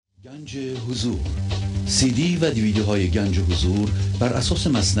گنج حضور، سی دی و دیویدیوهای گنج حضور بر اساس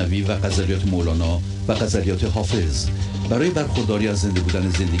مثنوی و غزلیات مولانا و غزلیات حافظ برای برخورداری از زنده بودن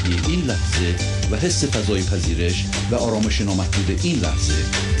زندگی این لحظه و حس فضای پذیرش و آرامش نامحدود این لحظه،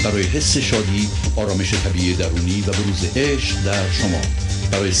 برای حس شادی، آرامش طبیعی درونی و بروز عشق در شما،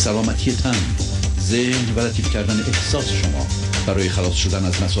 برای سلامتی تن، ذهن و لطیف کردن احساس شما، برای خلاص شدن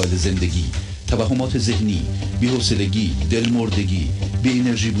از مسائل زندگی، توهمات ذهنی، بی‌حوصلگی، دلمردگی، بی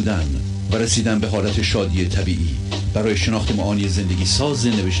انرژی بودن و رسیدن به حالت شادی طبیعی، برای شناخت معانی زندگی ساز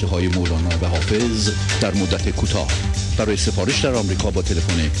نوشته‌های مولانا و حافظ در مدت کوتاه. برای سفارش در آمریکا با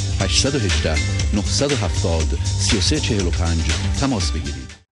تلفن 818 970 3345 تماس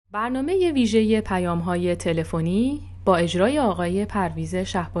بگیرید. برنامه ویژه پیام‌های تلفنی با اجرای آقای پرویز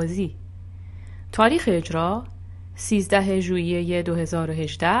شهبازی. تاریخ اجرا 13 ژوئیه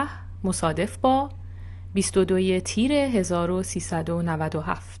 2018 مصادف با 22 تیر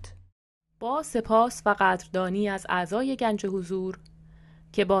 1397. با سپاس و قدردانی از اعضای گنج حضور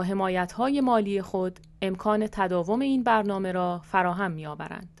که با حمایت‌های مالی خود امکان تداوم این برنامه را فراهم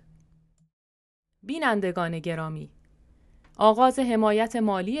می‌آورند. بینندگان گرامی، آغاز حمایت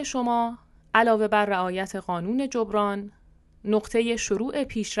مالی شما علاوه بر رعایت قانون جبران، نقطه شروع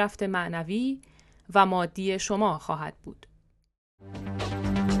پیشرفت معنوی و مادی شما خواهد بود.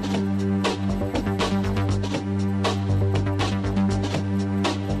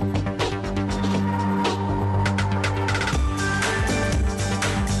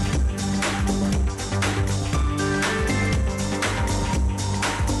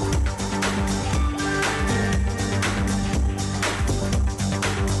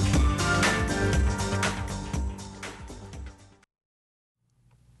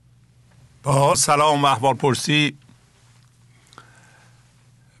 با سلام و احوال پرسی،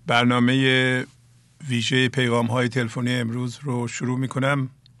 برنامه ویژه پیغام های تلفنی امروز رو شروع می کنم.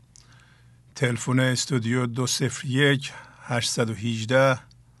 تلفن استودیو 201 818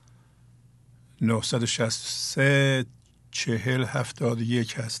 963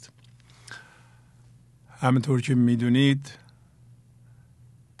 4071 هست. همونطور که می دونید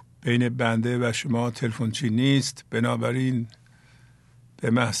بین بنده و شما تلفنچی نیست، بنابراین به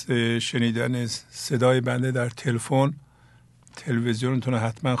محض شنیدن صدای بنده در تلفن تلویزیونتون رو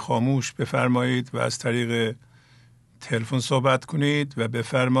حتما خاموش بفرمایید و از طریق تلفن صحبت کنید و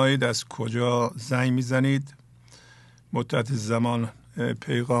بفرمایید از کجا زنگ میزنید. مدت زمان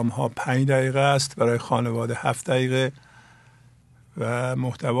پیغام ها 5 دقیقه است، برای خانواده 7 دقیقه و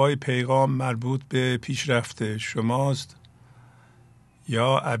محتوای پیغام مربوط به پیشرفت شماست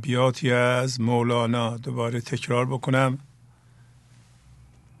یا ابیاتی از مولانا. دوباره تکرار بکنم،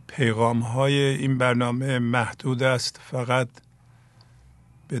 پیغام های این برنامه محدود است فقط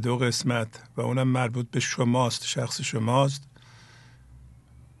به 2 قسمت و اونم مربوط به شماست، شخص شماست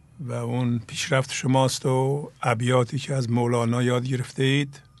و اون پیشرفت شماست و ابیاتی که از مولانا یاد گرفته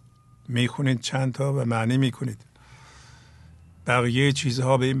اید میخونید چند تا و معنی میکنید. بقیه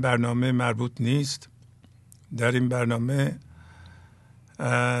چیزها به این برنامه مربوط نیست. در این برنامه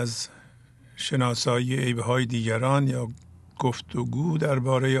از شناسایی عیب‌های دیگران یا گفتگو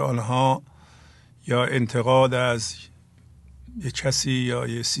درباره آنها یا انتقاد از یک کسی یا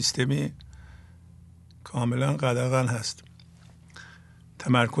یک سیستمی کاملا قدغن هست.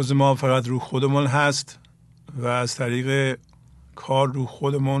 تمرکز ما فقط رو خودمون هست و از طریق کار رو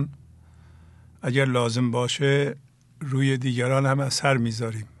خودمون اگر لازم باشه روی دیگران هم اثر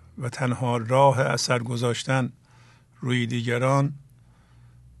میذاریم و تنها راه اثر گذاشتن روی دیگران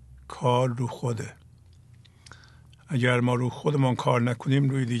کار رو خوده. اگر ما رو خودمون کار نکنیم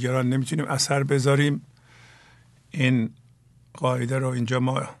روی دیگران نمیتونیم اثر بذاریم. این قاعده رو اینجا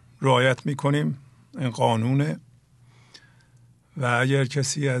ما رعایت میکنیم، این قانونه و اگر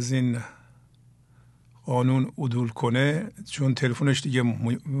کسی از این قانون عدول کنه، چون تلفنش دیگه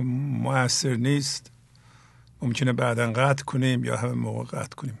مؤثر نیست، ممکنه بعداً قطع کنیم یا همه موقع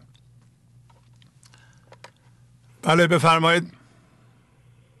قطع کنیم. بله بفرمایید.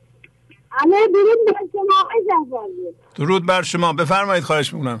 درود بر شما آقای شهبازی. درود بر شما، بفرمایید.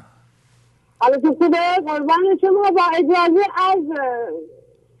 خواهش میکنم. حالتون خوبه؟ قربان شما. با اجازه از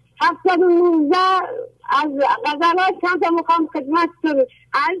 719 از غزلات چند تا میخوام خدمتتون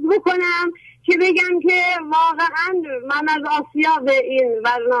عرض بکنم که بگم که واقعا من از آسیا به این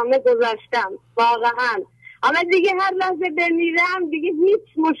برنامه گذاشتم. واقعا حالا دیگه هر لحظه بمیرم دیگه هیچ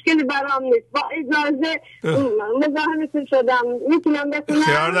مشکلی برام نیست. با اجازه مزاحمتون شدم، میتونم بخونم؟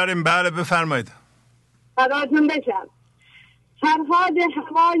 خیال داریم. بله بفرمایید. براتون بشم. فرهاد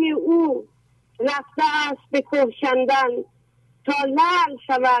هوای او رفته است به کوشندن تا لعل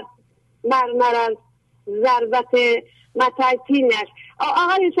شود مرمر از ضربت متعطینش.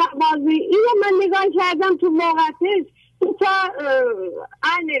 آقای شهبازی اینو من نگاه کردم تو لغتش تو تا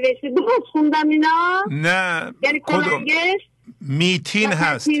نوشته درست خوندم اینا؟ نه یعنی کلنگش میتین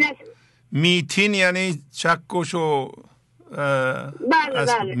هست. میتین یعنی چکش و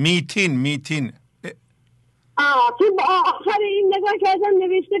بله. میتین تو آخر این نگاه کردم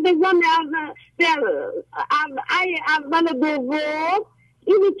نوشته به زمان اول دوم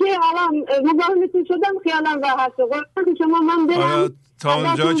اینی که الان مزاحمتون شدم خیالم راحت شد. شما من برم تا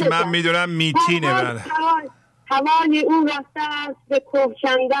اونجا که من میدونم میتینه. بله هوای اون رفته است به کوه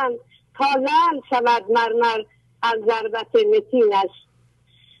کندن تا لعل شود مرمر از ضربت متینش.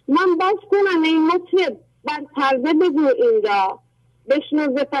 من باز کنم این مطرب بر پرده بگو اینجا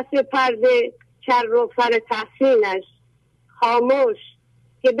بشنو ز پس پرده کر و فر تحسینش. خاموش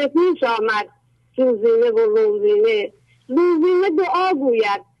که به پیش آمد جوزینه و لوزینه دعا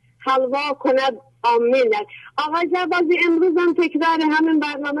گوید حلوا کند آمینش. آقای شهبازی امروز هم تکرار همین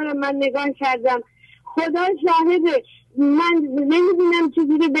برنامه رو من نگاه کردم. خدا شاهده من نمیدونم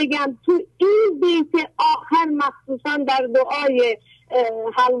چجوری بگم تو این بیت آخر مخصوصا در دعای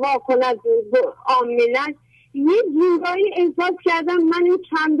حلوا کند آمینش یه جورایی احساس کردم من این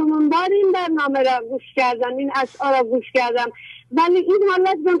چندمون بار این برنامه را گوش کردم، این اشعار را گوش کردم، ولی این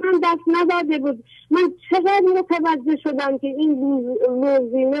حالت به من دست نداده بود. من چقدر متوجه شدم که این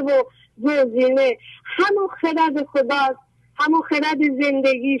لوزینه و جوزینه همون خرد خداست، همون خرد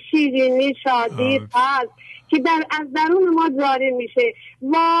زندگی، شیرینی، شادی، پاک که از درون ما جاری میشه.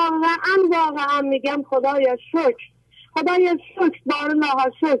 واقعا میگم خدایا شکر بار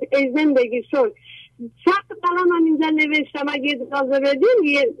الله شکر، ای زندگی شکر. چند قلم هم اینجا نوشتم، اگه اجازه بدین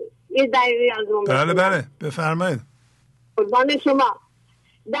یه دقیقی از اون بله بفرمایید. قربان شما.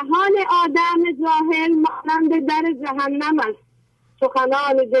 دهان آدم جاهل مانند در جهنم است،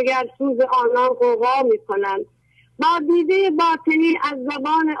 سخنان جگرسوز آنان غوغا میکنند. با دیده باطنی از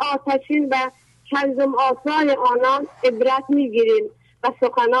زبان آتشین و کژم آسای آنان عبرت میگیریم و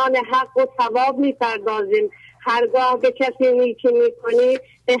سخنان حق و ثواب میپردازیم. هرگاه به کسی نیکی میکنی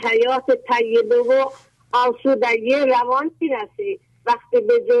به حیات طیبه و آسودگی روان میرسی. وقتی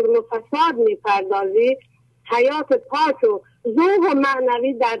به جرم و فساد میپردازی حیات پاک و ذوق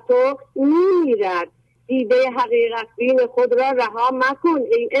معنوی در تو میمیرد. دیده حقیقت بین خود را رها مکن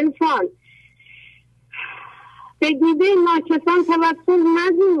ای انسان. به دیده ناکسان توسل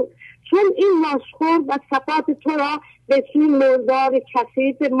نجو، چون این لاشخور و صفات تو را به سوی مردار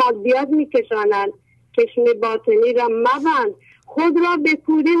کثیف مادیات میکشانند. چشم باطنی را مبند، خود را به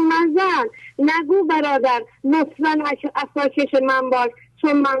کوری مزن. نگو برادر لطفاً عصاکش من باش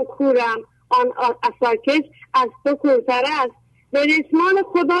چون من کورم، آن عصاکش از تو کورتر است. به رسمان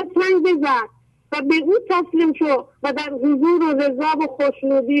خدا تنگ بزن و به او تسلیم شو و در حضور و رضا و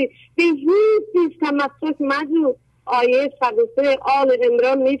خوشنودی به هیچ چیز تمسک مجو. آیه 103 آل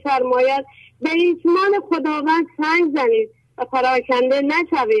عمران می‌فرماید به رسمان خداوند تنگ زنید و پراکنده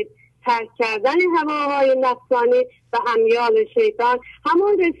نشوید. ترک کردن هواهای نفسانی و امیال شیطان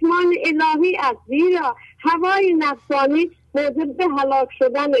همون رسمان الهی است، زیرا هوای نفسانی موجب هلاک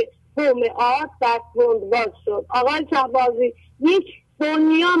شدن قوم عاد در گندباز شد. آقای شهبازی یک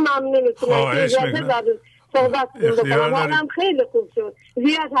دنیا ممنونتونم که اجازه دادید صحبت کنم. حالم خیلی خوب شد،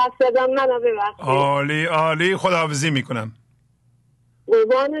 زیاد حرف زدم، منو ببخشید. عالی خداحافظی میکنم.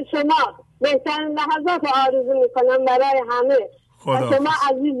 قربان شما. بهترین لحظات آرزو میکنم برای همه. شما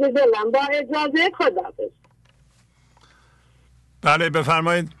عزیز دلم. با اجازه خداحافظ. بله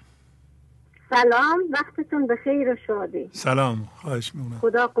بفرمایید. سلام، وقتتون بخیر و شادی. سلام، خواهش میکنم.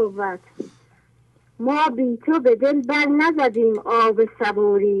 خدا قوت. ما بی تو به دل بر نزدیم آب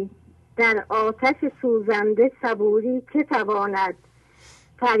صبوری، در آتش سوزنده صبوری که تواند.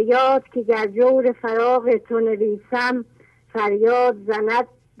 فریاد که گر جور فراق تو نویسم، فریاد زند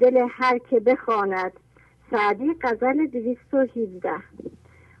دل هر که بخواند. سعدی غزل 217.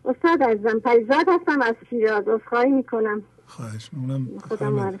 استاد عزیزم پریزاد هستم از شیراز، عذرخواهی میکنم. خواهش میکنم.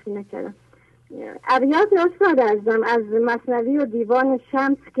 خودم معرفی نکردم. ابیات استاد عزیزم از مثنوی و دیوان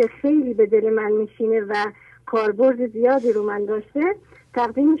شمس که خیلی به دل من میشینه و کاربرد زیادی رو من داشته،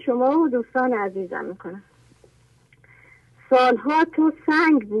 تقدیم شما و دوستان عزیزم میکنم. سالها تو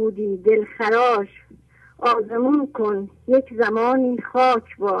سنگ بودی دلخراش، آزمون کن یک زمانی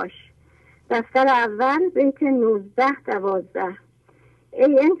خاک باش. دفتر اول بیت 19-12.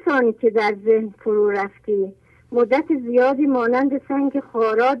 ای انسانی که در ذهن فرو رفتی، مدت زیادی مانند سنگ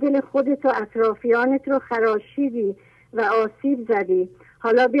خارا دل خودت و اطرافیانت رو خراشیدی و آسیب زدی.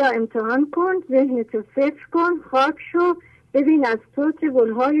 حالا بیا امتحان کن، ذهنتو صفر کن، خاک شو، ببین از تو چه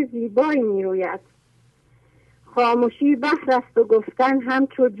گلهای زیبایی میروید. خاموشی بحر است و گفتن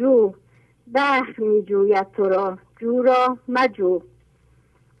همچو جو، بحر میجوید تو را، جو را مجو.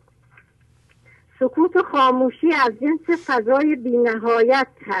 سکوت و خاموشی از جنس فضای بی‌نهایت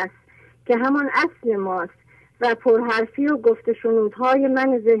هست که همان اصل ماست و پرحرفی و گفت شنودهای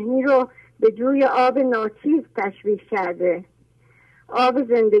من ذهنی رو به جوی آب ناچیز تشبیه کرده. آب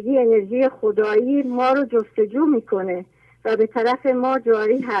زندگی، انرژی خدایی ما رو جستجو میکنه و به طرف ما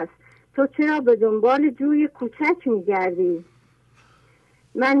جاری هست. تو چرا به دنبال جوی کوچک میگردی؟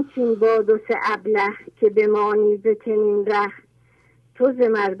 من چین باد و سه ابله که بمانی ز چنین ره، تو ز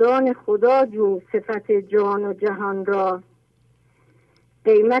مردان خدا جو صفت جان و جهان را.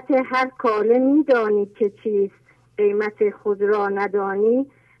 قیمت هر کاله میدانی که چیست، قیمت خود را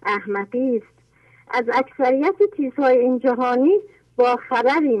ندانی احمقی است. از اکثریت چیزهای این جهانی با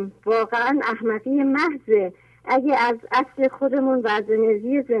خبریم، واقعا احمقی محضه اگه از اصل خودمون و از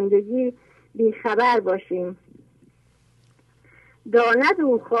انرژی زندگی بیخبر باشیم. داند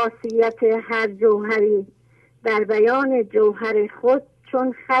او خاصیت هر جوهری، در بیان جوهر خود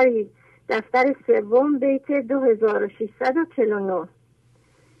چون خری. دفتر سوم بیت 2649.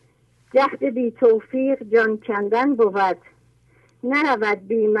 جهد بی توفیق جان کندن بود، نرود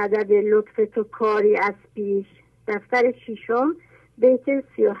بی مدد لطف تو کاری از پیش. دفتر ششم بیت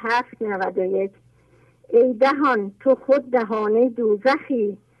 3791. ای دهان تو خود دهانه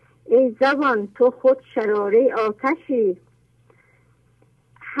دوزخی، ای زبان تو خود شراره آتشی.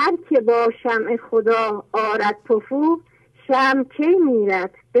 هر که با شمع خدا آرد پفو، شمع کی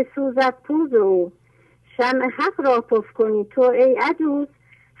میرد بسوزد پوز او. شمع حق را پف کنی تو ای عجوز،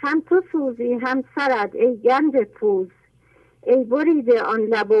 هم تو سوزی هم سرد ای گنج پوز. ای بریده آن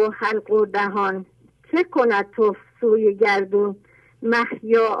لب و حلق و دهان، چه کند تف سوی گردون مه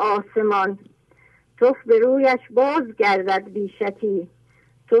یا آسمان. تف به رویش باز گردد بیشکی،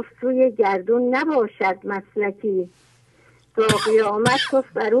 تف سوی گردون نباشد مسلکی. تا قیامت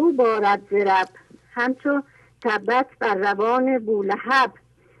تف بر او بارد زرب، همچو تبت بر روان بولهب.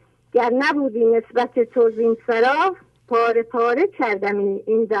 گر نبودی نسبت تو زین سرا، پاره پاره کردمی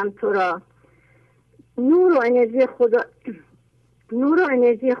این دم تو را. نور و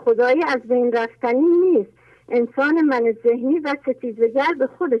انرژی خدایی از بین رفتنی نیست. انسان من ذهنی و ستیزگر به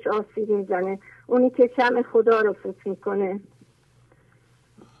خودش آسیب میزنه، اونی که شمع خدا رو فوت میکنه.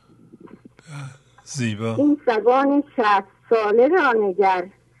 زیبا. این سگان 60 ساله را نگر،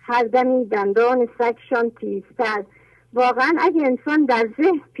 هر دمی دندان سگشان تیزتر. واقعا اگه انسان در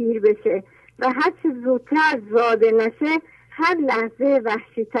ذهن پیر بشه و هر چه زودتر زاده نشه، هر لحظه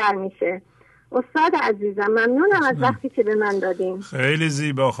وحشی‌تر میشه. استاد عزیزم ممنونم از وقتی که به من دادیم. خیلی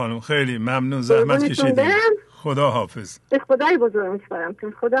زیبا خانم، خیلی ممنون، زحمت کشیدید. خدا حافظ. به خدای بزرگ میسپارم.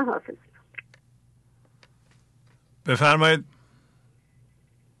 خدا حافظ. بفرمایید.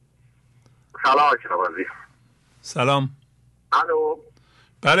 سلام شنوازی. سلام. الو.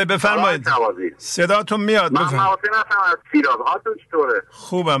 بله بفرمایید. صداتون میاد. من محسن هستم از شیراز. حالتون چطوره؟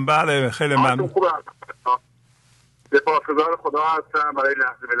 خوبم. بله خیلی ممنون. خوبم. سپاسگزار خدا هستم برای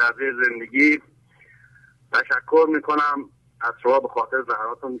لحظه به لحظه زندگی. تشکر میکنم از شما به خاطر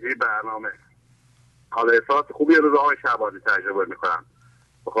زحماتون توی برنامه. حالا احساس خوبی روز آقای شعبازی تجربه میکنم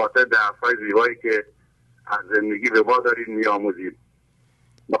به خاطر درس‌های زیبایی که از زندگی به ما دارید میآموزید.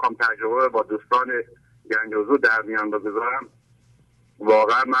 میخوام تجربه با دوستان گنج حضور در میان بگذارم.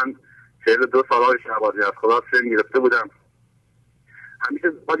 واقعا من 42 سال آقای شعبازی از خدا سن گرفته بودم. همیشه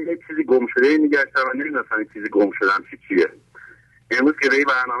باید یک چیزی گم شده میگشتم و نمیدونستم این چیزی گم شدم چیه. امروز که به این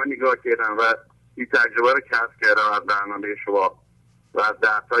برنامه نگاه کردم و این تجربه رو کسب کردم از برنامه شما و از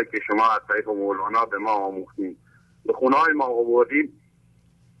درسایی که شما از طریق مولانا به ما آموختین، به خونه های ما آوردیم،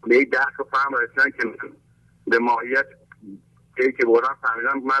 به این درس رو فهم رسیدن که به ماهیت که بردم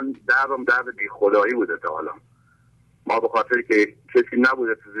فهمیدم من دردم درد بی خدایی بوده تا حالا. ما به خاطر که کسی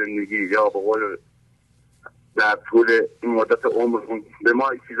نبوده تو زندگی یا به قول در طول این مدت عمر به ما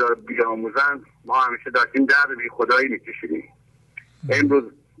این چیزا رو بیاموزن، ما همیشه داشتیم درد بی خدایی میکشیدیم. امروز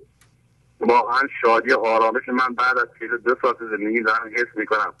واقعا شادی آرامش من بعد از 42 سال زندگی دارم حس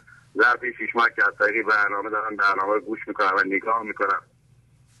میکنم. ظرف 6 ماه که از طریق برنامه دارم برنامه رو گوش میکنم و نگاه میکنم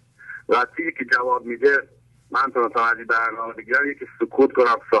و چیزی که جواب میده من تونستم از این برنامه بگیرم یکی سکوت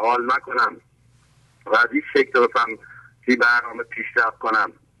کنم، سوال نکنم و از این شکل تونستم این برنامه پیشرفت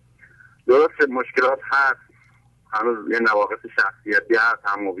کنم. درست مشکلات هست، هنوز یه نواقص شخصیتی هست،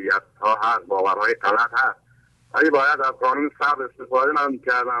 هم‌هویت ها هست، باورهای غلط هست، ولی باید از قانون صبر استفاده من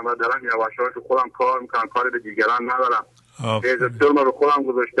میکردم و دارم یواش‌هاش رو خودم کار میکنم، کار به دیگران ندارم. عزت‌الم رو خودم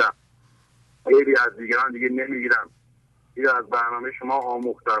گذاشتم، خیلی از دیگران دیگه نمیگیرم. این از برنامه شما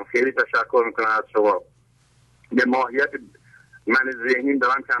آموختم. خیلی تشکر میکنم از شما. به ماهیت من ذهنی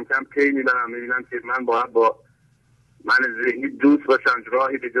دارم کم کم پی میبرم، میبینم که من باید با من ذهنی دوست باشم،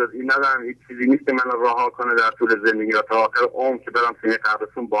 راهی به جز این ندارم. هیچ چیزی نیست که من رها کنه در طول زندگی و تا آخر عمر که برم سینه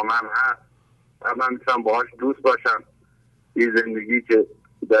قبرستون با من هست. و من میتونم باهاش دوست باشم. این زندگی که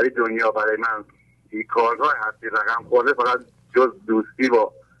در این دنیا برای من این کارگاه هستی رقم خورده، فقط جز دوستی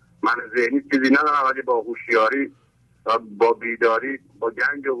با من ذهنی چیزی ندارم، ولی با هوشیاری و با بیداری با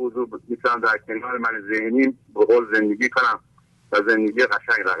گنج و حضور میتونم در کنار من ذهنی به قول زندگی کنم و زندگی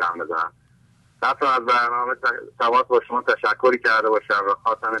قشنگ رقم بزنم. حتی از برنامه تماس با شما تشکری کرده باشم و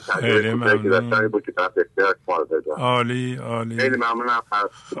خواستم تجربه کوچکی داشتم بود که تحت اختیار شما رو بذارم. عالی عالی، خیلی ممنونم از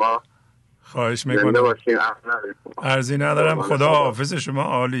شما. خواهش میکنم. زنده باشین. عرضی ندارم. خدا حافظ شما.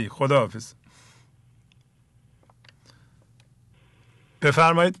 عالی، خدا حافظ.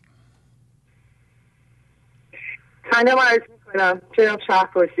 بفرمایید. سلام عرض میکنم جناب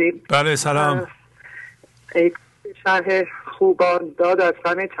شهبازی. بله سلام. ای شرح خوبان داد از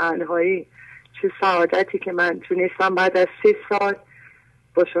غم تنهایی، چه سعادتی که من تونستم بعد از 3 سال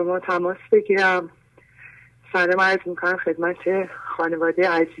با شما تماس بگیرم. سلام عرض میکنم خدمت خانواده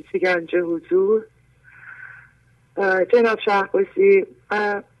عزیزی گنج حضور. جناب شهبازی،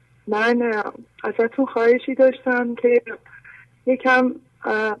 من ازتون خواهشی داشتم که یکم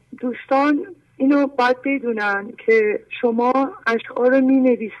دوستان اینو باید بدونن که شما اشعار رو می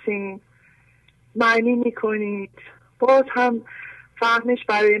نویسین، معنی می کنید، باز هم فهمش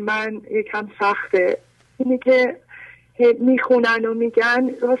برای من یکم سخته. اینه که میخونن و میگن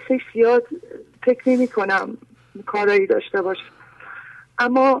راستش زیاد فکر نمی کنم کارایی داشته باشه،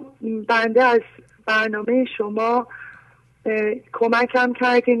 اما بنده از برنامه شما کمکم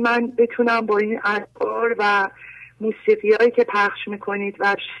کردین من بتونم با این اشعار و موسیقی هایی که پخش میکنید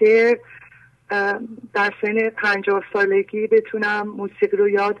و شعر در سن 50 سالگی بتونم موسیقی رو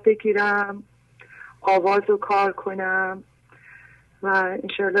یاد بگیرم، آواز رو کار کنم و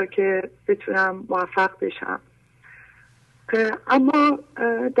انشالله که بتونم موفق بشم. اما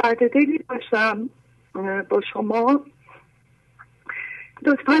درد دلی داشتم با شما،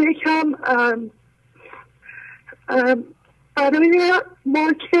 لطفا یکم برای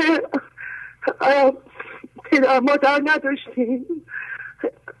ما که پدر مادر نداشتیم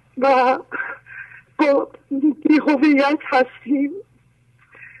و با بی‌هویت هستیم،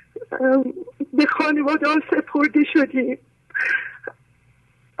 به خانواده ها سپرده شدیم،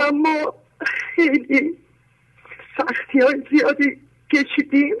 اما خیلی سختی های زیادی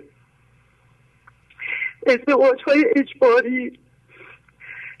کشیدیم، ازدواج های اجباری،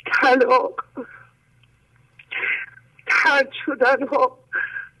 طلاق، طرد شدن ها.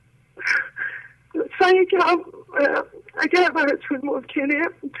 سعی کم اگر براتون ممکنه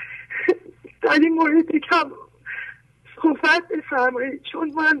در این مورد کم صحبت بفرمایید،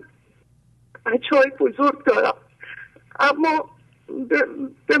 چون من بچه های بزرگ دارم اما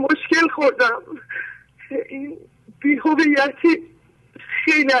به مشکل خوردم. این بی‌هویتی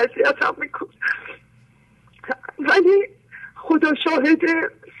خیلی اذیتم میکنه، ولی خدا شاهد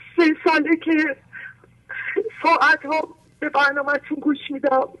 3 ساله که ساعت ها به برنامه‌تون گوش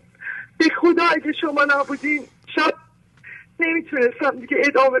میدم. به خدا اگه شما نبودین شاید نمیتونستم دیگه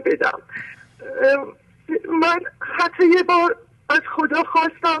ادامه بدم. من حتی یه بار از خدا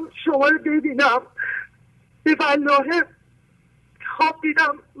خواستم شما رو ببینم، به والله خواب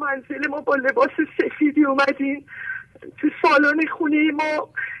دیدم منزل ما با لباس سفیدی اومدین تو سالن خونه ما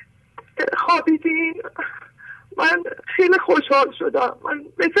خوابیدین. من خیلی خوشحال شدم، من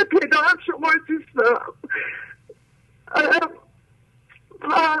مثل پدرم شما رو دوست دارم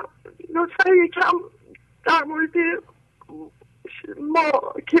و لطفا یکم در مورد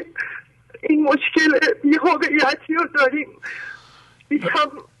ما که این مشکل بی‌هویتی رو داریم یکم.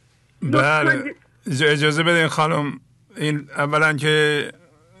 بله اجازه بدین خانم، این اولا که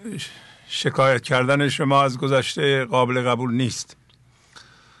شکایت کردن شما از گذشته قابل قبول نیست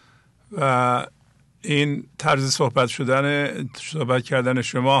و این طرز صحبت کردن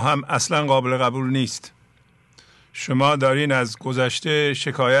شما هم اصلا قابل قبول نیست. شما دارین از گذشته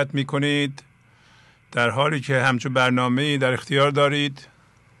شکایت میکنید در حالی که همچون برنامه‌ای در اختیار دارید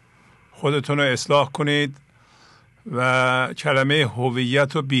خودتون رو اصلاح کنید و کلمه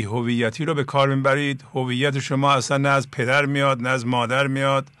هویت و بی‌هویتی رو به کار میبرید. هویت شما اصلا نه از پدر میاد نه از مادر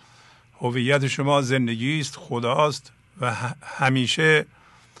میاد. هویت شما زندگی است، خداست و همیشه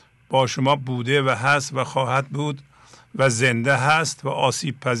با شما بوده و هست و خواهد بود و زنده هست و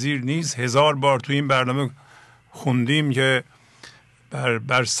آسیب پذیر نیست. 1000 بار تو این برنامه خوندیم که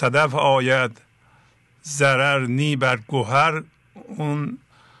بر صدف آید ضرر نی بر گوهر. اون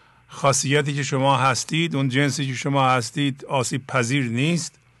خاصیتی که شما هستید، اون جنسی که شما هستید آسیب پذیر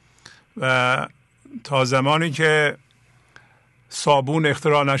نیست و تا زمانی که صابون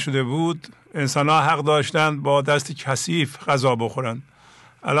اختراع نشده بود انسان ها حق داشتند با دست کثیف غذا بخورن.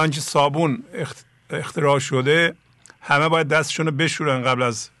 الان که صابون اختراع شده همه باید دستشون رو بشورن قبل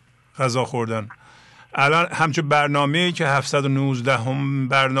از غذا خوردن. الان همچون برنامه‌ای که 719 هم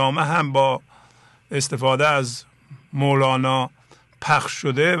برنامه هم با استفاده از مولانا پخش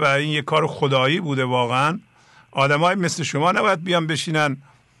شده و این یک کار خدایی بوده. واقعا آدمای مثل شما نباید بیان بشینن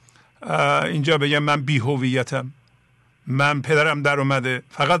اینجا بگم من بی هویتم، من پدرم در اومده.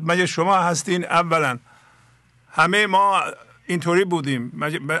 فقط مگه شما هستین؟ اولا همه ما اینطوری بودیم.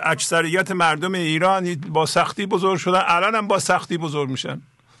 اکثریت مردم ایران با سختی بزرگ شدن، الان هم با سختی بزرگ میشن.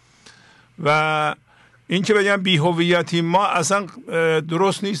 و این که بگم بی هویتی ما اصلا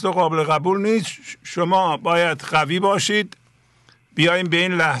درست نیست و قابل قبول نیست. شما باید قوی باشید. بیاین به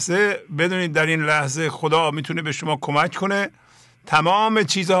این لحظه بدونید در این لحظه خدا میتونه به شما کمک کنه. تمام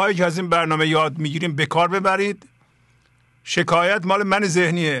چیزهایی که از این برنامه یاد میگیریم به کار ببرید. شکایت مال من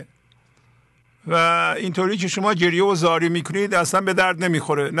ذهنیه و اینطوری که شما گریه و زاری میکنید اصلا به درد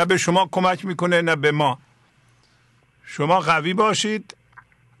نمیخوره، نه به شما کمک میکنه نه به ما. شما قوی باشید،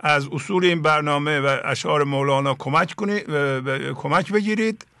 از اصول این برنامه و اشعار مولانا کمک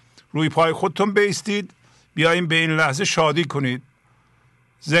بگیرید، روی پای خودتون بایستید، بیاین به این لحظه شادی کنید.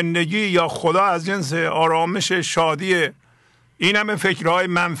 زندگی یا خدا از جنس آرامش شادیه. این همه فکرهای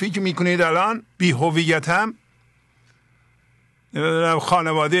منفی که میکنید الان، بی هویتم،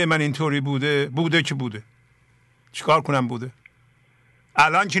 خانواده من اینطوری بوده که بوده، چیکار کنم بوده،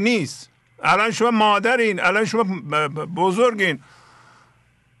 الان که نیست. الان شما مادرین، الان شما بزرگین،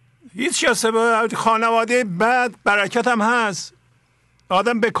 هیچ کس خانواده بعد برکت هم هست.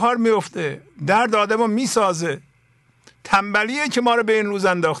 آدم به کار میفته، درد آدم رو میسازه. تنبلیه که ما رو به این روز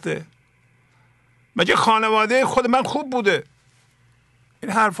انداخته. مگه خانواده خود من خوب بوده؟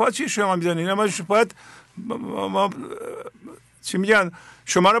 این حرفا چی شما میزنید؟ ما باید چی میگن؟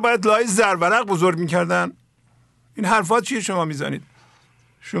 شما رو باید لای زرورق بزرگ میکردن. این حرفا چی شما میزنید؟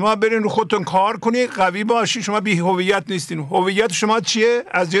 شما برین رو خودتون کار کنید، قوی باشید. شما بی هویت نیستین. هویت شما چیه؟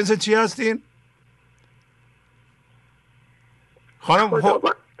 از جنس چی هستین؟ خانم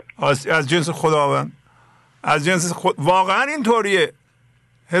از جنس خداوند، از جنس واقعا اینطوریه.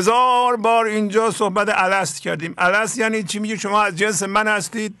 1000 بار اینجا صحبت الست کردیم. الست یعنی چی؟ میگه شما از جنس من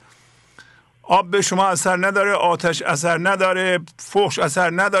هستید. آب به شما اثر نداره، آتش اثر نداره، فحش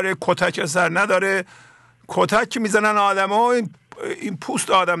اثر نداره، کتک اثر نداره. کتک که میزنن آدم‌ها، این پوست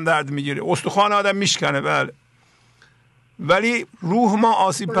آدم درد میگیره، استخوان آدم میشکنه، بله، ولی روح ما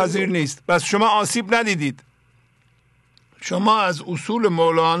آسیب پذیر نیست. پس شما آسیب ندیدید. شما از اصول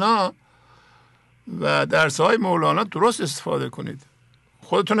مولانا و درس‌های مولانا درست استفاده کنید.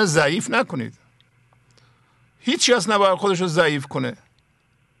 خودتون رو ضعیف نکنید. هیچ کس نباید خودش رو ضعیف کنه.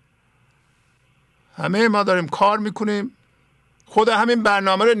 همه ما داریم کار میکنیم. خود همین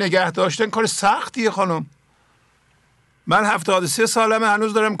برنامه رو نگه داشتن کار سختیه خانم. من 73 سالمه،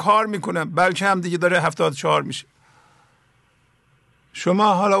 هنوز دارم کار میکنم، بلکه هم دیگه داره 74 میشه.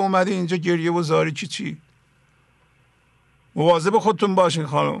 شما حالا اومدی اینجا گریه و زاری چی؟ مواظب خودتون باشین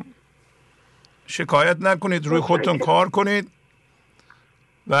خانم. شکایت نکنید، روی خودتون کار کنید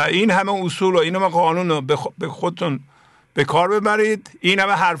و این همه اصول و این همه قانون رو به خودتون به کار ببرید. این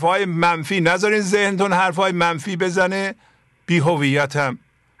همه حرفهای منفی نذارین ذهنتون حرفهای منفی بزنه. بی هویتم،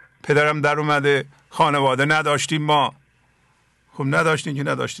 پدرم در اومده، خانواده نداشتیم ما. خب نداشتین که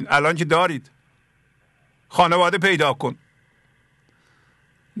نداشتین، الان که دارید. خانواده پیدا کن.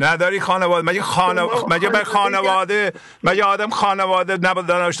 نداری خانواده؟ مگه به خانواده، مگه آدم خانواده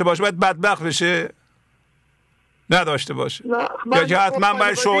نداشته باشه باید بدبخت بشه؟ نداشته باشه یا که حتما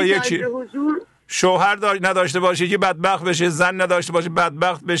باید شوهر نداشته باشه که بدبخت بشه، زن نداشته باشه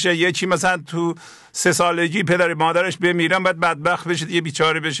بدبخت بشه، یکی مثلا تو 3 سالگی پدر مادرش بمیرن باید بدبخت بشه دیگه،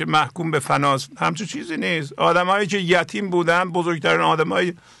 بیچاره بشه، محکوم به فناست. همچون چیزی نیست. آدمایی که یتیم بودن بزرگترین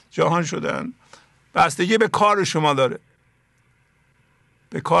آدمای جهان شدن. بستگی به کار شما داره.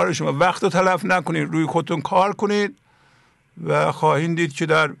 به کار شما وقت رو تلف نکنید، روی خودتون کار کنید و خواهید دید که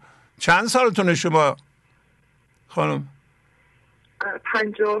در چند سالتونه شما خانم؟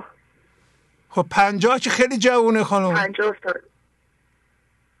 50. خب 50 که خیلی جوونه خانم. 50 سال.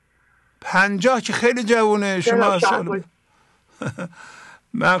 50 که خیلی جوونه. شما سال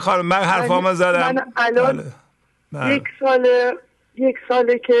من خانم من حرفامو زدم. من الان یک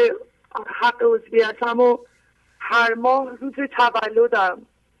ساله که حق عضویتم و هر ماه روز تولدم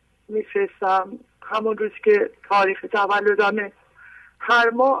میفرستم، همون روز که تاریخ تولدمه، هر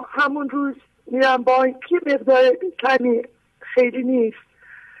ماه همون روز میرم با اینکه مقدار کمی خیلی نیست،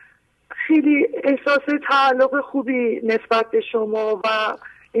 خیلی احساس تعلق خوبی نسبت به شما و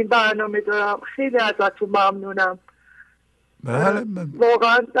این برنامه دارم. خیلی ازتون ممنونم. بله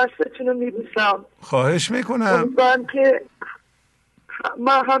واقعا دستتون رو میبوسم. خواهش میکنم. امیدوارم که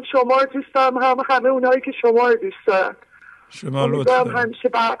من هم شما رو دوست دارم، هم همه اونایی که شما رو دوست دارن. شما لطفا همیشه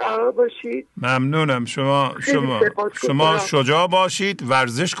برقرار باشید. ممنونم. شما شجاع باشید،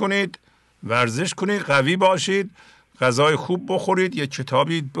 ورزش کنید، قوی باشید، غذای خوب بخورید، یه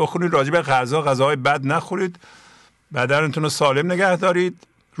کتابی بخونید راجع به غذای بد نخورید، بدنتون رو سالم نگه دارید،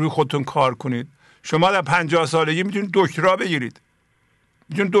 روی خودتون کار کنید. شما در 50 سالگی میتونید دکترا بگیرید،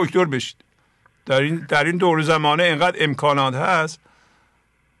 میتونید دکتر بشید. در این دور زمانه اینقدر امکانات هست.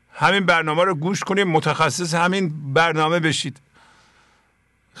 همین برنامه رو گوش کنید، متخصص همین برنامه بشید.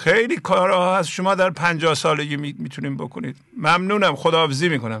 خیلی کارها هست شما در 50 سالگی میتونید بکنید. ممنونم، خداحافظی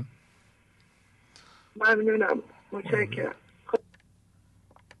میکنم. ممنونم، متشکرم.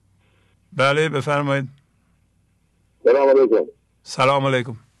 بله بفرمایید. سلام علیکم. سلام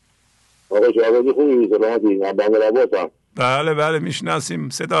علیکم. آقا شعبازی خوبی؟ سلامتی؟ من بندر عباسم. بله میشناسیم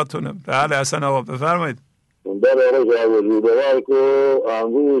صداتونه. بله حسن آقا بفرمایید. بله آقا شعبازی ببر که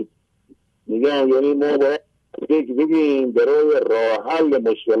امروز میگم یعنی ما باید بگیم برای راه حل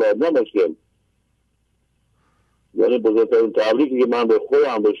مشکلات، نه مشکل. یعنی بزرگترین تبریکی که من به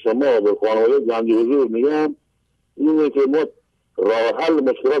خودم، به شما، به خانواده گنج حضور میگم اینه که ما راه حل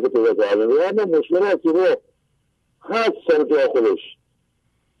مشکلات پیدا کردیم. یعنی مشکلاتی رو هست سر جای خودش.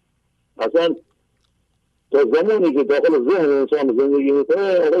 اصلا تا زمانی که داخل ذهن انسان زندگی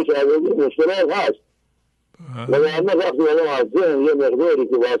میکنه آقای شعبازی مشکلات هست. وگرنه وقتی آدم از ذهن یه مقداری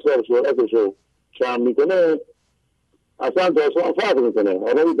که واسه سرعتش رو کم میکنه اصلا داستان فرق میکنه.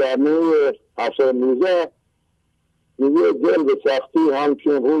 آقای درنامه 719 میگه دل به سختی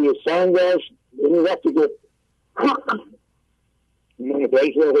همچون روی سنگش. یعنی وقتی که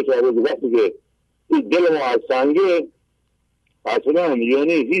متوجه شدم وقتی که دل ما از سنگه اصلا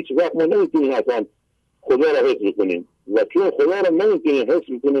یعنی هیچ وقت ما نمیتونیم اصلا خدا را حس بکنیم و چون خدا را نمیتونیم حس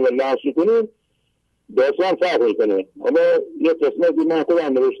بکنیم و لمس بکنیم داستان فرق میکنه. اما یه قسمتی من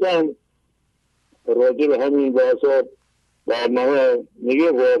خودم نوشتم راجع به همین بحثا برنامه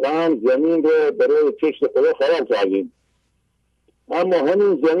میگه واقعا زمین رو برای کشت خدا خراب کردیم، اما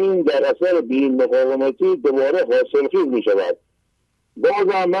همین زمین در اثر بین مقاومتی دوباره حاصل خیز میشود.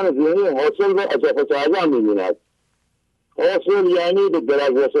 بازم من ذهنی حاصل رو اضافه اعظم میبیند. حاصل یعنی به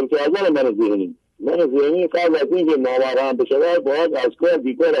درک وصل کردن من ذهنی قبل از اینکه نامرهم بشود باید از کار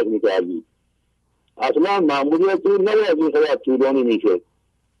بیکارش میکردی. اصلا معمولیت نباید این خدا طولانی میشه.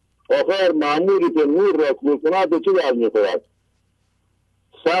 آخر معمولی که نور را کور کند به چه درد میخورد؟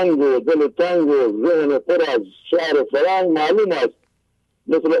 سنگ و دل تنگ و ذهن پر از شعر فرنگ معلوم است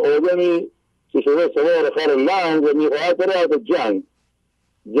مثل آدمی که شده سوار خر لنگ و میخواهد برای به جنگ.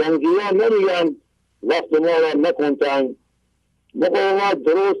 جنگیان نمیگن وقت ما را نکن تنگ. مقاومت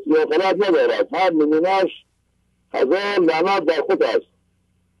درست یا غلط ندارد، هر نمونهش هزار لعنت در خود است.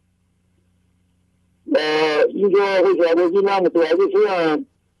 اینجا آقای شعبازی من متوجه شدم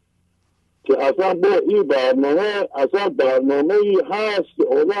که اصلا با این برنامه اصلا برنامه‌ای هست که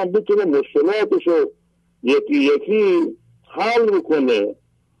آدم بتونه مشکلاتشو یکی یکی حل بکنه،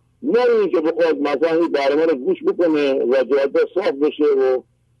 نه اینکه بخواد مثلا این برنامه رو گوش بکنه و جاده صاف بشه و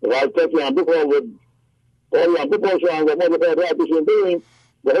غلطاتی هم بکنه و آقایی هم بپاشن و ما بخواد راه بشیم بریم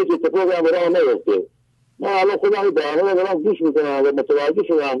و هیچ اتفاقی هم برای نیفته. من الان خودم این برنامه دارم گوش میکنم و متوجه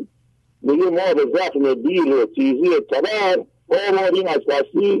شدم میگه ما به زخم بیل و تیزی تبر آماریم از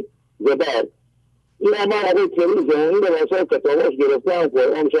پستی زبر. این هم من آقای کلی زمانی رو واسه کتاباش گرفتم،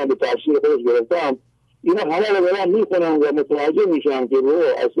 قرآنش هم به تفسیر خودش گرفتم. اینا همه رو دارم میخونم و متوجه میشم که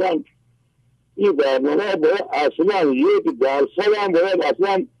اصلا این برنامه باید اصلا 1% هم باید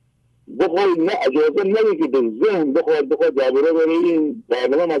اصلا بخواد نه اجازه نمی که به ذهن بخواد درباره بره این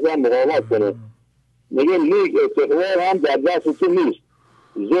برنامه مثلا مقاومت کنه. میگه لیگ استقرار هم در دست تو نیست،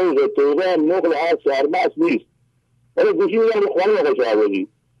 زوج توبه نقل هر سربست نیست. ولی گوشی میدم به خانم آقای شعبازی.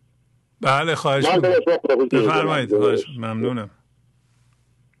 بله خواهش میکنم بفرمایید. خواهش ممنونم.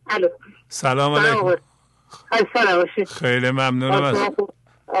 الو سلام علیکم. سلام. خیلی ممنونم از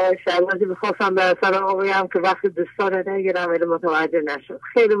آقای شعبازی. بخواستم به سلام آقایم که وقتی دوستانه نگیرم ولی متوجه نشد.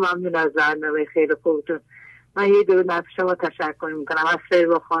 خیلی ممنون از برنامه خیلی خوبتون. من یه دور از شما تشکر میکنم، از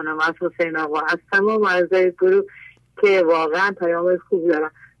فیضا خانم، از حسین آقا، از تمام اعضای گروه که واقعا پیام خوب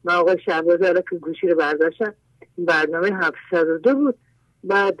دارن. من آقای شعبازی حالا که گوشی رو برداشتم برنامه 702 بود،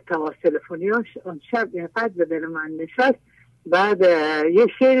 بعد تماس تلفنیاش اون شب یه قد به دل من نشست. بعد یه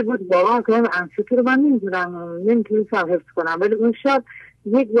شعر بود واقعا که انسیتی رو من نمیتونستم حفظ کنم، ولی اون شب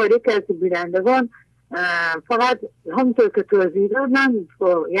یک بار یک از بینندگان فقط همونطور که توضیح داد من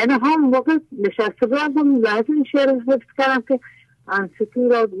یعنی هم موقع نشسته بودم هم لحظه این شعر رو حفظ کردم که انسیتی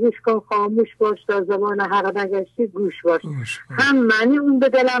را گوش کن خاموش باش تا زبان حق نگشتی گوش باش. هم معنی اون به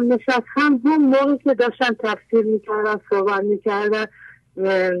دلم نشست، هم موقعی که داشتن تفسیر میکردن صحبت میکردن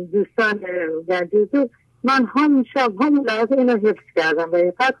دوستان گنجوزو من همون لحظه اینو حفظ کردم و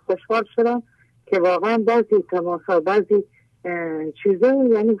اینقدر خوشحال شدم که واقعا بعضی تماسا بعضی چیزا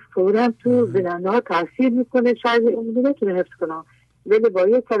یعنی فوراً تو بیننده ها تاثیر میکنه. شاید اون نتونه حفظ کنم ولی با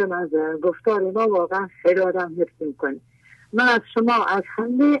یک کلمه از گفتار ما واقعا خیلی آدم حفظ میکنه. من از شما از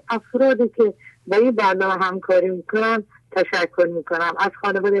همه افرادی که با این برنامه همکاری میکنن تشکر میکنم. از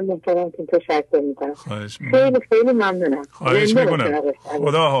خانواده محترمتون تشکر میکنم. خیلی خیلی ممنونم. خواهش میکنم.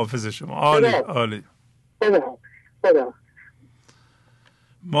 خدا حافظ شما. عالی عالی. خدا.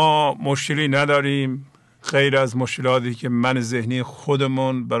 ما مشکلی نداریم غیر از مشکلاتی که من ذهنی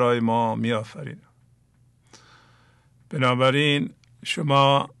خودمون برای ما میآفرینه. بنابراین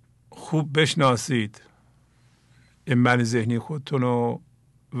شما خوب بشناسید این من ذهنی خودتون رو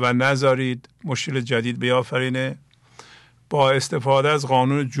و نذارید مشکل جدید بیافرینه. با استفاده از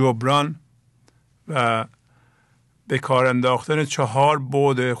قانون جبران و به کار انداختن 4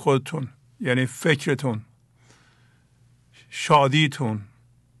 بعد خودتون، یعنی فکرتون، شادیتون،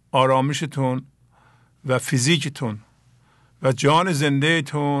 آرامشتون و فیزیکتون و جان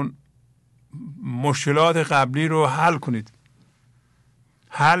زندهتون، مشکلات قبلی رو حل کنید.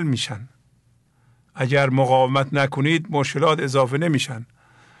 حل میشن. اگر مقاومت نکنید مشکلات اضافه نمیشن.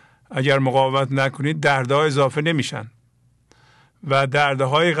 اگر مقاومت نکنید دردها اضافه نمیشن. و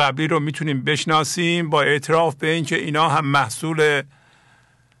دردهای قبلی رو میتونیم بشناسیم با اعتراف به این که اینا هم محصول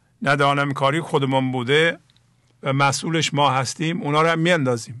ندانم کاری خودمون بوده و مسئولش ما هستیم. اونا رو هم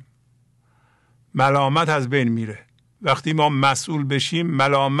میاندازیم. ملامت از بین میره. وقتی ما مسئول بشیم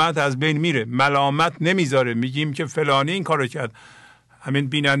ملامت از بین میره. ملامت نمیذاره. میگیم که فلانی این کارو کرد. همین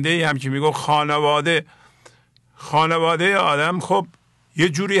بیننده هم که میگه خانواده آدم خب یه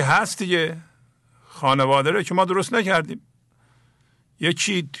جوری هست دیگه. خانواده رو که ما درست نکردیم.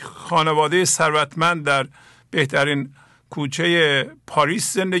 یکی خانواده ثروتمند در بهترین کوچه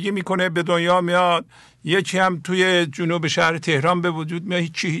پاریس زندگی میکنه به دنیا میاد، یکی هم توی جنوب شهر تهران به وجود میاد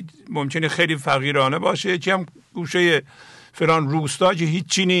هیچی، ممکنه خیلی فقیرانه باشه، یکی هم گوشه فلان روستا که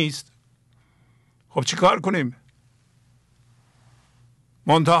هیچی نیست. خب چی کار کنیم؟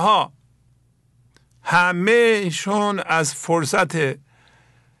 منتها همهشون از فرصت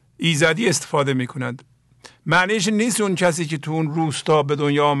ایزدی استفاده میکنند. معنیش نیست اون کسی که تو اون روستا به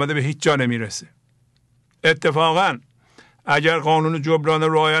دنیا آمده به هیچ جا نمیرسه. اتفاقا اگر قانون جبران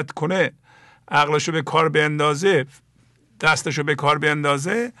رعایت کنه، عقلشو به کار بیندازه، دستشو به کار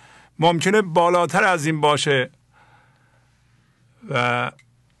بیندازه، ممکنه بالاتر از این باشه. و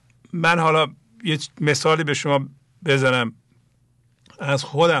من حالا یه مثالی به شما بزنم از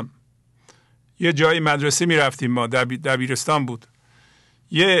خودم. یه جایی مدرسه میرفتیم ما، دبیرستان بود.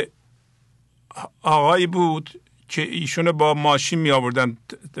 یه آقایی بود که ایشونو با ماشین می آوردن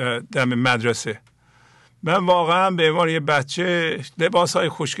دم مدرسه. من واقعا به عنوان یه بچه لباسای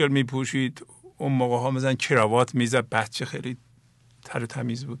خوشگل می پوشید. اون موقع ها مثلا کراوات میزد، بچه خیلی تر و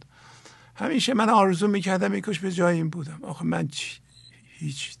تمیز بود. همیشه من آرزو میکردم یکوش به جای این بودم. آخه من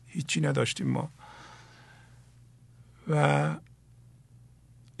هیچی نداشتیم ما. و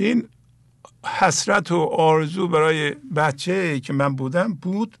این حسرت و آرزو برای بچه که من بودم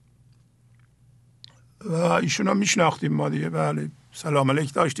بود. و ایشون رو میشناختیم ما دیگه، بله سلام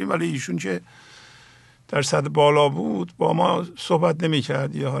علیک داشتیم، ولی ایشون که در سطح بالا بود با ما صحبت نمی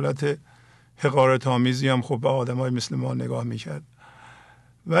کرد. یه حالت حقارت آمیزی هم خب به آدم های مثل ما نگاه می کرد.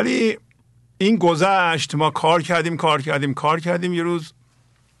 ولی این گذشت، ما کار کردیم. یه روز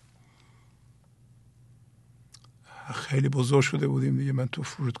خیلی بزرگ شده بودیم دیگه، من تو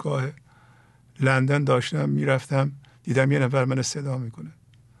فرودگاه لندن داشتم میرفتم، دیدم یه نفر من صدا میکنه.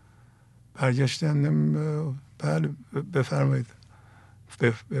 برگشتم، بله بفرمایید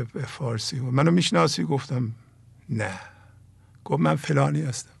به فارسی. منو میشناسی؟ گفتم نه. گفت من فلانی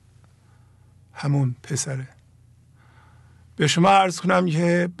هستم، همون پسره. به شما عرض کنم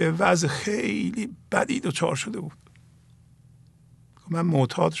که به وضع خیلی بدی دچار شده بود. من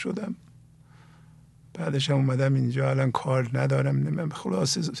معتاد شدم. بعدش هم اومدم اینجا، الان کار ندارم، من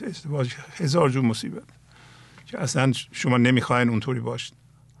خلاص ازدواج، 1000 جور مصیبت که اصلا شما نمیخواین اونطوری باشید.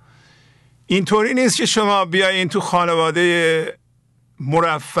 اینطوری نیست که شما بیایین تو خانواده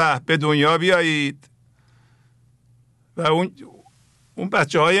مرفه به دنیا بیایید و اون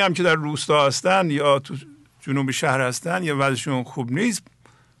بچه هایی هم که در روستا هستن یا تو جنوب شهر هستن یا وضعشون خوب نیست،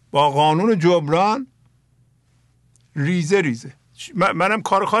 با قانون جبران ریزه منم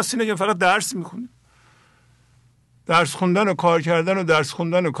کار خاصی نه که فقط درس میخونم. درس خوندن و کار کردن و درس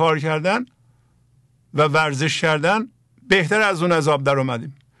خوندن و کار کردن و ورزش کردن بهتر از اون عذاب در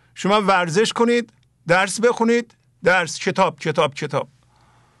اومدیم. شما ورزش کنید، درس بخونید، درس، کتاب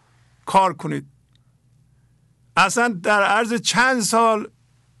کار کنید. اصلا در عرض چند سال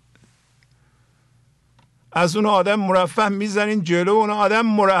از اون آدم مرفه میزنین جلو اون آدم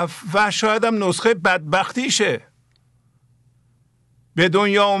مرفه، شاید هم نسخه بدبختیشه. به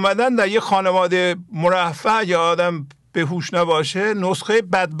دنیا اومدن در یه خانواده مرفه یا آدم به هوش نباشه نسخه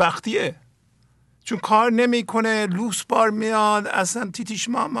بدبختیه، چون کار نمیکنه، لوس بار میاد، اصلا تیتیش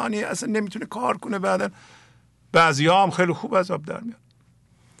مامانی، اصلا نمیتونه کار کنه. بعدن بعضی‌ها هم خیلی خوب از آب در میاد،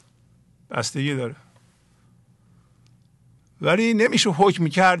 بستگی داره. ولی نمیشه حکم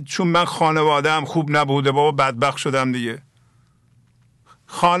کرد چون من خانواده‌ام خوب نبوده بابا بدبخت شدم دیگه.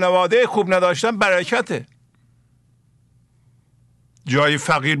 خانواده خوب نداشتن برکته. جای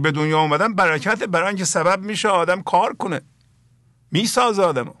فقیر به دنیا اومدن برکته، برای اینکه سبب میشه آدم کار کنه، میسازه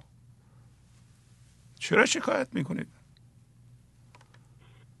آدمو. چرا شکایت میکنید؟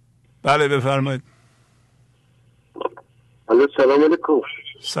 بله بفرمایید. سلام علیکم.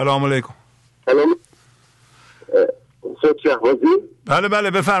 سلام علیکم. سلام. بله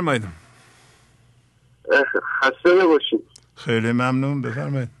بله بفرمایید. خسته نباشید. خیلی ممنون،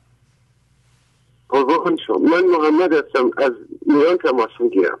 بفرمایید. قربان شما. من محمد هستم، از ایران تماس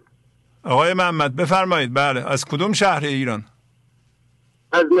میگیرم. آقای محمد بفرمایید. بله، از کدوم شهر ایران؟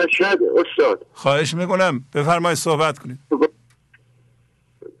 از مشهد استاد. خواهش میکنم بفرمایید صحبت کنید.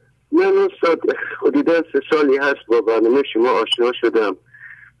 من استاد حدوداً 3 سالی هست با برنامه شما آشنا شدم.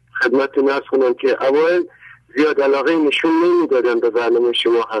 خدمتتون عرض کنم که اول زیاد علاقه نشون نمیدادم به برنامه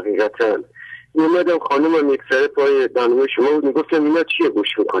شما. حقیقتاً میومدم خانمم یک سر پای برنامه شما بود، میگفتم اینا چیه گوش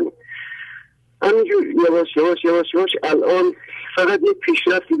میکنی؟ همینجور یواش یواش یواش یواش الان فقط یک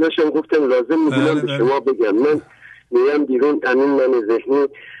پیشرفتی داشتم، گفتم لازم میدونم به شما بگم. من میام بیرون، امین من ذهنی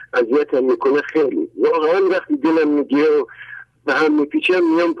اذیتم میکنه خیلی، واقعا وقتی دلم میگیره و به هم میپیچم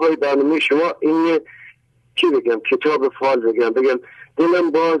میام پای برنامه شما. این چی بگم، کتاب فال بگم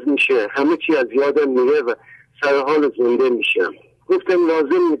دلم باز میشه، همه چی از یادم میره و سر حال زنده میشم. گفتم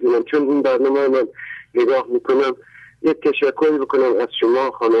لازم میدونم چون این برنامه من نگاه میکنم یک تشکر بکنم از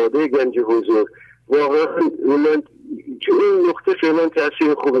شما خانواده گنج حضور. واقعا من چون این نقطه فعلا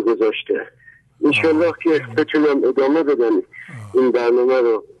تأثیر خوب گذاشته. انشالله که بتونم ادامه بدم این برنامه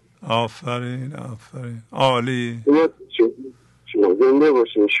رو. آفرین آفرین، عالی. شما زنده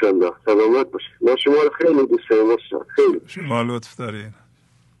باشین انشالله، سلامت باشین. ما شما رو خیلی دوست داریم استاد، خیلی. شما لطف دارین،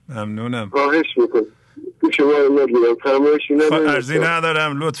 ممنونم. خواهش میکنم شما رو نگیرم، فرمایشی ندارم. عرضی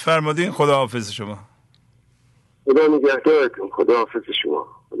ندارم، لطف فرمودین. خدا حافظ شما. خدا نگهدارتون. خدا حافظ شما.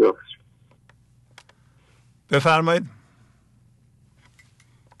 خدا حافظ شما. بفرمایید.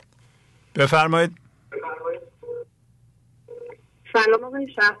 بفرمایید. سلام آقای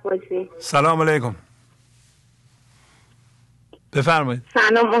شهبازی. سلام علیکم. بفرمایید.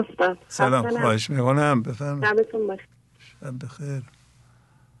 سلام استاد. سلام، خواهش میکنم بفرمایید. شبتون بخیر. شب بخیر.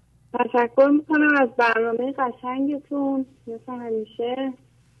 تشکر میکنم از برنامه قشنگتون، مثل همیشه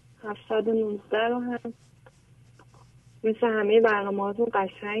 719 رو هم مثل همه برنامه‌هاتون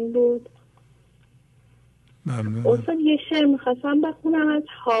قشنگ بود. ممنون. استاد یه شعر میخواستم بخونم از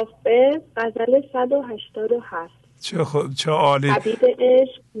حافظ، غزل 187. چه عالی. طبیب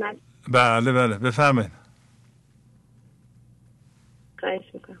عشق بله بله بفرمایید. خواهش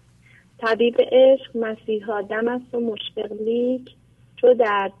میکنم. طبیب عشق مسیحا دم است و مشفق لیک، چو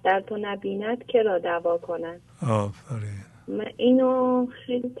درد در تو نبیند که را دوا کنند. آفرین. من اینو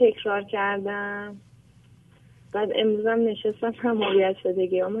خیلی تکرار کردم، بعد امروزم نشستم تمامیت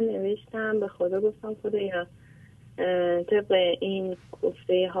شدگیامو نوشتم. به خدا گفتم خدایا طبق این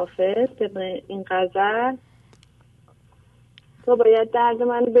گفته حافظ، طبق این غزل، تو باید درد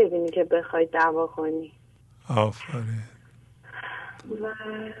من ببینی که بخوای دعوا کنی. آفرین. و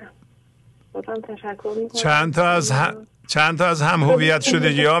بازم تشکر میکنم. چند تا از هم هویت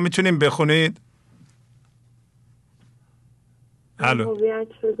شدگی ها میتونیم بخونید؟ هم هویت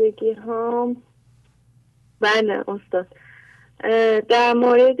شدگی ها. بله استاد. در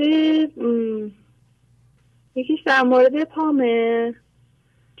مورد یکیش در مورد پامه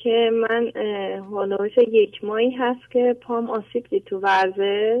که من هولوش 1 ماهی هست که پام آسیب دید تو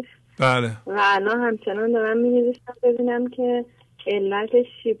ورزش. بله. و الان همچنان دارم می‌نویسم ببینم که علتش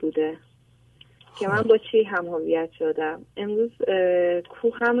چی بوده که من با چی هم هویت شدم. امروز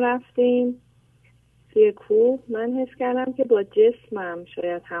کوه هم رفتیم، توی کوه من حس کردم که با جسمم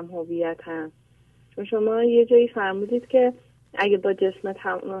شاید هم هویتم، چون شما یه جایی فرمودید که اگه با جسمت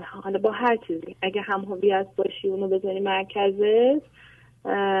حالا با هر چیزی اگه هم هویت باشی اونو بزنی مرکزت،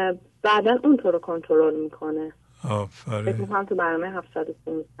 بعدن اون تو رو کنترل میکنه. آفرین. فکر میکنم تو برنامه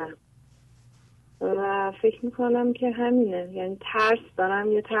 715 و فکر میکنم که همینه، یعنی ترس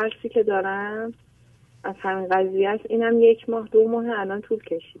دارم، یه ترسی که دارم از همین قضیه است. اینم 1 ماه 2 ماه الان طول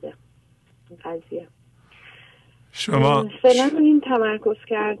کشیده این قضیه. شما فعلا این تمرکز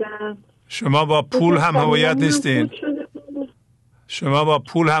کردم. شما با پول هم هویت نیستین؟ شما با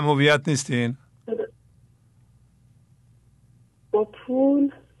پول هم هویت نیستین؟ با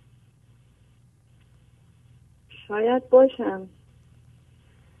پول شاید باشم،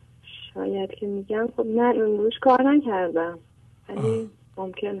 شاید که میگم خب نه اون روش کار نکردم، ولی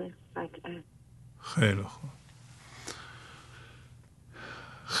ممکنه قطعا. خیلی خوب،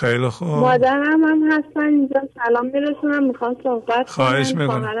 خیلی خوب. مادرم هم هستن اینجا، سلام میرسونم، میخوام صحبت کنم. خواهش میکنم.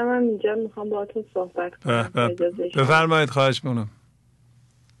 خواهرم هم اینجا، میخوام با تو صحبت کنم. بفرمایید. خواهش میکنم.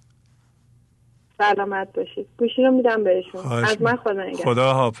 سلامت باشید. گوشی رو میدم بهشون. از من خدا نگهدار.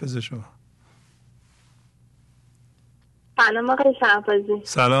 خدا حافظ شما. سلام آقای شهبازی.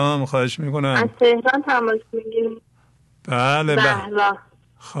 سلام، خواهش میکنم. از تهران تماس میگیریم. بله زهرا.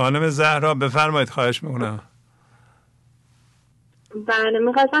 خانم زهرا بفرمایید. خواهش میکنم. بله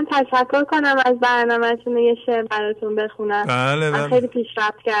میخواستم تشکر کنم از برنامه‌تون، یه شعر براتون بخونم. بله من خیلی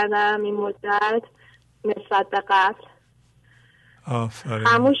پیشرفت کردم این مدت نسبت به قبل. آفرین.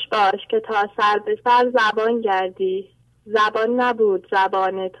 خاموش باش که تا سر به سر زبان گردی، زبان نبود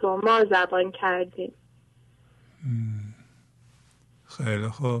زبان تو، ما زبان کردیم. خیلی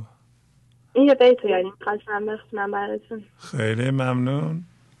خوب. این یه بیتو یعنی میخواستم بخونم براتون. خیلی ممنون،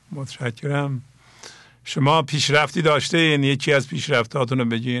 متشکرم. شما پیشرفتی داشته این؟ یکی از پیشرفتاتون رو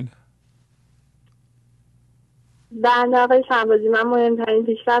بگین. بله آقای شهبازی، من مهمترین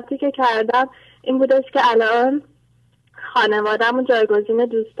پیشرفتی که کردم این بودش که الان خانواده‌مو جایگزین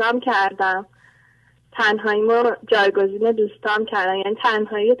دوستام کردم، تنهاییمو جایگزین دوستام کردم، یعنی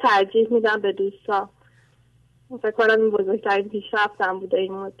تنهایی ترجیح میدم به دوستام. فکر کنم این بزرگترین پیشرفتم بوده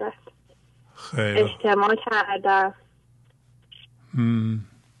این مدت. خیلی اجتماع کردم.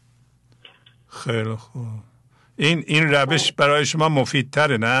 خیلی خوب. این روش برای شما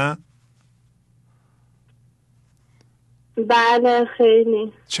مفیدتره نه؟ بله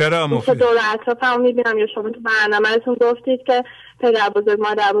خیلی. چرا مفید؟ دور اطرافم میبینم، یا شما تو برنامه‌تون گفتید که پدر بزرگ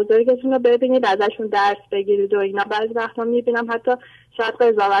مادر بزرگتون رو ببینید ازشون درس بگیرید و اینا. بعضی وقتا میبینم حتی شاید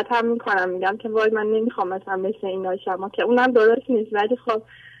قضاوت هم میکنم، میگم که وای من نمیخوام مثلا مثل اینا شما، که اونم درست نیست، ولی خب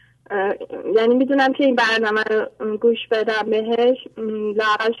یعنی میدونم که این برنامه رو گوش بدم بهش،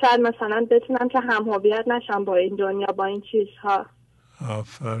 لااقل شاید مثلا بتونم که هم هویت نشم با این دنیا، با این چیزها.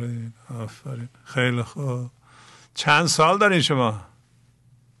 آفرین آفرین. خیلی خوب. چند سال دارین شما؟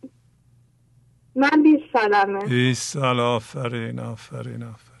 من 20 سالمه. 20 سال. آفرین آفرین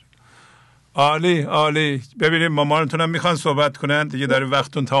آفرین. عالی عالی. ببینید مامانتون هم میخوان صحبت کنن دیگه، داره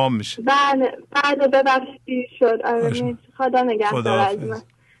وقتتون تمام میشه. بله ببخشید شد. خدا نگهدار از من.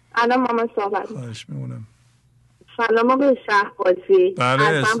 الان مامان صحبت. خواهش می‌کنم. سلام آقای شهبازی. بله.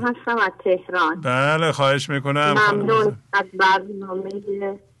 ازم هستم از تهران. بله خواهش میکنم. ممنون از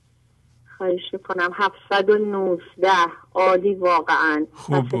برنامه. خواهش میکنم. 719 عالی واقعا.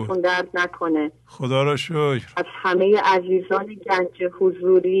 خوب بود. درد نکنه. خدا را شکر. از همه عزیزان گنج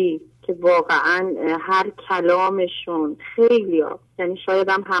حضوری که واقعا هر کلامشون خیلی یعنی شاید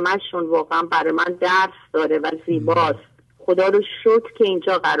هم همشون واقعا برای من درس داره و زیباست. خدا رو شکر که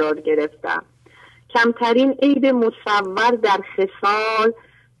اینجا قرار گرفتم. کمترین عیب مصور در خصال،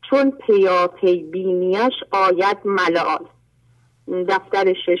 چون پیاپی بینیش آید ملال.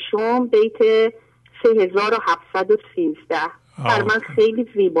 دفتر ششم بیت 3713. بر من خیلی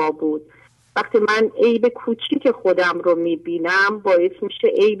زیبا بود. وقتی من عیب کوچیک خودم رو میبینم باعث میشه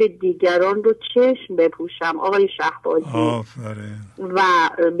عیب دیگران رو چشم بپوشم آقای شهبازی. آفرین. و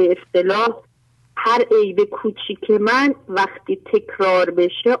به اصطلاح هر عیب کوچیک من وقتی تکرار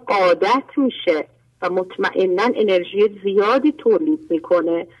بشه عادت میشه و مطمئناً انرژی زیادی تولید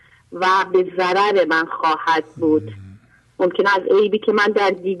میکنه و به ضرر من خواهد بود. ممکنه از عیبی که من در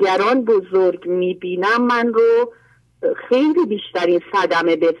دیگران بزرگ میبینم من رو خیلی بیشترین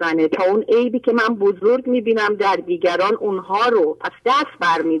صدمه بزنه تا اون عیبی که من بزرگ میبینم در دیگران اونها رو از دست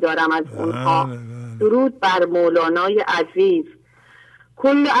برمیدارم از اونها. درود بر مولانای عزیز.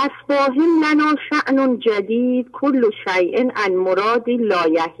 کل اصباح لنا شأن جدید، کل شیء عن مرادی لا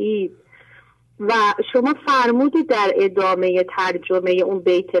یحید. و شما فرمودید در ادامه ترجمه اون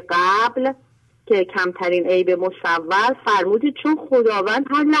بیت قبل که کمترین عیب مصور، فرمودید چون خداوند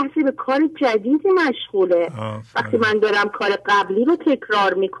هر لحظه به کار جدیدی مشغوله. وقتی من دارم کار قبلی رو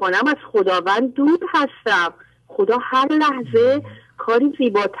تکرار میکنم از خداوند دور هستم. خدا هر لحظه کاری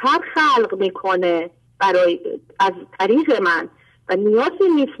زیباتر خلق میکنه از طریق من و نیازی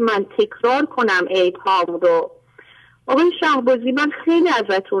نیست من تکرار کنم عیب‌هام رو. آقای شهبازی من خیلی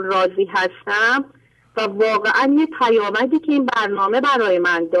ازتون راضی هستم و واقعا یه پیامدی که این برنامه برای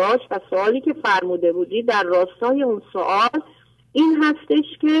من داشت و سوالی که فرموده بودی در راستای اون سوال این هستش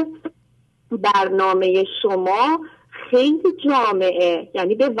که برنامه شما خیلی جامعه،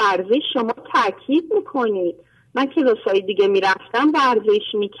 یعنی به ورزش شما تاکید میکنید. من کلاسای دیگه میرفتم ورزش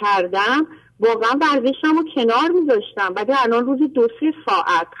میکردم، واقعا ورزشم رو کنار میذاشتم، ولی الان روزی 2-3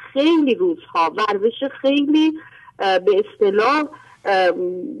 ساعت خیلی روزها ورزش خیلی به اصطلاح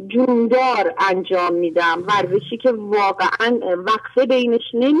جوندار انجام میدم، ورزشی که واقعا وقفه بینش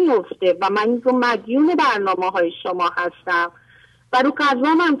نمیفته و من رو مدیون برنامه‌های شما هستم و رو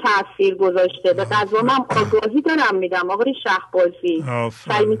غذام هم تأثیر گذاشته. به غذام هم آگاهی دارم میدم آقای شهبازی.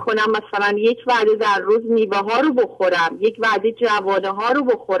 سعی میکنم مثلا یک وعده در روز میوه ها رو بخورم، یک وعده جوانه ها رو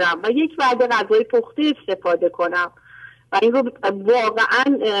بخورم و یک وعده غذای پخته استفاده کنم و این رو واقعا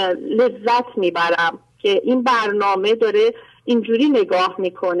لذت میبرم که این برنامه داره اینجوری نگاه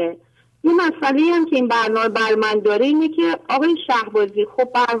میکنه. یه مسئله هم که این برنامه بر من داره اینه که آقای شهبازی،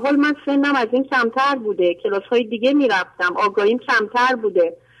 خب به هر حال من سنم از این کمتر بوده، کلاس‌های دیگه میرفتم، آگاهیم کمتر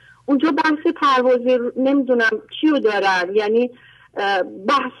بوده. اونجا بحث پروازی نمیدونم چی رو دارن، یعنی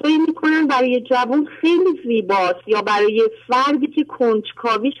بحثایی میکنن برای جوان خیلی زیباست یا برای فردی که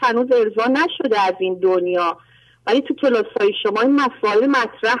کنجکاویش هنوز ارضا نشده از این دنیا، ولی تو کلاس‌های شما این مسائل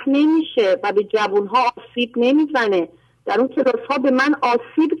مطرح نمیشه و به جوانها آسیب نمیزنه. در اون کلاس ها به من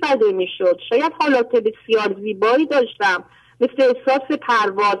آسیب زده میشد. شاید حالات بسیار زیبایی داشتم مثل احساس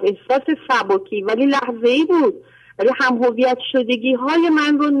پرواز، احساس سبکی، ولی لحظه‌ای بود، ولی هم هویت شدگی های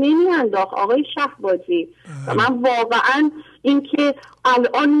من رو نمیانداخت آقای شهبازی. و من واقعا این که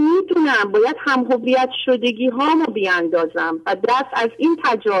الان میدونم باید هم هویت شدگی هامو بیاندازم و دست از این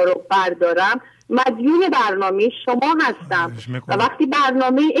تجارب بردارم، مدیون برنامه شما هستم و وقتی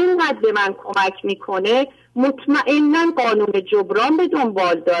برنامه اینقدر به من کمک میکنه مطمئنا قانون جبران به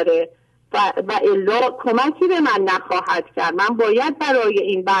دنبال داره و الا کمکی به من نخواهد کرد. من باید برای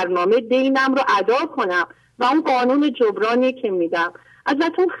این برنامه دینم رو ادا کنم و اون قانون جبرانی که میدم.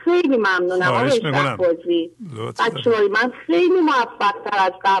 ازتون خیلی ممنونم آقای شهبازی. بچه‌های من خیلی موفق تر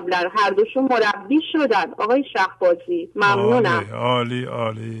از قبلا هر دوشون مربی شدن آقای شهبازی. ممنونم. عالی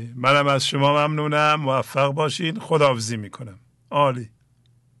عالی. منم از شما ممنونم. موفق باشین. خداحافظی میکنم. عالی.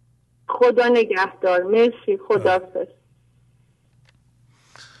 خدا نگهدار. مرسی. خداحافظ.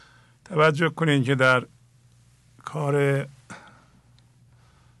 توجه کنین که در کار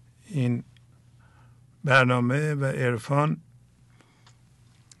این برنامه و عرفان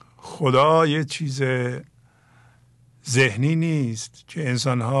خدا یه چیز ذهنی نیست که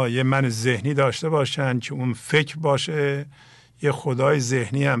انسان‌ها یه من ذهنی داشته باشن که اون فکر باشه، یه خدای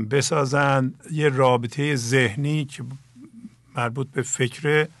ذهنی هم بسازن، یه رابطه ذهنی که مربوط به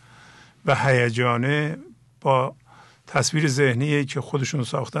فکر و هیجانه با تصویر ذهنی که خودشون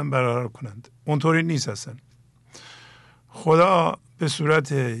ساختن برقرار کنند. اونطوری نیست اصلا. خدا به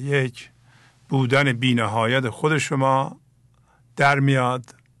صورت یک بودن بی‌نهایت خود شما در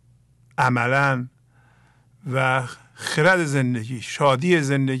میاد عملاً و خرد زندگی، شادی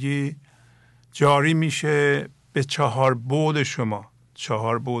زندگی جاری میشه به 4 بعد شما.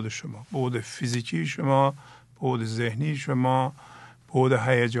 4 بعد شما: بعد فیزیکی شما، بعد ذهنی شما، بعد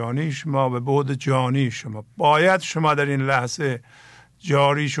هیجانی شما و بعد جانی شما. باید شما در این لحظه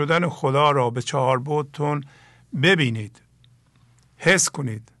جاری شدن خدا را به 4 بعدتون ببینید، حس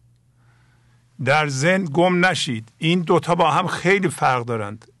کنید، در ذهن گم نشید. این دوتا با هم خیلی فرق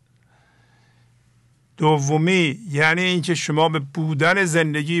دارند. دومی یعنی اینکه شما به بودن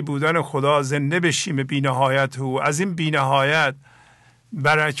زندگی، بودن خدا زنده بشیم به بی‌نهایت او. از این بی‌نهایت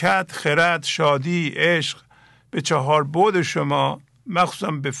برکت، خرد، شادی، عشق به 4 بعد شما،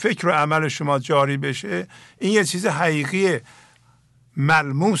 مخصوصا به فکر و عمل شما جاری بشه. این یه چیز حقیقی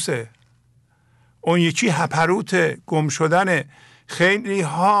ملموسه. اون یکی هپروت گم شدن. خیلی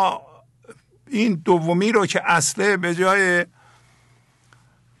ها این دومی رو که اصله به جای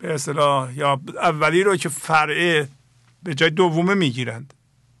به اصطلاح یا اولی رو که فرعه به جای دومه میگیرند.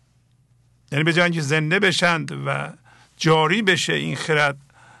 یعنی به جای اینکه زنده بشند و جاری بشه این خرد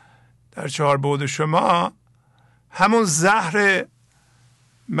در 4 بعد شما، همون زهر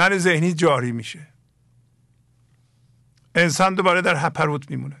من ذهنی جاری میشه. انسان دوباره در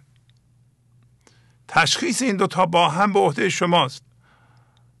هپروت میمونه. تشخیص این دوتا با هم به عهده شماست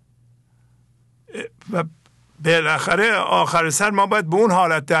و بالاخره آخر سر ما باید به اون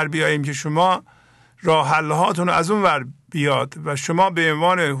حالت در بیاییم که شما راه حل هاتون از اون ور بیاد و شما به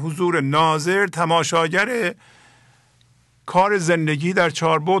عنوان حضور ناظر، تماشاگر کار زندگی در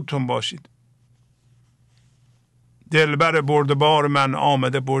 4 بعدتون باشید. دلبر بردبار من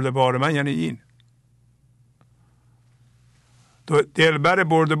آمده بردبار من، یعنی این دلبر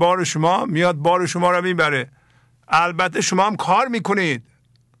بردبار شما میاد بار شما رو میبره. البته شما هم کار میکنید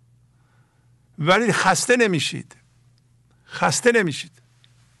ولی خسته نمیشید. خسته نمیشید.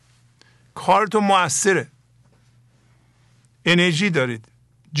 کارتون موثره. انرژی دارید،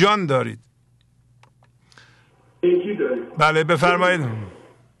 جان دارید. بله بفرمایید.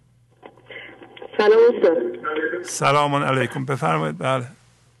 سلام استاد. سلام علیکم، بفرمایید. بله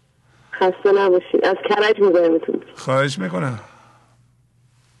خسته نباشید. از کرج می‌زنمتون. خواهش میکنم.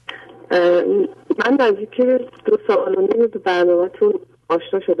 من نزدیک 2 سال و نیم به برنامه‌تون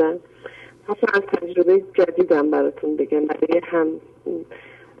آشنا شدم. مثلا از تجربه جدیدم براتون بگم، برای هم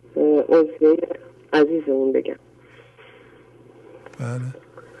عضوی عزیزمون بگم. بله.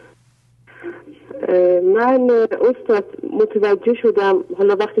 من استاد متوجه شدم،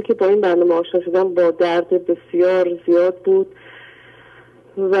 حالا وقتی که با این برنامه آشنا شدم با درد بسیار زیاد بود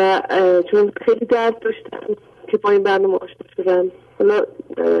و چون خیلی درد داشتم که با این برنامه آشنا شدم. حالا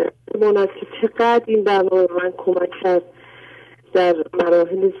ماند که چقدر این برنامه من کمک کرد. در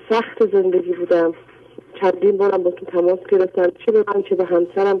مراحل سخت زندگی بودم، چندین بارم با تو تماس گرفتم، چه به من چه به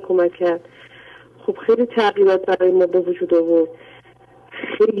همسرم کمک کرد. خب خیلی تغییرات برای ما به وجود آورد،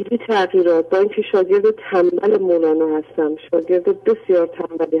 خیلی تغییرات. با اینکه شاگرد تنبل مولانا هستم، شاگرد بسیار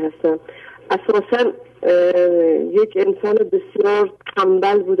تنبلی هستم، اساسا یک انسان بسیار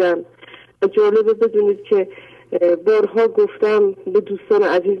تنبل بودم. و جالبه بدونید که بارها گفتم، به دوستان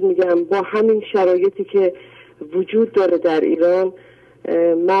عزیز میگم، با همین شرایطی که وجود داره در ایران،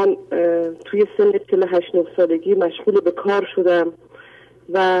 من توی سن 48-9 سالگی مشغول به کار شدم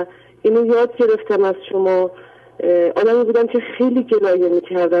و اینو یاد گرفتم از شما. آدمی بودم که خیلی گلایه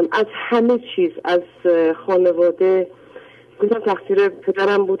میکردم از همه چیز، از خانواده. گفتم تقصیر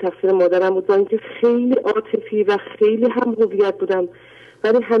پدرم بود، تقصیر مادرم بود، با اینکه خیلی عاطفی و خیلی هم هویت بودم،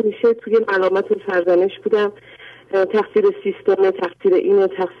 ولی همیشه توی ملامت و سرزنش بودم. تقصیر سیستمه، تقصیر اینه،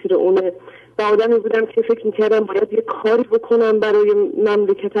 تقصیر اونه. و آدمی بودم که فکر میکردم باید یه کاری بکنم برای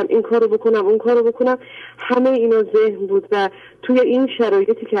مملکتم، این کارو بکنم، اون کارو بکنم. همه اینا ذهن بود و توی این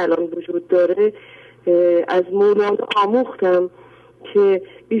شرایطی که الان وجود داره از مولانا آموختم که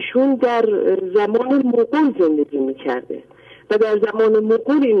ایشون در زمان مغول زندگی میکرده و در زمان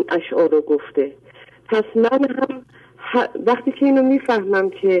مغول این اشعار رو گفته. پس من هم وقتی که اینو میفهمم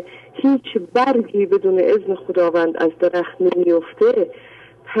که هیچ برگی بدون اذن خداوند از درخت نمیفته،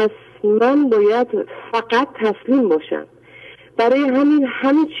 پس من باید فقط تسلیم باشم. برای همین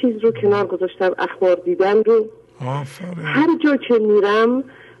همه چیز رو کنار گذاشتم، اخبار دیدن رو. هر جا که میرم،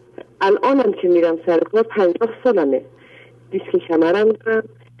 الانم که میرم سر کار 50 سالمه، دیسک کمرم دارم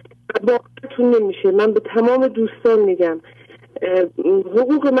و باورتون نمیشه. من به تمام دوستان میگم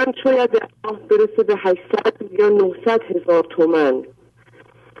حقوق من شاید برسه به 800 یا 900 هزار تومن.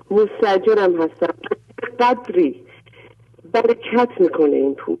 مستاجرم هستم. قدری برکت میکنه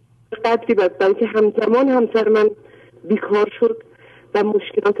این پول، قدری برای که همزمان همسر من بیکار شد و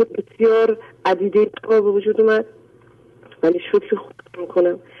مشکلات بسیار عدیده به وجود اومد، ولی شکر خدا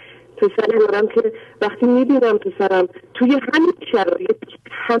میکنم. پسری دارم که وقتی میبینم پسرم توی همین شرایط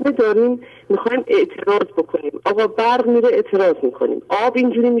همه داریم میخوایم اعتراض بکنیم، آقا برق میره اعتراض میکنیم، آب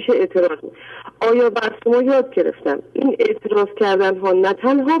اینجوری میشه اعتراض میکنیم. آیا بر شما یاد گرفتم این اعتراض کردن ها نه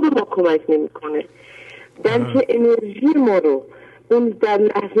تنها به ما کمک نمیکنه، بلکه انرژی ما رو، اون در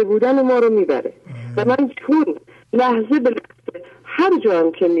لحظه بودن ما رو میبره. و من چون لحظه به لحظه هر جا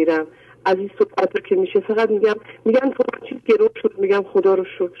هم که میرم از این صحبت که میشه فقط میگن فلان چیز گرو شد، میگم خدا رو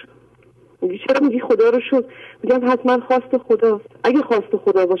شکر. میگی چرا میگی خدا رو شکر؟ میگم حتما خواست خداست. اگه خواست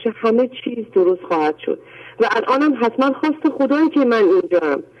خدا باشه همه چیز درست خواهد شد و الانم حتما خواست خدایی که من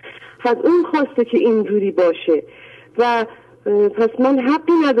اینجام، پس اون خواسته که اینجوری باشه و پس من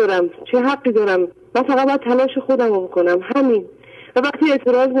حقی ندارم. چه حقی دارم؟ من فقط باید تلاش خودم رو بکنم، همین. و وقتی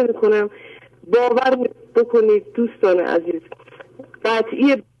اعتراض نمی کنم، باور بکنید دوستان عزیز،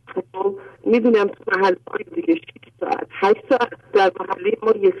 قطعی میبینم تو محله های دیگه 6 ساعت 8 ساعت، در محله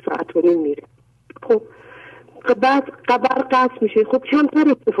ما 1 ساعت و نیم میره. خب بعد قبر قطع میشه، خب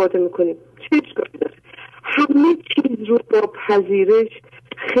کمتر استفاده میکنیم، چه اشکالی داره؟ همه چیز رو با پذیرش.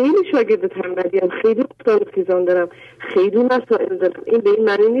 خیلی شاگرد تنبلیم، خیلی استاد خیزان دارم، خیلی مسائل دارم. این به این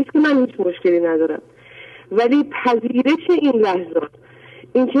معنی نیست که من هیچ مشکلی ندارم، ولی پذیرش این لحظات،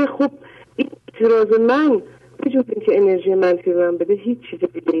 این که خب این اعتراض من بجز این که انرژی منفی من بده هیچ چیز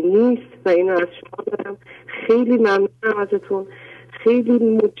دیگه نیست و اینو از شما دارم. خیلی ممنونم ازتون، خیلی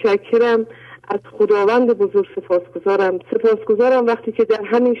متشکرم، از خداوند بزرگ سپاسگزارم وقتی که در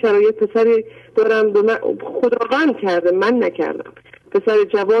همین شرایط پسری دارم به من خداوند کرده، من نکردم. پسر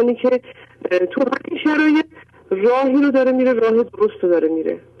جوانی که تو همین شرایط راهی رو داره میره، راه درست رو داره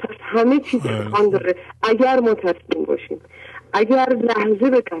میره. پس همه چیز امکان داره اگر ما تسلیم باشیم، اگر لحظه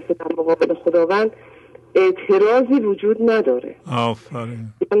به دست در مقابل خداوند اعتراضی وجود نداره. آفرین.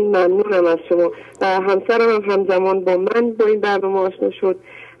 من ممنونم از شما. همسرم هم همزمان با من با این برنامه آشنا شد،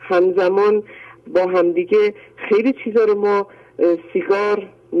 همزمان با همدیگه خیلی چیزا رو ما، سیگار،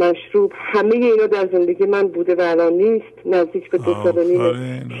 مشروب، همه اینا در زندگی من بوده و الان نیست. نزدیک به 2 سال و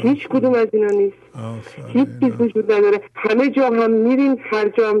نیمه هیچ کدوم از اینا نیست. هیچ چیز وجود نداره. همه جا هم میریم، هر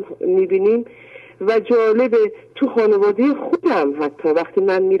جا هم میبینیم. و جالبه تو خانواده خودم حتی وقتی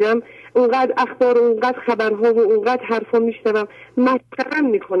من میرم اونقدر اخبار و اونقدر خبرها و اونقدر حرفا میشنوم، مسخره‌ام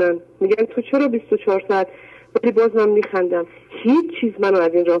میکنن، میگن تو چرا 24 ساعت، ولی باز من میخندم. هیچ چیز منو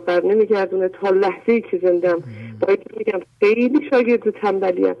از این راه بر نمیگردونه تا لحظه‌ای که زندم. باید میگم خیلی شاگرد و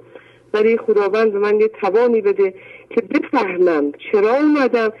تنبلیم، ولی خداوند به من یه توانی بده که بفهمم چرا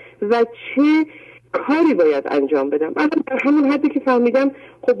اومدم و چه کاری باید انجام بدم. الان در همون حدی که فهمیدم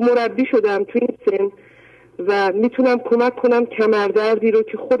خب مربی شدم تو این سن و میتونم کمک کنم کمردردی رو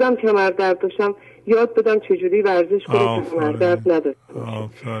که خودم کمردرد داشتم یاد بدم چجوری ورزش کنم که کمردرد نداشته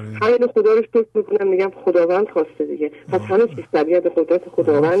باشم. همین خدا رو شکر میکنم، میگم خداوند خواسته دیگه. پس همه چیز طبیعت قدرت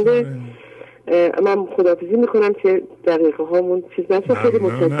خداونده. من خداحافظی میکنم که دقیقه هامون چیز نشه. خیلی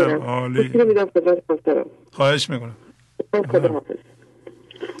متشکرم. خیلی میدم خدمت محترم. خواهش میکنم. خداحافظ.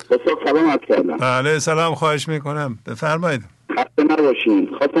 سلام عرض کردم. بله سلام، خواهش میکنم، بفرمایید. خسته نباشین.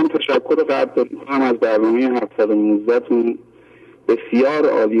 خواستم تشکر قدر کنم از برنامه 719 تون. بسیار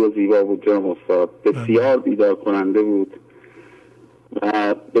عالی و زیبا بود جناب استاد، بسیار بیدار کننده بود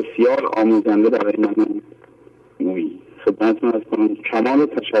و بسیار آموزنده برای من. مویی خدمتتون از کنم کمال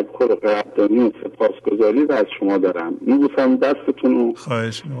تشکر و قدردانی و سپاسگزاری رو از شما دارم. میبوسم دستتون رو.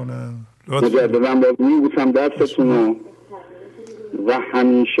 خواهش میکنم. مجددا باز میبوسم دستتون رو و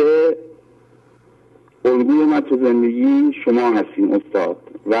همیشه الگوی من تو زندگی شما هستین استاد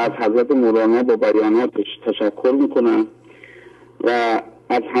و از حضرت مولانا با بیاناتش تشکر میکنم و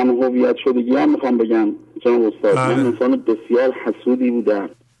از هم هویت شدگی هم میخوام بگم جناب استاد من انسان بسیار حسودی بودم،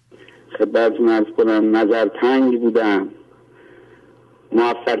 خدمتتون عرض کنم نظر تنگ بودم،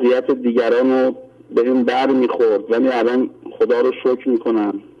 موفقیت دیگران رو به این بر میخورد، ولی الان خدا رو شکر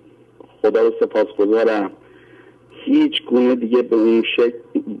میکنم، خدا رو سپاسگزارم، هیچ گونه دیگه به اون شکل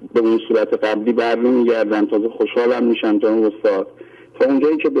به اون صورت قبلی بر نمیگردم. تازه خوشحالم میشم جناب استاد تا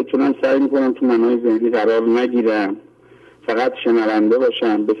اونجایی که بتونم سعی میکنم تو منهای ذهنی قرار نگیرم، فقط شنونده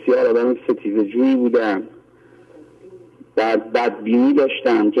باشم. بسیار آدم ستیزه جویی بودم، بدبینی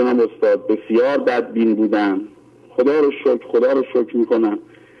داشتم جناب استاد، بسیار بدبین بودم. خدا رو شکر میکنم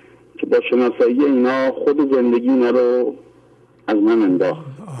که با شناسایی اینا خود زندگی اینا رو از من انداخت.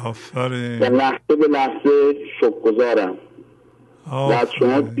 آفرین. و لحظه به لحظه شکرگزارم و از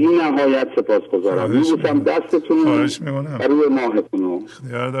شما بی نهایت سپاسگزارم. میبوسم دستتون و روی ماهتون.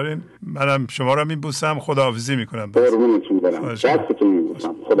 اختیار دارین. منم شما رو میبوسم، خداحافظی میکنم. قربونتون برم. دستتون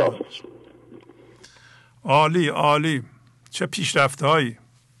میبوسم. خداحافظ. عالی عالی، چه پیشرفت هایی.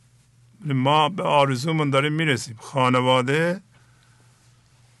 ما به آرزومون داریم میرسیم. خانواده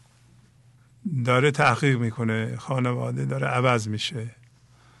داره تحقیق میکنه، خانواده داره عوض میشه.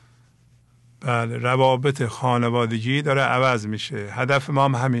 بله، روابط خانوادگی داره عوض میشه. هدف ما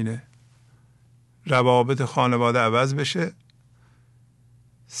هم همینه، روابط خانواده عوض بشه،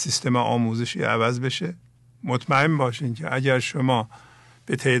 سیستم آموزشی عوض بشه. مطمئن باشین که اگر شما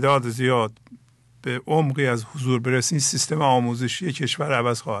به تعداد زیاد به عمقی از حضور برسین، سیستم آموزشی کشور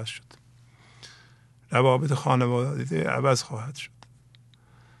عوض خواهد شد، روابط خانواده عوض خواهد شد.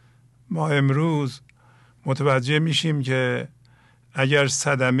 ما امروز متوجه میشیم که اگر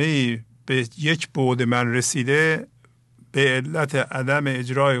صدمه‌ای به یک بعد من رسیده به علت عدم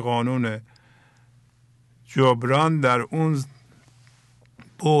اجرای قانون جبران در اون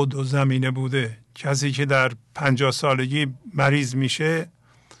بعد و زمینه بوده. کسی که در 50 سالگی مریض میشه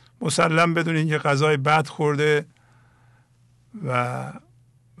مسلم بدونین که غذای بد خورده و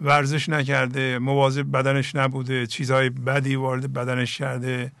ورزش نکرده، مواظب بدنش نبوده، چیزهای بدی وارد بدنش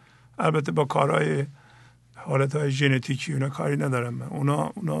کرده. البته با کارهای حالتهای ژنتیکی اونا کاری ندارم من.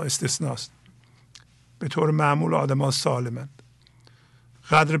 اونا استثناست. به طور معمول آدم ها سالمند.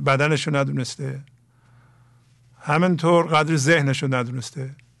 قدر بدنشو ندونسته، همینطور قدر ذهنشو ندونسته،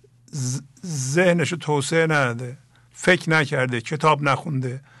 ذهنشو توسعه نداده، فکر نکرده، کتاب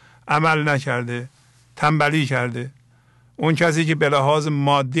نخونده، عمل نکرده، تنبلی کرده. اون کسی که به لحاظ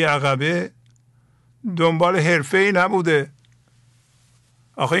مادی عقبه دنبال حرفه‌ای نبوده.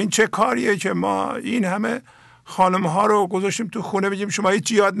 آخه این چه کاریه که ما این همه خانم ها رو گذاشتیم تو خونه بگیم شما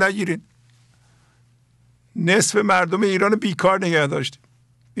هیچ یاد نگیرین؟ نصف مردم ایران بیکار نگه داشتیم.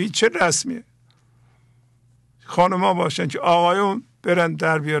 این چه رسمیه؟ خانم ها باشن که آقایون برن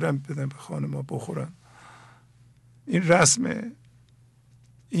در بیارن بدن به خانم ها بخورن. این رسمه.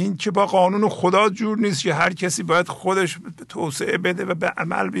 این که با قانون خدا جور نیست که هر کسی باید خودش توسعه بده و به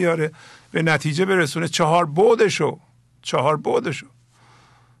عمل بیاره، به نتیجه برسونه. 4 بعدشو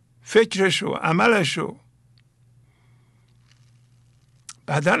فکرشو، عملشو،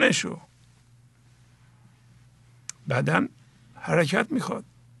 بدنشو. بدن حرکت میخواد،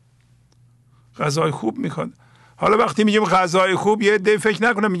 غذای خوب میخواد. حالا وقتی میگیم غذای خوب، یه عده فکر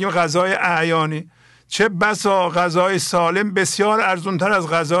نکنه میگیم غذای اعیانی. چه بسا غذای سالم بسیار ارزونتر از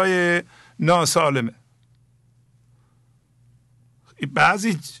غذای ناسالمه.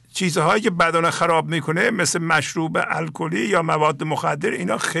 بعضی چیزهایی که بدن خراب میکنه مثل مشروب الکلی یا مواد مخدر،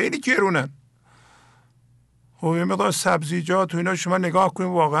 اینا خیلی گرونن. خب یه مقدار سبزیجات و اینا شما نگاه کنید،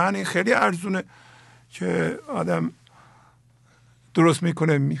 واقعا این خیلی ارزونه که آدم درست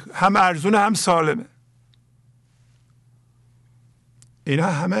میکنه، هم ارزونه هم سالمه. اینا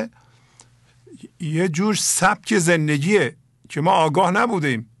همه یه جور سبک زندگیه که ما آگاه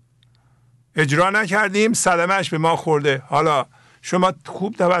نبودیم، اجرا نکردیم، صدمه‌اش به ما خورده. حالا شما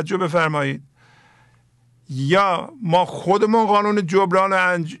خوب توجه بفرمایید، یا ما خودمون قانون جبران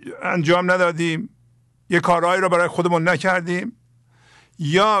رو انجام ندادیم، یه کارهایی رو برای خودمون نکردیم،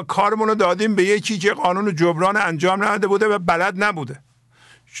 یا کارمون رو دادیم به یکی که قانون جبران انجام نداده بوده و بلد نبوده.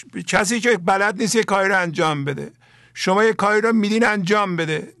 کسی که بلد نیست یه کاری رو انجام بده، شما یه کاری رو میدین انجام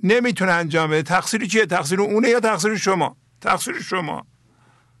بده، نمیتونه انجام بده، تقصیر کیه؟ تقصیر اونه یا تقصیر شما؟ تقصیر شما.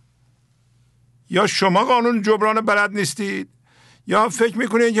 یا شما قانون جبران بلد نیستید، یا فکر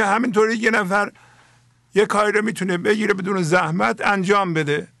میکنید که همینطوری یه نفر یه کاری رو میتونه بگیره بدون زحمت انجام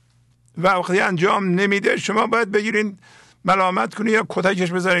بده و وقتی انجام نمیده شما باید بگیرین ملامت کنید یا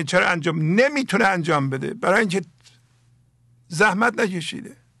کتکش بزنید چرا انجام نمیتونه انجام بده، برای اینکه زحمت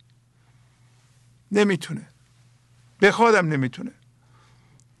نکشیده، نمیتونه، بخوادم نمیتونه.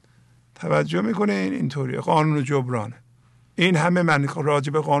 توجه میکنین؟ اینطوری قانون جبرانه. این همه من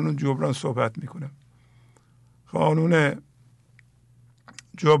راجع به قانون جبران صحبت میکنم. قانون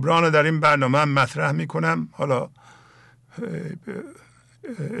جبران در این برنامه هم مطرح میکنم. حالا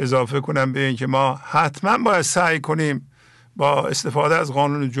اضافه کنم به این که ما حتما باید سعی کنیم با استفاده از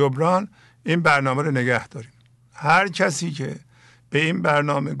قانون جبران این برنامه رو نگه داریم. هر کسی که به این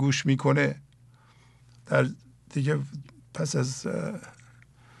برنامه گوش میکنه در دیگه پس از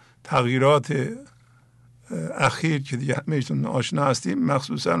تغییرات اخیر که دیگه همه‌تون آشنا هستیم،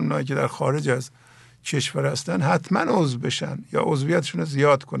 مخصوصا اونایی که در خارج از کشور هستن، حتما عضو بشن یا عضویتشون رو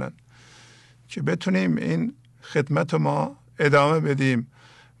زیاد کنن که بتونیم این خدمت رو ما ادامه بدیم.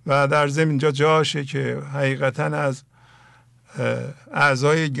 و در ضمن اینجا جاشه که حقیقتا از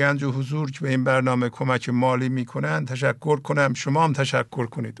اعضای گنج و حضور که به این برنامه کمک مالی میکنن تشکر کنم. شما هم تشکر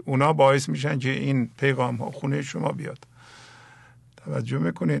کنید، اونا باعث میشن که این پیغام ها خونه شما بیاد. توجه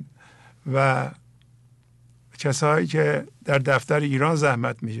میکنید؟ و کسایی که در دفتر ایران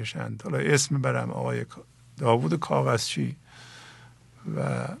زحمت میکشند، حالا اسم برم آقای داوود کاغذچی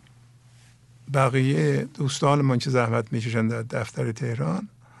و بقیه دوستانمون که زحمت میکشند در دفتر تهران،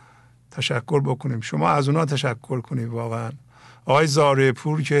 تشکر بکنیم. شما از اونا تشکر کنید. واقعا آقای زاره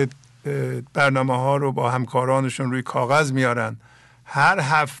پور که برنامه ها رو با همکارانشون روی کاغذ میارن، هر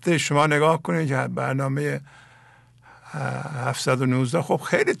هفته شما نگاه کنید که برنامه 719 خب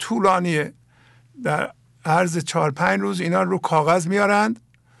خیلی طولانیه، در عرض 4-5 روز اینا رو کاغذ میارند،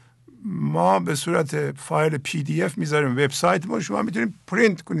 ما به صورت فایل PDF میذاریم وبسایت ما، شما میتونید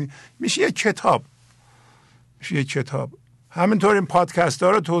پرینت کنید، میشه یک کتاب، میشه یک کتاب. همینطور این پادکست ها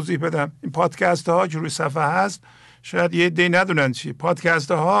رو توضیح بدم. این پادکست ها که روی صفحه هست شاید یه عده ندونن چی.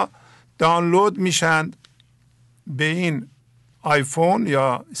 پادکست ها دانلود میشن به این آیفون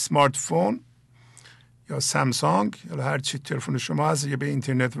یا سمارت فون یا سامسونگ یا هر چی تلفن شما هست که به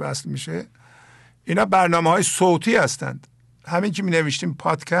اینترنت وصل میشه. اینا برنامه های صوتی هستند. همین که می نوشتیم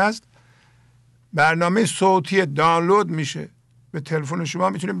پادکست، برنامه صوتی دانلود میشه به تلفن شما،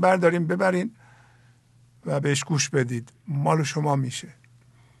 میتونید بردارین ببرین و بهش گوش بدید، مال شما میشه.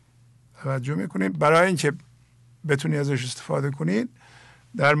 توجه میکنید؟ برای اینکه بتونید ازش استفاده کنید،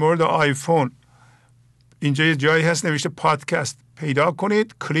 در مورد آیفون اینجا یه جایی هست نوشته پادکست، پیدا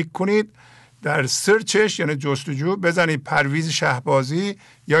کنید، کلیک کنید، در سرچش یعنی جستجو بزنید پرویز شهبازی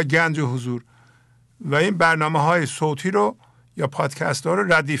یا گنج و حضور و این برنامه های صوتی رو یا پادکست ها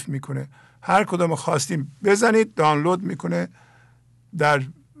رو ردیف میکنه. هر کدوم خواستیم بزنید دانلود میکنه در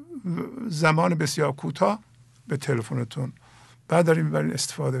زمان بسیار کوتاه به تلفنتون. بعد داریم میبرین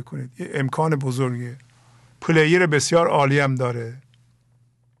استفاده کنید. یه امکان بزرگیه. پلیر بسیار عالی هم داره.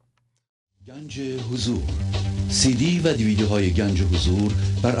 گنج حضور، CD و DVD های گنج حضور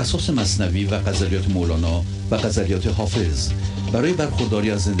بر اساس مثنوی و غزلیات مولانا و غزلیات حافظ برای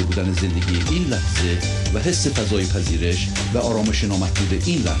برخورداری از زنده بودن زندگی این لحظه و حس فضای پذیرش و آرامش نامحدود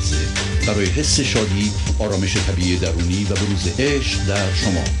این لحظه، برای حس شادی، آرامش طبیعی درونی و بروز عشق در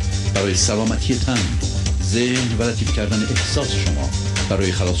شما، برای سلامتی تن، ذهن و لطیف کردن احساس شما،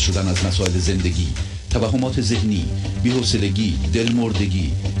 برای خلاص شدن از مسائل زندگی، توهمات ذهنی، بی‌حوصلگی، دلمردگی،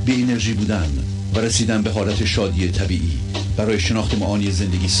 بی انرژی بودن و رسیدن به حالت شادی طبیعی. برای شناخت معانی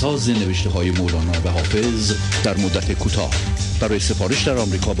زندگی ساز نوشته‌های مولانا و حافظ در مدت کوتاه. برای سفارش در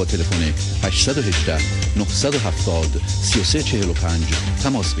آمریکا با تلفن 818 970 3345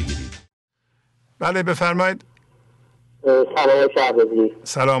 تماس بگیرید. بله بفرمایید. سلام شهبازی.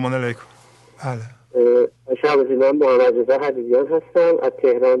 سلام علیکم. بله شهبازی، من محمد رضا حبیبیان هستم از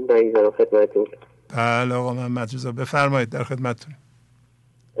تهران. می‌ذارم خدمتتون. بله آقا محمد رضا بفرمایید، در خدمتتون.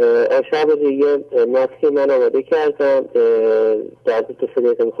 شهبازی، یه نسخه من آماده کردم در 2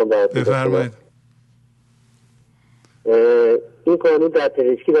 دقیقه میخوام براتون بفرمایید. این قانون در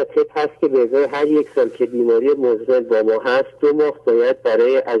پزشکی و طب هست که به ازای هر 1 سال که بیماری مزمن با ما هست 2 ماه باید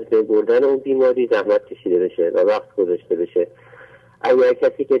برای از بین بردن اون بیماری زحمت کشیده بشه و وقت گذاشته بشه. اگر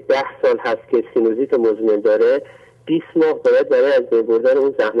کسی که 10 سال هست که سینوزیت مزمن داره 20 ماه باید برای از بین بردن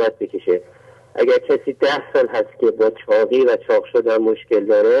اون زحمت بکشه. اگر کسی 10 سال هست که با چاقی و چاق شدن مشکل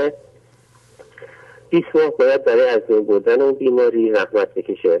داره 20 ماه باید برای از بین بردن اون بیماری زحمت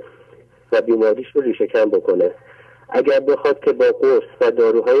بکشه و بیماریش رو ریشه کن بکنه. اگر بخواد که با قرص و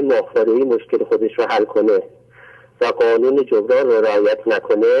داروهای ماهواره‌ای مشکل خودش رو حل کنه و قانون جبران رو رعایت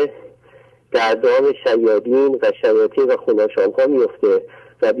نکنه، در دام شیادین و شیاطین و خوناشام‌ها میفته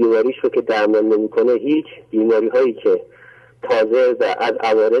و بیماریش رو که درمان نمی‌کنه هیچ بیماری هایی که تازه و از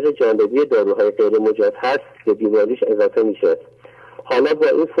عوارض جانبی داروهای غیر مجاز هست به بیماریش اضافه میشه. حالا با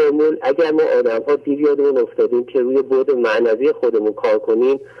این فرمول اگر ما آدم‌ها دیر یادمون افتادیم که روی بعد معنوی خودمون کار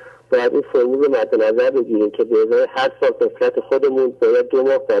کنیم، باید این فرمول رو مد نظر بگیریم که به ازای هر سال قسمت خودمون باید 2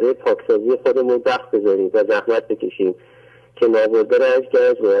 ماه برای پاکسازی خودمون وقت بذاریم و زحمت بکشیم که نابرده رنج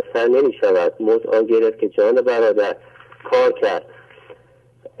گنج میسر نمی شود. موت آن گرفت که جان برادر کار کرد.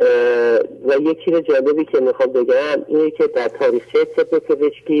 و یک چیز جالبی که میخوام بگم اینه که در تاریخچه طب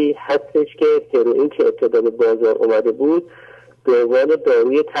پزشکی هستش که هروئین که ابتدا به بازار اومده بود به عنوان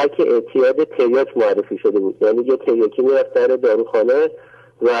داروی ترک اعتیاد تریاک معرفی شده بود. یعنی یه تریاکی میرفت در داروخانه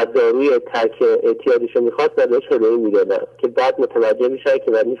و داروی ترک اعتیادش رو میخواست و بهش هروئین میدادن که بعد متوجه میشن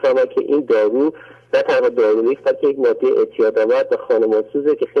که بعد میفهمن که این دارو نه تنها دارو نیست بلکه یک ماده اعتیادآور و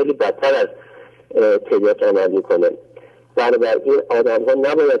خانمانسوزه که خیلی بدتر از تریاک عمل میکنه. بنابراین آدم ها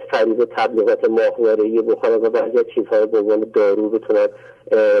نباید فریب تبلیغات ماهواره‌ای بخورن و بعضی از چیزهای به عنوان دارو بتونن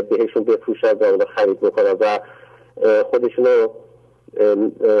بهشون بفروشن و اونو خرید بکنن و خودشون رو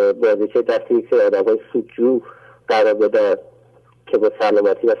بازیچه دست یک سری آدم های سودجو قرار بدن که با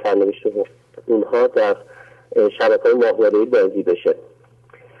سلامتی و سرنوشت اونها در شبکه‌های ماهواره‌ای بازی بشه.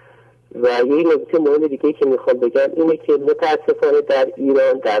 و یه نکته مهم دیگه که میخوام بگم اینه که متاسفانه در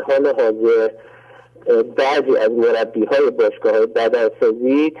ایران در حال حاضر بعضی از مربی‌های باشگاه‌های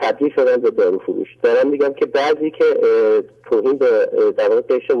بدنسازی تبدیل شدن به داروفروش. دارم میگم که بعضی که توهین به در واقع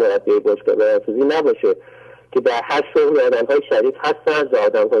پیش مربی باشگاه بدنسازی نباشه که در هر شغل آدم‌های شریف هستن و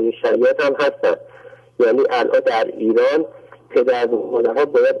آدم‌های شریعت هم هستن. یعنی الان در ایران پدر و مادرها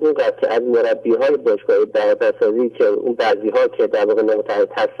باید اونقدر که از مربی‌های باشگاه بدنسازی که اون بعضی‌ها که در واقع نامتعهد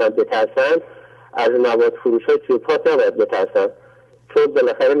هستن بترسن، از مواد فروش‌های توی پارک نباید بترسن، چون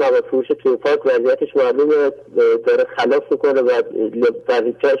بالاخره مواد فروش توی پارک وضعیتش معلومه داره خلاف میکنه و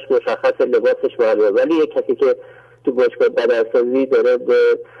وظیفه‌اش مشخص، لباسش معلومه. ولی یک کسی که تو باشگاه بدنسازی داره به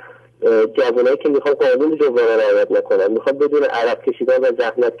جوانایی که میخوان قانون جبران رعایت نکنن، میخوان بدون عرق کشیدن و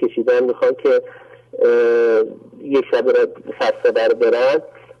زحمت کشیدن، میخوان که یک شب را خسته برن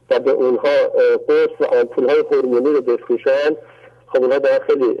و به اونها قرص و آمپول‌های هورمونی رو بفروشن، خب اونها دارن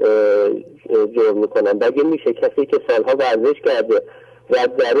خیلی جرم میکنن. بگه میشه کسی که سالها ورزش کرده و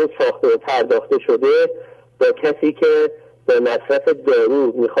درون ساخته و پرداخته شده با کسی که به مصرف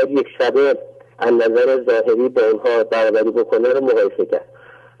دارو میخواد یک شبه از نظر ظاهری با اونها برابری بکنه رو مقایسه کرد.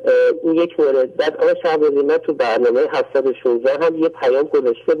 این یک مورد. بعد آقا شهبازی، من تو برنامه 716 هم یه پیام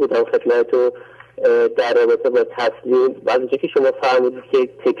گذاشته بودم خدمتتون در رابطه با تسلیم. بعد اونجا که شما فرمودید که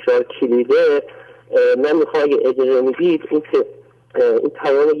تکرار کلیده، من میخوام اگه اجازه میدید این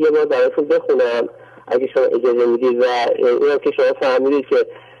پیام یه بار براتون بخونم اگه شما اجازه میدید. و اینم که شما فهمیدید که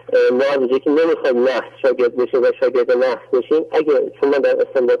ما اونجا که نمیخوایم نحس شاگرد بشیم و شاگرد نحس بشیم، اگه چون من در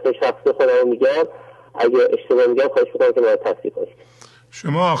استنباط شخصی خودم میگم، اگه اشتباه میگم خواهش میکنم که من تصحیح کنید.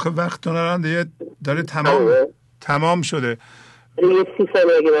 شما آخه وقتتون الان دیگه داره تمام شده. یه 30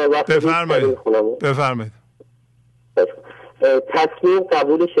 ثانیه اگه من وقت بفرمایید. تصمیم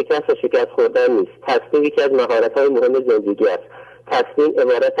قبول شکست و شکست خوردن نیست. تصمیم یکی از مهارت‌های مهم زندگی است. تصمیم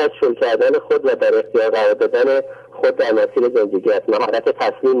عبارت از شل کردن خود و در اختیار قرار دادن خود در مسیر زندگی است. مهارت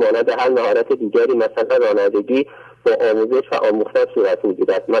تصمیم مانند هر مهارت دیگری مثلا رانندگی با آموزش و آموختن صورت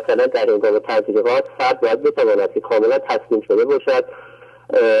می‌گیرد. مثلا در هنگام تحقیقات فرد باید بتواند که کاملا تصمیم شده باشد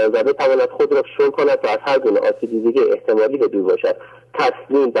و بتواند خود را شل کند و از هر گونه آسیب دیده احتمالی به دور باشد.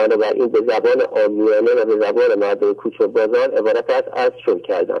 تسلیم بنابراین به زبان عامیانه و به زبان مردم کوچه و بازار عبارت است از شل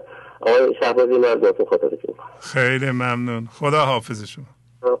کردن. آقای شهبازی، من باهاتون خداحافظی می‌کنم. خیلی ممنون. خدا حافظ شما.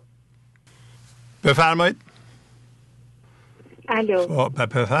 بفرمایید. الو.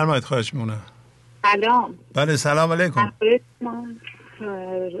 بفرمایید، خواهش می‌کنم. سلام. بله، سلام علیکم.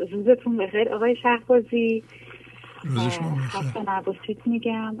 روزتون بخیر آقای شهبازی. روز شما بخیر. خسته نباشید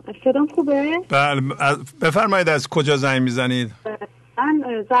میگم. صدام خوبه؟ بله، بفرمایید. از کجا زنگ میزنید؟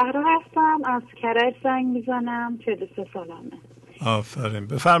 من زهرا هستم، از کرج زنگ میزنم. 43 سالمه. آفرین،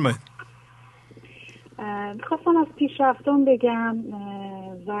 بفرمایید. میخواستم از پیشرفتم بگم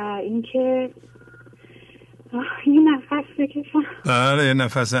و اینکه یه نفس بکشم. بله، یه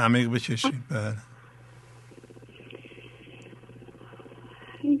نفس عمیق بکشید. بله.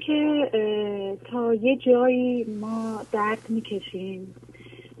 اینکه تا یه جایی ما درد میکشیم،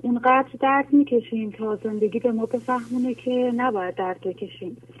 اونقدر درد میکشیم تا زندگی به ما بفهمونه که نباید درد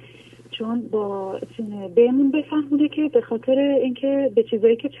بکشیم، چون با بهمون بفهمونه که به خاطر اینکه به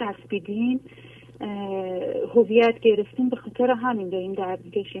چیزایی که چسبیدیم هویت گرفتیم، به خاطر همین داریم درد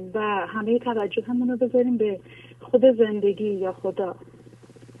میکشیم و همه توجهمون رو بذاریم به خود زندگی یا خدا.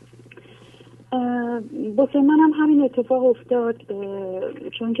 واسه من هم همین اتفاق افتاد،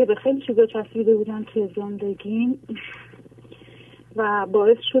 چون که به خیلی چیزا چسبیده بودم توی زندگیم و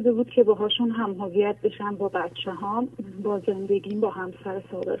باعث شده بود که باهاشون هم هویت بشم، با بچه هم، با زندگیم، با همسر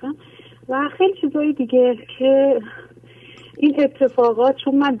سابقم و خیلی چیزایی دیگه که این اتفاقات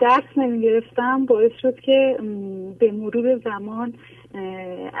چون من درس نمی گرفتم باعث شد که به مرور زمان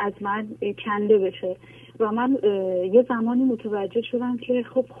از من کنده بشه و من یه زمانی متوجه شدم که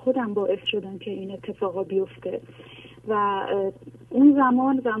خب خودم باعث شدم که این اتفاقا بیفته و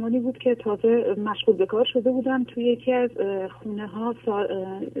اون زمانی بود که تازه مشغول به کار شده بودم توی یکی از خونه ها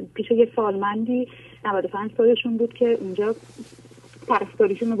پیش یه سالمندی 95 سالشون بود که اونجا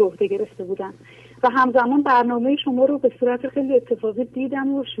پرستاریشون رو به عهده گرفته بودن و همزمان برنامه شما رو به صورت خیلی اتفاقی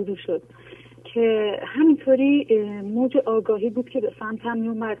دیدم و شروع شد که همینطوری موج آگاهی بود که به سمتم می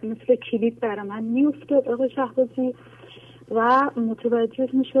اومد، مثل کلید برای من می افتاد آقای شهبازی و متوجه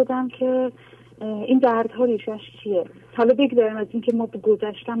می شدم که این دردها ریشش چیه. حالا بگذارم از این که ما به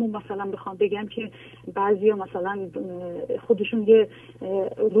گذشتم و مثلا بخوام بگم که بعضیا مثلا خودشون یه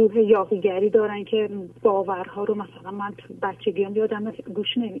روح یاغیگری دارن که باورها رو مثلا من تو بچگیام یادم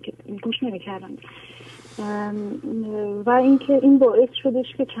گوش نمی‌کردم و اینکه این باعث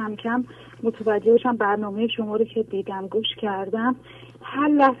شدش که کم کم متوجه بشم برنامه شما رو که دیدم گوش کردم، هر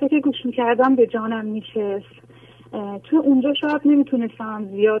لحظه که گوش می‌کردم به جانم میشست. تو اونجا شاید نمیتونستم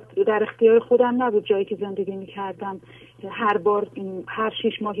زیاد، در اختیار خودم نبود جایی که زندگی میکردم، هر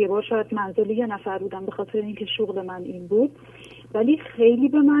 6 ماه یه بار شاید منزل یه نفر بودم به خاطر اینکه شغل من این بود، ولی خیلی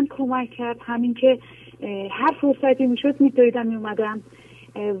به من کمک کرد همین که هر فرصتی میشد میدویدم میومدم.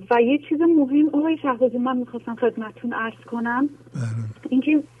 و یه چیز مهم آقای شهبازی من میخواستم خدمتتون عرض کنم،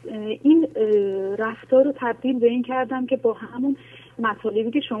 اینکه این رفتار رو تبدیل به این کردم که با همون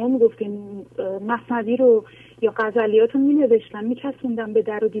مطالبی که شما میگفتین مثنوی رو یا غزلیات رو مینوشتم میچسبوندم به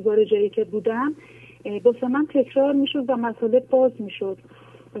در و دیوار جایی که بودم، واسه من تکرار میشد و مطالب باز میشد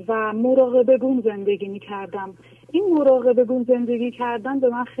و مراقبه گون زندگی میکردم. این مراقبه گون زندگی کردن به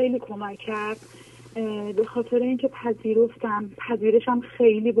من خیلی کمک کرد، به خاطر اینکه پذیرشم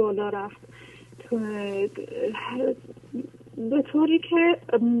خیلی بالا رفت، به طوری که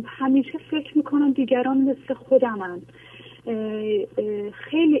همیشه فکر میکنم دیگران مثل خودمن.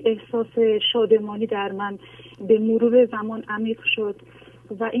 خیلی احساس شادمانی در من به مرور زمان عمیق شد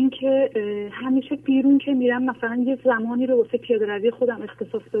و اینکه همیشه بیرون که میرم مثلا یه زمانی رو واسه پیاده‌روی خودم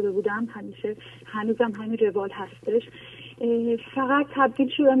اختصاص داده بودم، همیشه هنوزم همین روال هستش، فقط تبدیل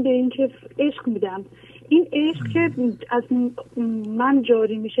شدم به اینکه عشق میدم. این عشق که از من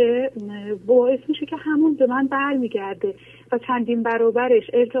جاری میشه باعث میشه که همون به من برمیگرده و چندین برابرش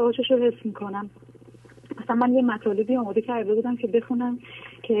ارتعاشش رو حس میکنم. مثلا من یه مطالبی آماده کرده بودم که بخونم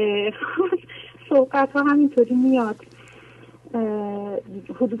که صحبت ها همینطوری میاد.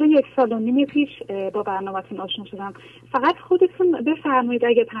 حدود 1.5 سال پیش با برنامه‌تون آشنا شدم. فقط خودتون بفرمایید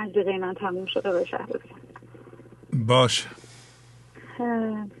اگه 5 دقیقه من تموم شده باشه. باشه.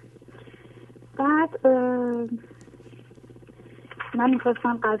 بعد من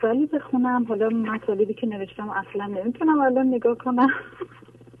میخواستم غزلی بخونم، حالا مطالبی که نوشتم اصلا نمیتونم الان نگاه کنم.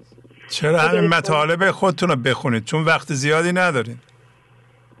 چرا همین مطالب خودتون رو بخونید چون وقت زیادی ندارین.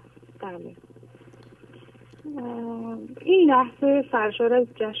 بله. این لحظه سرشار از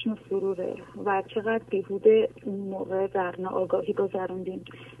جشن و سروره و چقدر بیهوده اون موقع در ناآگاهی گذروندیم،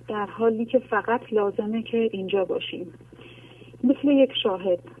 در حالی که فقط لازمه که اینجا باشیم. مثل یک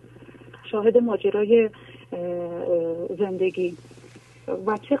شاهد ماجرای زندگی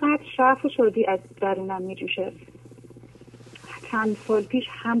و چقدر شرف و شادی از درونم می جوشه. چند سال پیش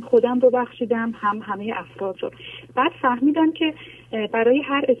هم خودم رو بخشیدم هم همه افراد رو. بعد فهمیدم که برای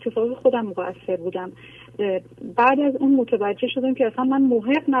هر اتفاق خودم مقصر بودم. بعد از اون متوجه شدم که اصلا من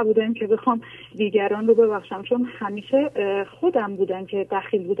محق نبودم که بخوام دیگران رو ببخشم، چون همیشه خودم بودم که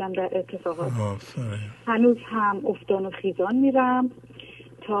دخیل بودم در اتفاقات. هنوز هم افتان و خیزان میرم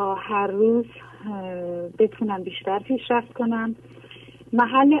تا هر روز بتونم بیشتر پیشرفت کنم.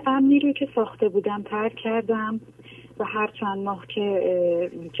 محل امنی رو که ساخته بودم ترک کردم و هر چند ماه که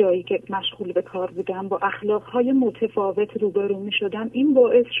جایی که مشغول به کار بودم با اخلاقهای متفاوت روبرو می شدم. این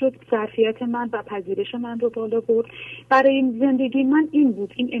باعث شد ظرفیت من و پذیرش من رو بالا برد. برای زندگی من این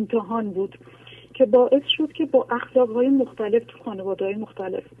بود، این امتحان بود که باعث شد که با اخلاقهای مختلف تو خانواده‌های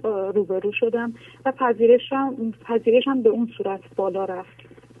مختلف روبرو شدم و پذیرشم به اون صورت بالا رفت.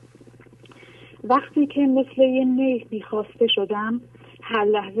 وقتی که مثل یه نی بیخواسته شدم، هر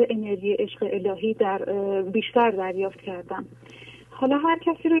لحظه انرژی عشق الهی بیشتر دریافت کردم. حالا هر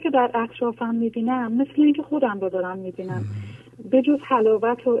کسی رو که در اطرافم میبینم مثل اینکه خودم رو دارم میبینم. به جز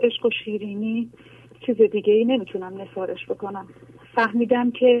حلاوت و عشق و شیرینی چیز دیگه ای نمیتونم نثارش بکنم.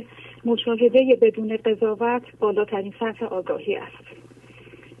 فهمیدم که مشاهده بدون قضاوت بالاترین سطح آگاهی است.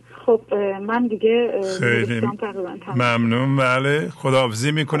 خب من دیگه خیلی ممنون. بله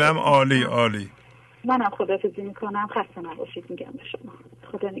خداحافظی میکنم. عالی عالی. منم خداحافظی میکنم. خسته نباشید میگم به شما.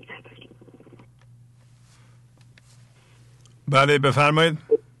 خدا نگهدار. بله بفرمایید.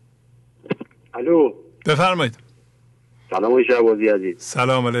 الو بفرمایید. سلام آقای شهبازی عزیز.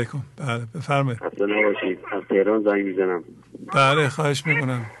 سلام علیکم. بله بفرمایید. خسته نباشید. از تهران زنگ میزنم. بله خواهش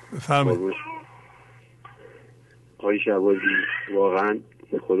میکنم بفرمایید. آقای شهبازی واقعا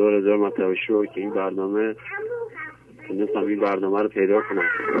خدا را هزار مرتبه شکر که این برنامه تونستم این برنامه رو پیدا کنم.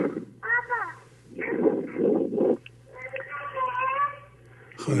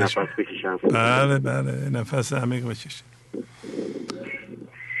 نفس بکشم. بله بله نفس عمیق بکشید.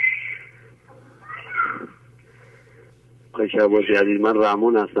 آقای شهبازی عزیز من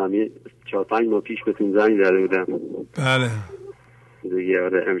رحمان هستم. 4-5 ماه پیش بهتون زنگ زده بودم. بله دیگه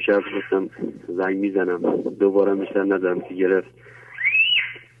آره امشب گفتم زنگ میزنم. دوباره میشتن ندارم که گرفت.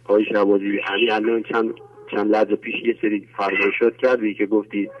 آقای شهبازی همین الان چند لحظه پیش یه سری فرمایشات کردی که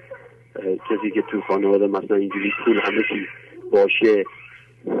گفتی کسی که تو خانواده مثلا اینجوری پول همه چی باشه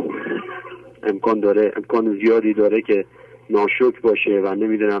امکان زیادی داره که ناشکر باشه و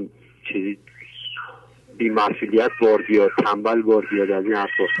نمیدونم چیزی بی‌مسئولیت بار بیاد، تنبل بار بیاد از این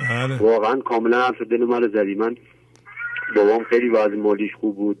حرفا. واقعا کاملا حرف دل من زدی. من بابام خیلی وضع مالیش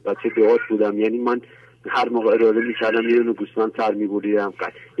خوب بود، بچه دهات بودم، یعنی من هر موقع اراده می‌کردم یه دونه گوسفند سر می‌بریدم.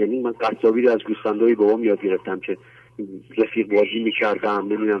 یعنی من قصابی رو از گوسفندای بابام یاد گرفتم که رفیق بازی می‌کردم،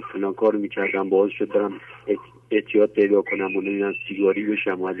 نمیدونم فلان کارو می‌کردم، باعث شد برم احتیاط پیدا کنم و نمیدونم سیگاری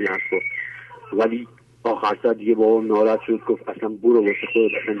بشم و از این حرفا. ولی آخر سر دیگه بابام ناراحت شد، گفت اصلا برو واسه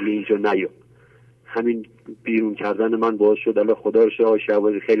خودت، اصلا دیگه اینجا نیا. همین بیرون کردن من باعث شد الله خدا رو شکر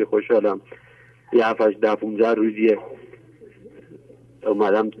شهبازی خیلی خوشحالم. یه 7-10-15 روزیه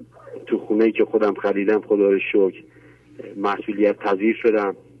اومدم تو خونه‌ای که خودم خریدم، خدا رو شکر مسئولیت پذیر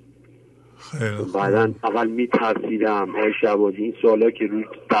شدم. بعدن اول میترسیدم آقای شهبازی، این سوالا که روی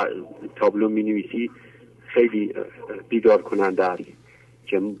تابلو مینویسی خیلی بیدار کننده است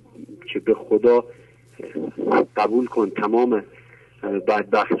که به خدا قبول کن تمام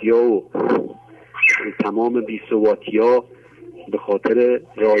بدبختی‌ها و تمام بی‌ثباتی‌ها به خاطر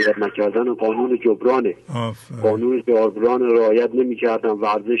رعایت نکردن قانون جبرانه. قانون جبران رعایت نمی‌کردم،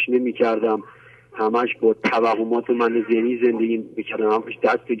 ورزش نمی‌کردم، همش با توهمات من ذهنی زندگی می‌کردم، همش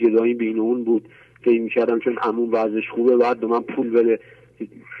دست جدایی بین اون بود که می‌کردم چون عموم ورزش خوبه بعد به من پول بده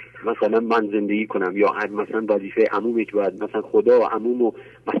مثلا من زندگی کنم، یا مثلا وظیفه عمومه که باید مثلا خدا و عمومو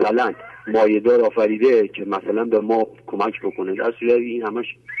مثلا مایه‌دار آفریده که مثلا به ما کمک بکنه. در صورت این همش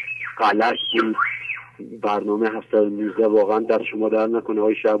غلط بود. برنامه 719 واقعا دست شما در نکنه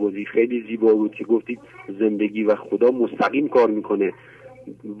آقای شهبازی، خیلی زیبا بود که گفتید زندگی و خدا مستقیم کار میکنه،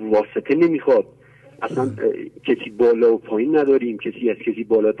 واسطه نمیخواد. اصلا کسی بالا و پایین نداریم، کسی از کسی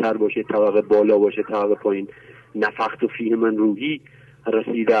بالاتر باشه، طبقه بالا باشه، طبقه پایین. نفخت فیه من روحی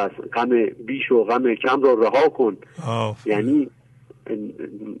رسیده است، غم بیش و غم کم را رها کن. یعنی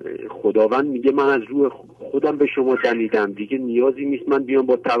خداوند میگه من از روح خودم به شما دمیدم، دیگه نیازی نیست من بیام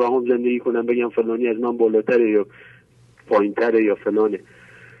با توهم زندگی کنم بگم فلانی از من بالاتره یا پایینتره یا فلانه.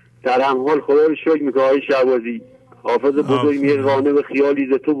 در هم حال خدا رو شکر میگه آقای شهبازی حافظ بزرگ میگه رانه به خیالی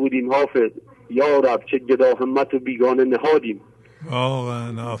ز تو بودیم حافظ، یا رب چه گدا همت و بیگانه نهادیم.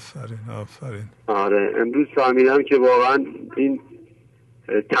 واقعا آفرین. آره امروز فهمیدم که واقعا این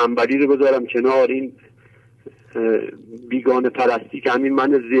تنبلی رو بذارم کنار، این بیگانه پرستی که همین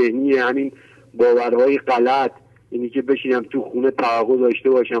من ذهنی، همین باورهای غلط، اینی که بشینم تو خونه توقع داشته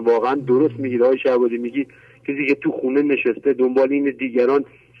باشم. واقعا درست میگید آقای شهبازی، میگید کسی که تو خونه نشسته دنبال این دیگران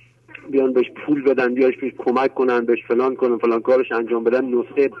بیان بهش پول بدن، بیاش بهش کمک کنن، بهش فلان کنن، فلان کارش انجام بدن،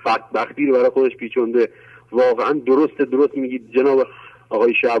 نسخه بدبختی رو برای خودش پیچونده. واقعا درست میگید جناب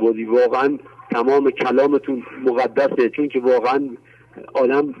آقای شهبازی، واقعا تمام کلامتون مقدسه، چون که واقعا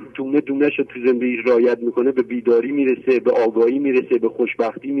آدم دونه دونه شو تو زندگیش رعایت میکنه، به بیداری میرسه، به آگاهی میرسه، به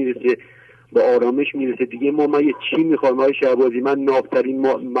خوشبختی میرسه، به آرامش میرسه. دیگه من یه چی میخوام آقای شهبازی؟ من نابترین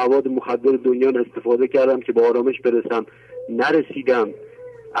مواد مخدر دنیا استفاده کردم که به آرامش برسم، نرسیدم.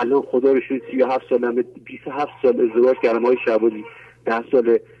 الان خدا رو شکر 37 سالمه، 27 سال ازدواج کردم آقای شهبازی، 10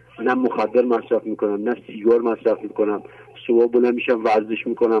 سال نه مخدر مصرف میکنم نه سیگار مصرف میکنم، صبح بلند میشم ورزش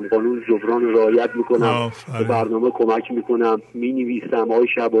میکنم، قانون جبران رو رعایت میکنم، به برنامه کمک میکنم، مینویسم. آقای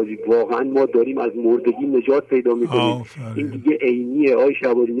شهبازی واقعا ما داریم از مردگی نجات پیدا میکنیم. این دیگه عینیه آقای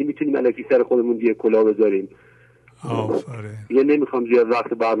شهبازی، نمیتونیم الکی سر خودمون دیگه کلاه بذاریم. دیگه نمیخوام زیاد وقت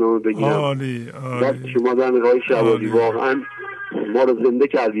برنامه بگیرم. عالی شما دارم آقای شهبازی، واقعا ما رو زنده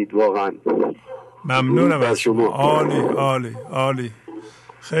کردید، واقعا ممنونم از شما. عالی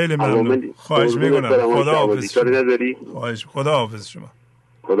خیلی ممنون. خواهش میکنم. خدا حافظ. خدا حافظ شما.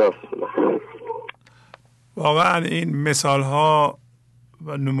 خدا. واقعا این مثال ها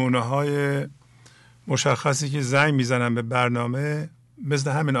و نمونه های مشخصی که زنگ میزنن به برنامه،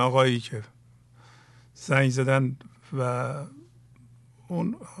 مثل همین آقایی که زنگ زدن و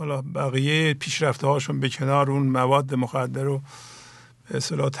اون حالا بقیه پیشرفته هاشون به کنار اون مواد مخدر رو به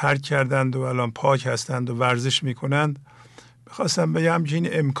اصطلاح ترک کردند و الان پاک هستند و ورزش میکنند. خواستم بگم که این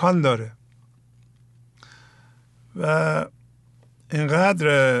امکان داره و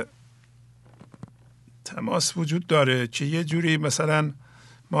اینقدر تماس وجود داره که یه جوری مثلا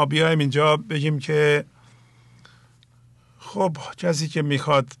ما بیایم اینجا بگیم که خب کسی که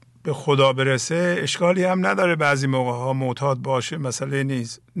میخواد به خدا برسه اشکالی هم نداره بعضی موقع ها معتاد باشه، مسئله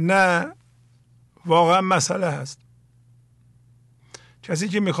نیست. نه، واقعا مسئله هست. کسی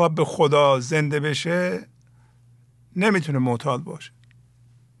که میخواد به خدا زنده بشه نمیتونه معتاد باشه.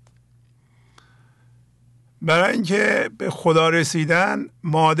 برای اینکه به خدا رسیدن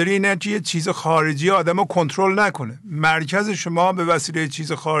مادری اینه که یه چیز خارجی آدم رو کنترل نکنه. مرکز شما به وسیله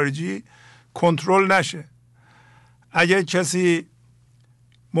چیز خارجی کنترل نشه. اگر کسی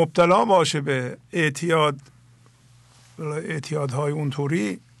مبتلا باشه به اعتیادهای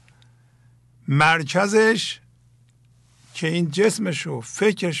اونطوری، مرکزش که این جسمشو،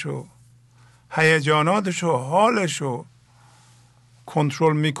 فکرشو، هیجاناتشو، حالشو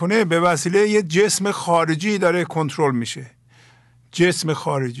کنترل میکنه، به وسیله یه جسم خارجی داره کنترل میشه. جسم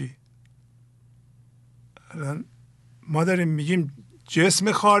خارجی. الان ما داریم میگیم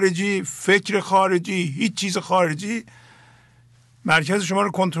جسم خارجی، فکر خارجی، هیچ چیز خارجی مرکز شما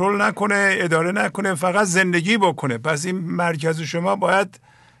رو کنترل نکنه، اداره نکنه، فقط زندگی بکنه. پس این مرکز شما باید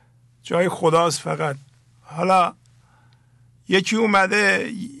جای خداست فقط. حالا یکی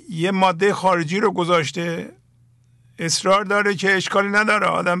اومده یه ماده خارجی رو گذاشته، اصرار داره که اشکالی نداره،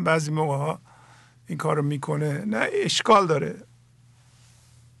 آدم بعضی موقع ها این کار رو میکنه. نه، اشکال داره،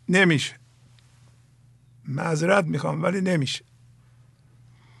 نمیشه. معذرت میخوام ولی نمیشه.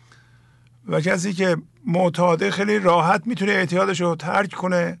 و کسی که معتاده خیلی راحت میتونه اعتیادش رو ترک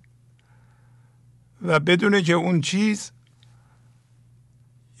کنه و بدونه که اون چیز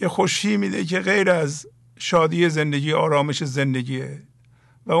یه خوشی میده که غیر از شادی زندگی، آرامش زندگیه.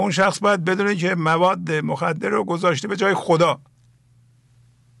 و اون شخص باید بدونه که مواد مخدر رو گذاشته به جای خدا.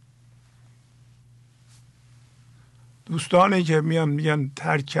 دوستانی که میگن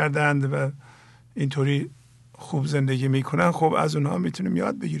ترک کردند و اینطوری خوب زندگی میکنن، خب از اونها میتونیم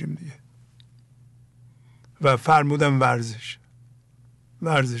یاد بگیریم دیگه. و فرمودن ورزش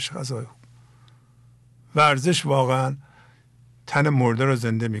غذای خوب. ورزش واقعا تن مرده رو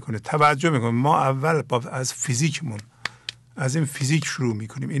زنده میکنه. توجه میکنه. ما اول از فیزیکمون، از این فیزیک شروع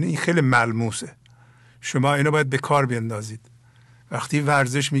میکنیم. این خیلی ملموسه. شما اینو باید به کار بیندازید. وقتی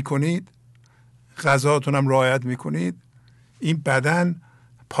ورزش میکنید، غذاتون هم رعایت میکنید، این بدن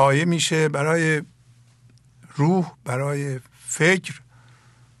پایه میشه برای روح، برای فکر،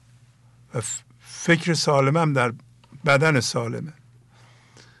 و فکر سالم هم در بدن سالمه.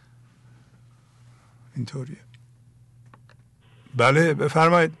 اینطوریه. بله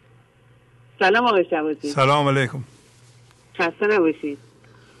بفرمایید. سلام آقای شهبازی. سلام علیکم. خسته نباشید.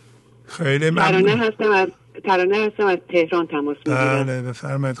 خیلی ممنون. ترانه هستم از تهران تماس میگیرم. بله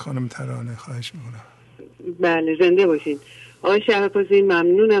بفرمایید خانم ترانه، خواهش میکنم. بله زنده باشید. آقای شهبازی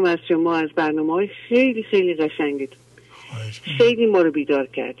ممنونم از شما، از برنامه‌های خیلی خیلی قشنگید. خیلی ما رو بیدار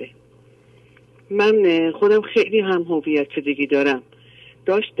کرده. من خودم خیلی هم هویت شدگی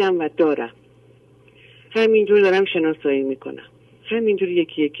داشتم و دارم. همینجور دارم شناسایی میکنم، همینجور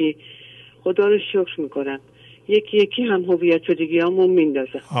یکی یکی خدا رو شکر میکنم، یکی یکی هم هویت شدگی همون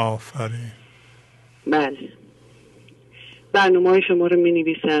میندازم. آفرین. بله، برنامه های شما رو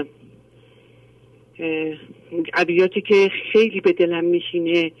مینویسم، ابیاتی که خیلی به دلم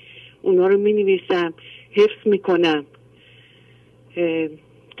میشینه اونا رو مینویسم، حفظ میکنم،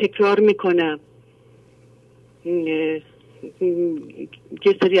 تکرار میکنم. یه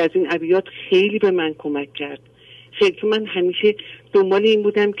سری از این ابیات خیلی به من کمک کرد، خیلی. که من همیشه دنبال این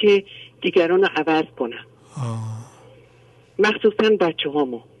بودم که دیگران رو عوض کنم، مخصوصا بچه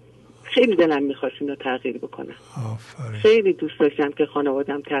هامو خیلی دلم میخواست این رو تغییر بکنم. خیلی دوست داشتم که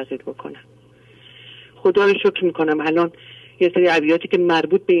خانوادم تغییر بکنم. خدا رو شکر میکنم الان یه سری ابیاتی که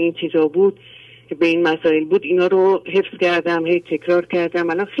مربوط به این چیزا بود، به این مسائل بود، اینا رو حفظ کردم، هی تکرار کردم،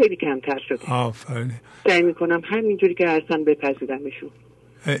 الان خیلی کمتر شده. آفرین. سعی میکنم همینجوری که هستن بپذیرمشون.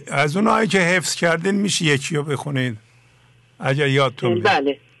 از اونایی که حفظ کردین میشه یکی رو بخونید اگر یادتون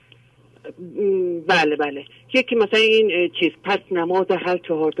بیاد؟ بله. یکی مثلا این چیز، پس نماز هر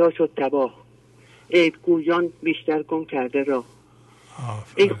چهارتا شد تباه، عیب گویان بیشتر گم کرده راه.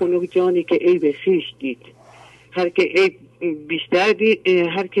 ای خنک جانی که عیب خویش دید، هر که عیب بیشتر دید،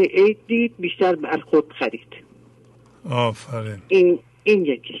 هر که عیب دید بیشتر بر خود خرید. آفرین.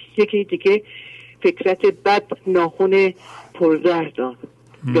 این یکی دیگه، فکرت بد ناخن پرزهر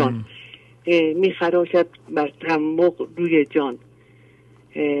دان، میخراشد بر تمق روی جان.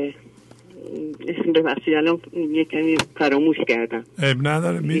 ببخشید الان یک کمی فراموش کردم. عیب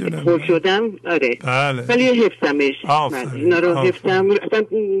نداره، میدونم. پر شدم. آره. بله. ولی حفظمش. اینا رو حفظم. اصلا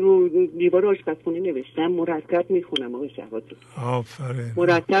رو دیوار آشپزخونه نوشتم، مرتب میخونم آقای شهبازی. آفرین.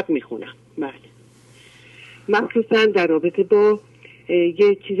 مرتب میخونم. بله. مخصوصا در رابطه با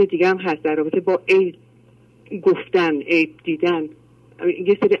یه چیز دیگه هم هست، در رابطه با عیب گفتن، عیب دیدن.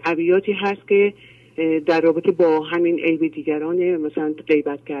 یه سری ابیاتی هست که در رابطه با همین عیب دیگران، مثلا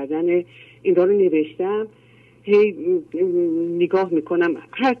غیبت کردن، این رو نوشتم. هی نگاه میکنم،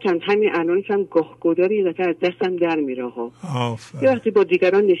 هرچند همین الانش هم گاه گداری یه دفعه از دستم در میره ها. یه وقتی با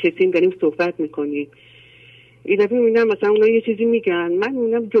دیگران نشستیم داریم صحبت میکنیم، یه دفعه میبینم مثلا اونا یه چیزی میگن، من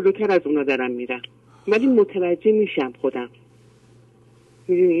میبینم جلوتر از اونا دارم میرم، ولی متوجه میشم خودم.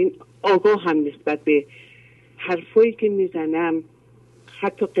 میدونین آگاه هم نسبت به حرفایی که میزنم،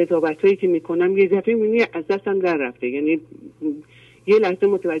 حتی قضاوتایی که میکنم، یه دفعه میبینی از دستم در رفته. یعنی یه لحظه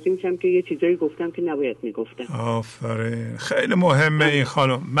متوجه میشم که یه چیزایی گفتم که نباید میگفتم. آفرین. خیلی مهمه این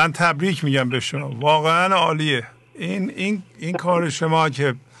خانم. من تبریک میگم به شما، واقعا عالیه این کار شما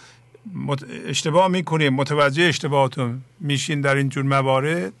که اشتباه میکنیم، متوجه اشتباهاتون میشین در این جور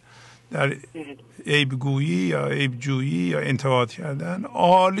موارد، در عیبگویی یا عیبجویی یا انتقاد کردن.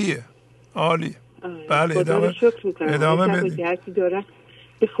 عالیه. بله، ادامه بدید. دارم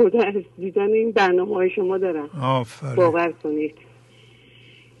به خدا از دیدن این برنامه‌های شما دارم. آفرین. باور کنید.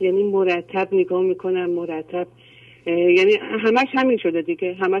 یعنی مرتب نگاه میکنم، مرتب، یعنی همش همین شده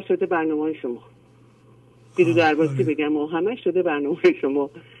دیگه، همش شده برنامه‌های شما. بیرو درباستی بگم و همش شده برنامه‌های شما.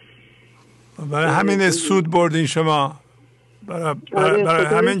 برای همین سود بردین شما، برای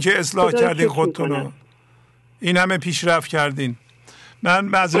همین که اصلاح کردین خودتونو، این همه پیشرفت کردین. من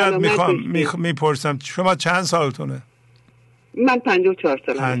معذرت میخوام میپرسم شما چند سالتونه؟ من 54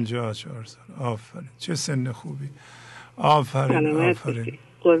 سالم. 54 سال. آفرین، چه سن خوبی. آفرین.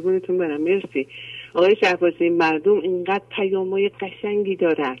 قربونتون برم. مرسی آقای شهبازی. مردم اینقدر پیام‌های قشنگی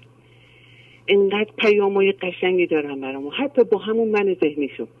دارن، برامون، حتی با همون من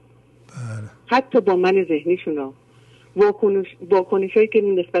ذهنیشون. حتی با من ذهنیشون واکنشایی که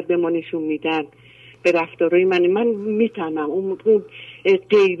نسبت به ما نشون میدن، به رفتارهای من میفهمم اون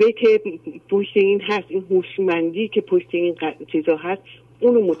غیبه که پشت این هست، این هوشمندی که پشت این چیزا هست،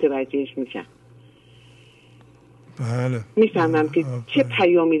 اونو متوجهش میشم. بله. میفهمم که چه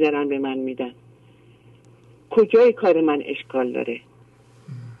پیامی دارن به من میدن، کجای کار من اشکال داره.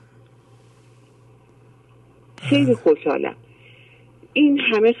 خیلی خوشحالم. این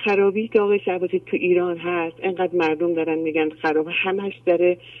همه خرابی که آقای شهبازی تو ایران هست، انقدر مردم دارن میگن خراب، همش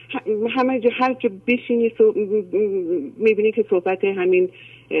داره، همه جا هر جا بشینی میبینی که صحبت همین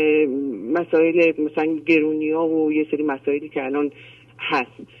مسائل مثلا گرونی ها و یه سری مسائلی که الان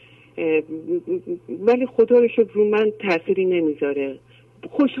هست، ولی خدا رو شکر رو من تأثیری نمیذاره.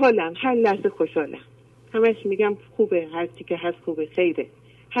 خوشحالم، هر لحظه خوشحالم. همش میگم خوبه، هر چی که هست خوبه، خیره،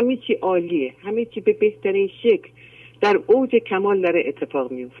 همه چی عالیه، همه چی به بهترین شکل در اوج کمال داره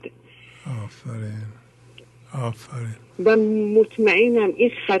اتفاق میفته. آفرین. و مطمئنم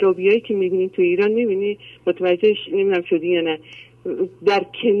این خرابیایی که میبینی تو ایران، میبینی متوجهش نمیدونم شدی یا نه، در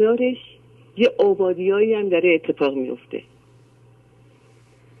کنارش یه آبادیایی هم داره اتفاق میفته.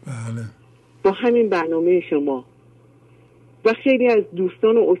 بله. با همین برنامه شما و خیلی از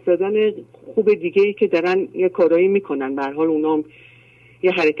دوستان و استادان خوب دیگه‌ای که دارن یه کارایی میکنن، به هر حال اونا هم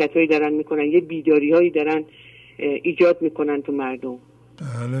یه حرکتایی دارن میکنن، یه بیداری‌هایی دارن ایجاد میکنن تو مردم.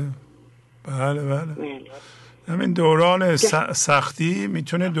 بله بله بله. همین دوران سختی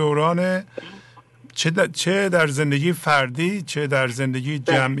میتونه دوران چه در زندگی فردی چه در زندگی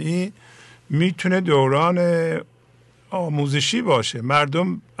جمعی میتونه دوران آموزشی باشه.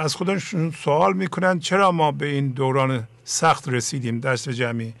 مردم از خودشون سوال میکنن چرا ما به این دوران سخت رسیدیم، درس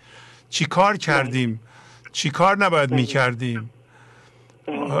جمعی چی کار کردیم، چی کار نباید میکردیم،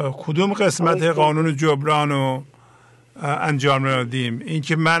 کدوم قسمت قانون جبران رو انجام ندادیم.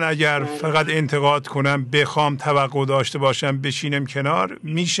 اینکه من اگر فقط انتقاد کنم، بخوام توقع داشته باشم بشینم کنار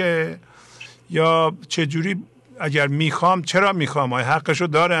میشه، یا چجوری اگر میخوام چرا میخوام، حقشو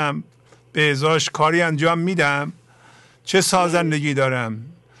دارم، به ازاش کاری انجام میدم، چه سازندگی دارم،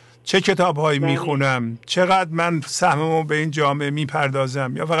 چه کتاب هایی میخونم، چقدر من سهممو به این جامعه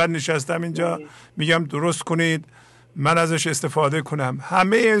میپردازم، یا فقط نشستم اینجا میگم درست کنید من ازش استفاده کنم.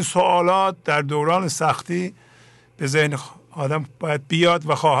 همه این سوالات در دوران سختی به ذهن آدم باید بیاد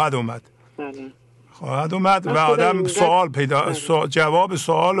و خواهد اومد. خواهد اومد و آدم سوال پیدا جواب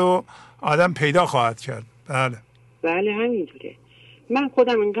سوال رو آدم پیدا خواهد کرد. بله بله همینطوره. من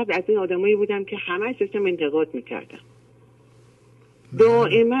خودم اینقدر از این آدمایی بودم که همش داشتم انتقاد میکردم،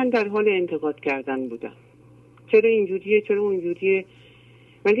 دائما در حال انتقاد کردن بودم، چرا اینجوریه چرا اونجوریه.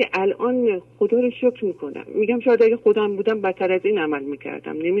 ولی الان خدا رو شکر میکنم، میگم شاید اگه خودم بودم بدتر از این عمل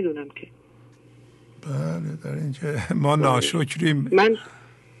میکردم، نمیدونم که. بله در اینکه ما ناشکریم. من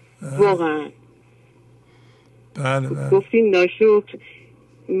واقعا بله گفتیم ناشکر.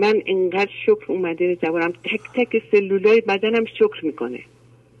 من انقدر شکر اومده زبانم، تک تک سلولای بدنم شکر میکنه،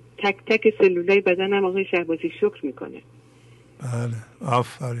 تک تک سلولای بدنم آقای شهبازی شکر میکنه. بله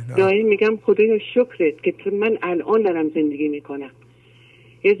آفرین. دائم میگم خدایا شکرت که من الان دارم زندگی میکنم.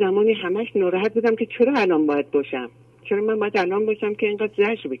 یه زمانی همش ناراحت بودم که چرا الان باید باشم، چرا من باید الان باشم که اینقدر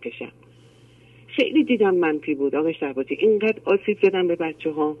زجر بکشم. خیلی دیدم منفی بود آقای شهبازی، اینقدر آسیب زدم به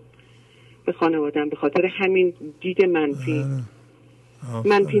بچه ها، به خانوادم، به خاطر همین دید منفی.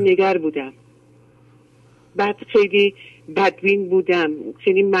 منفی نگر بودم، بعد خیلی بدبین بودم،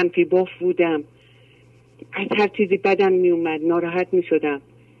 خیلی منفی باف بودم، از هر چیزی بدم می اومد، ناراحت می شدم.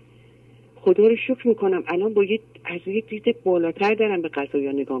 خدا رو شکر میکنم الان با از یه دید بالاتر دارم به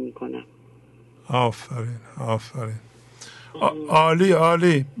قضایا نگاه میکنم. آفرین آفرین. عالی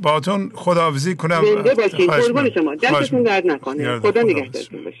عالی. باتون خداحافظی کنم. زنده باشین. قربون شما. دستتون درد نکنه. خدا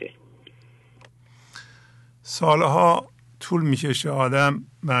نگهدارتون باشه. سالها طول میکشه آدم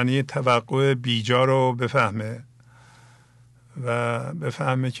معنی توقع بیجا رو بفهمه و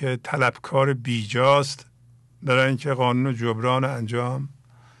بفهمه که طلبکار بیجاست، برای اینکه قانون جبران انجام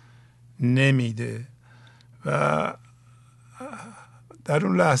نمیده و در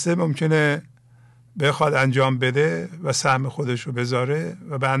اون لحظه ممکنه بخواد انجام بده و سهم خودش رو بذاره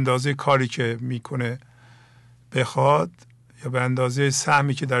و به اندازه کاری که میکنه بخواد یا به اندازه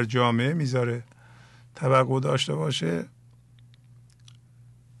سهمی که در جامعه میذاره توقع داشته باشه،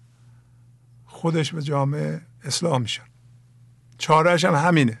 خودش به جامعه اصلاح میشه. چارهش هم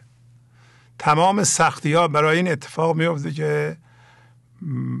همینه. تمام سختی ها برای این اتفاق میفته که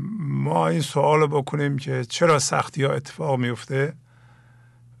ما این سوال بکنیم که چرا سختی ها اتفاق میفته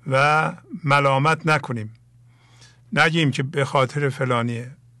و ملامت نکنیم، نگیم که به خاطر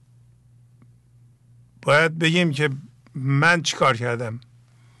فلانیه. باید بگیم که من چی کار کردم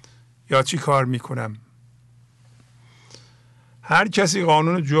یا چی کار میکنم. هر کسی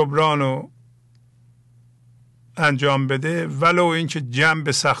قانون جبران رو انجام بده ولو اینکه جمع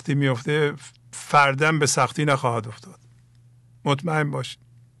به سختی میفته، فردم به سختی نخواهد افتاد. مطمئن باشید.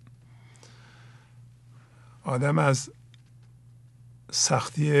 آدم از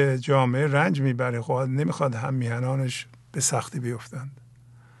سختی جامعه رنج میبره، خواهد نمیخواد هم میهنانش به سختی بیفتند.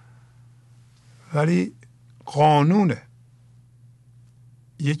 ولی قانونه،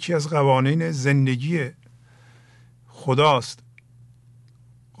 یکی از قوانین زندگی خداست،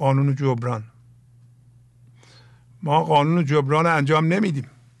 قانون جبران. ما قانون جبران انجام نمیدیم.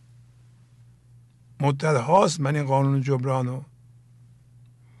 مدت هاست من این قانون جبران رو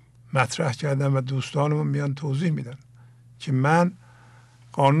مطرح کردم و دوستانم میان توضیح میدن که من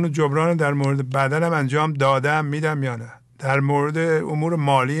قانون جبران در مورد بدنم انجام دادم، میدم یا نه، در مورد امور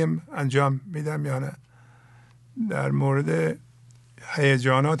مالیم انجام میدم یا نه، در مورد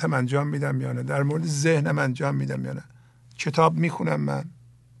هیجاناتم انجام میدم یا نه، در مورد ذهنم انجام میدم یا نه. کتاب میخونم، من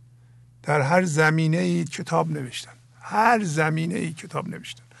در هر زمینه ای کتاب نوشتم، هر زمینه ای کتاب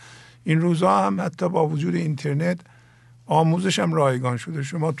نوشتم. این روزها هم حتی با وجود اینترنت آموزش هم رایگان شده.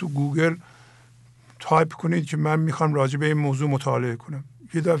 شما تو گوگل تایپ کنید که من میخوام راجع به این موضوع مطالعه کنم،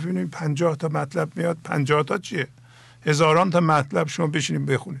 یه دفعه ببینید 50 تا مطلب میاد. 50 تا چیه؟ هزاران تا مطلب. شما بشینید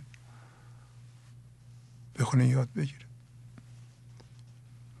بخونید یاد بگیرید.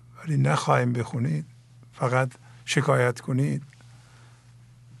 ولی نخواهیم بخونید، فقط شکایت کنید،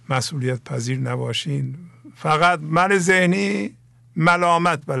 مسئولیت پذیر نباشین. فقط من ذهنی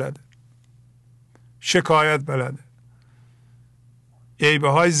ملامت بلده، شکایت بلده، عیبه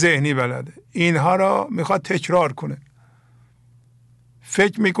های ذهنی بلده. اینها را میخواد تکرار کنه.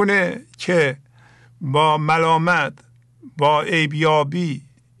 فکر میکنه که با ملامت، با عیبیابی،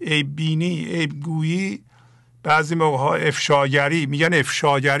 عیب بینی، عیب گویی، بعضی موقع ها افشاگری، میگن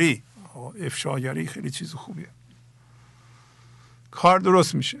افشاگری. افشاگری خیلی چیز خوبیه، کار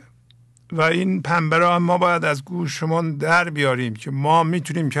درست میشه. و این پنبه را ما باید از گوشمون در بیاریم که ما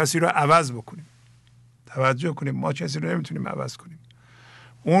میتونیم کسی رو عوض بکنیم. توجه کنیم، ما کسی رو نمیتونیم عوض کنیم.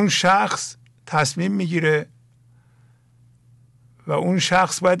 اون شخص تصمیم میگیره و اون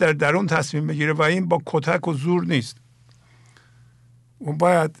شخص باید در درون تصمیم بگیره و این با کتک و زور نیست. اون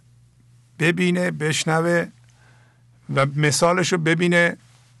باید ببینه، بشنوه و مثالش رو ببینه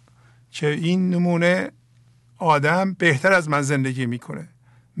که این نمونه آدم بهتر از من زندگی میکنه،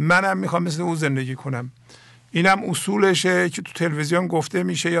 منم میخوام مثل او زندگی کنم. اینم اصولشه که تو تلویزیون گفته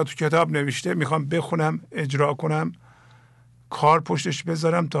میشه یا تو کتاب نوشته. میخوام بخونم، اجرا کنم، کار پشتش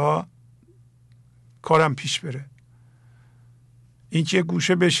بذارم تا کارم پیش بره. این که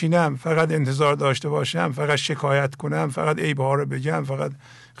گوشه بشینم فقط انتظار داشته باشم، فقط شکایت کنم، فقط عیب‌ها رو بگم، فقط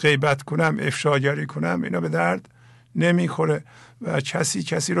غیبت کنم، افشاگری کنم، اینا به درد نمیخوره و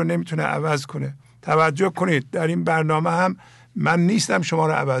کسی رو نمیتونه عوض کنه. توجه کنید، در این برنامه هم من نیستم شما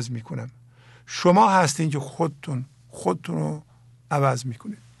رو عوض میکنم. شما هستین که خودتون رو عوض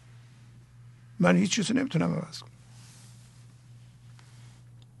میکنید. من هیچ چیزی نمیتونم عوض کنم.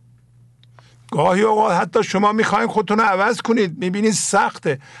 گاهی اوقات حتی شما میخواین خودتون رو عوض کنید، میبینید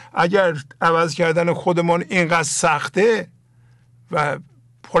سخته. اگر عوض کردن خودمون اینقدر سخته و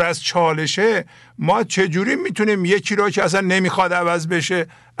پر از چالشه، ما چجوری میتونیم یکی رو که اصلا نمیخواد عوض بشه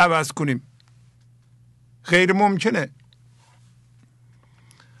عوض کنیم؟ غیر ممکنه.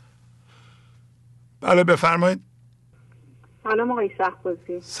 بله بفرمایید. سلام آقای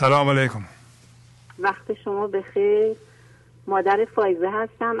شهبازی. سلام علیکم. وقت شما بخیر. مادر فایزه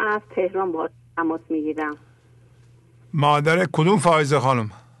هستم، از تهران با تماس میگیرم. مادر کدوم فایزه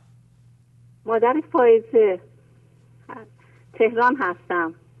خانم؟ مادر فایزه، تهران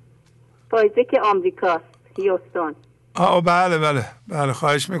هستم. فایزه که آمریکاست، هیوستون. بله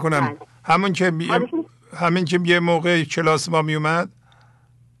خواهش میکنم. بله. همین که یه موقع کلاس ما میومد.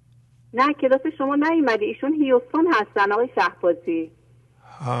 نه کلاس شما نیومدی، ایشون هیوستون هستن آقای شهبازی.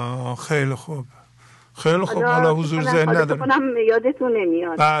 خیلی خوب حالا حضور ذهن ندارم، یادتون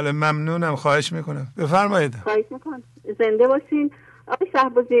نمیاد. بله ممنونم، خواهش میکنم، بفرمایید. خواهش میکنم، زنده باشین آقای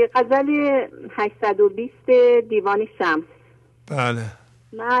شهبازی. غزل 820 دیوان شمس. بله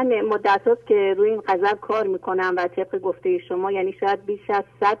من مدت هاست که روی این غزل کار میکنم و طبق گفته شما یعنی شاید بیش از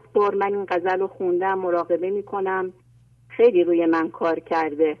 100 بار من این غزل رو خوندم، مراقبه میکنم، خیلی روی من کار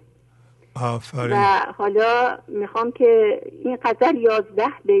کرده. آفرین. و حالا میخوام که این غزل 11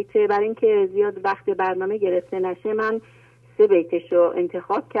 بیته، برای اینکه زیاد وقت برنامه گرفته نشه من 3 بیتش رو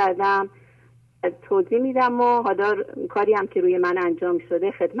انتخاب کردم، توضیح میدم و حالا کاری هم که روی من انجام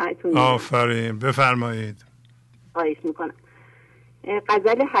شده خدمتتون. آفرین، بفرمایید. خواهش میکنم.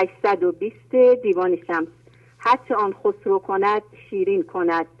 غزل 820 دیوان شمس. هرچه آن خسرو کند شیرین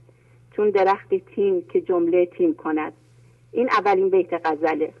کند، چون درخت تین که جمله تین کند. این اولین بیت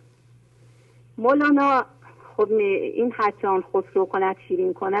غزله. مولانا خب این هرچه آن خسرو کند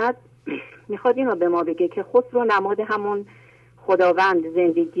شیرین کند میخواد این رو به ما بگه که خسرو نماد همون خداوند،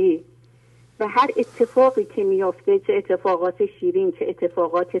 زندگی و هر اتفاقی که میافته، چه اتفاقات شیرین چه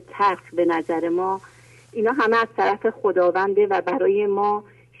اتفاقات تلخ به نظر ما، اینا همه از طرف خداونده و برای ما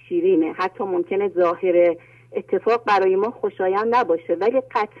شیرینه. حتی ممکنه ظاهر اتفاق برای ما خوشایند نباشه ولی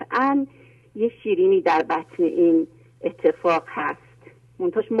قطعاً یه شیرینی در بطن این اتفاق هست،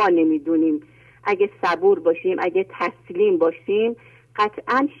 منتهاش ما نمیدونیم. اگه صبور باشیم، اگه تسلیم باشیم،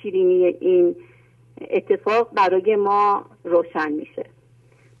 قطعاً شیرینی این اتفاق برای ما روشن میشه.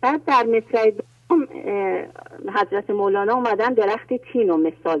 بعد در مصرع دوم حضرت مولانا اومدن درخت تین رو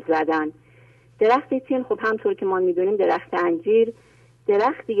مثال زدن. درخت تین خب همطور که ما میدونیم درخت انجیر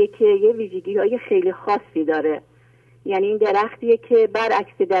درختیه که یه ویژگی‌های خیلی خاصی داره. یعنی این درختیه که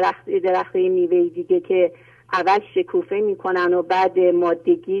برعکس درختای میوه دیگه که اول شکوفه میکنن و بعد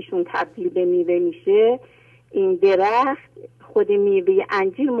مادگیشون تبدیل به میوه میشه، این درخت خود میوه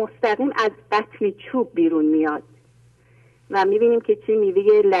انجیر مستقیم از بطن چوب بیرون میاد و میبینیم که چه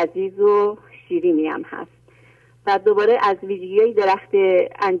میوه لذیذ و شیرینی هم هست. و دوباره از ویژگی‌های درخت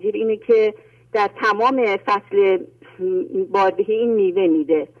انجیر اینه که در تمام فصل باربهی این میوه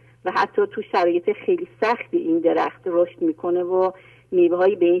میده و حتی تو شرایط خیلی سختی این درخت رشد میکنه و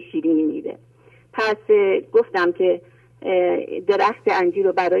میوه‌هایی به این شیرینی میده. پس گفتم که درخت انجیر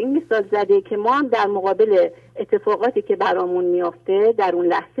رو برای این مثال زده که ما هم در مقابل اتفاقاتی که برامون میافته در اون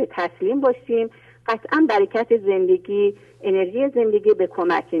لحظه تسلیم باشیم. قطعا برکت زندگی، انرژی زندگی به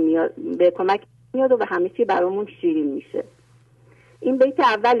کمک میاد و همه چی برامون شیرین میشه. این بیت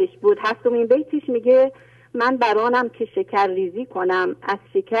اولش بود. هفتمین بیتش میگه من برانم که شکر ریزی کنم، از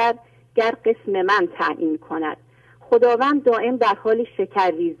شکر گر قسم من تعیین کند. خداوند دائم در حال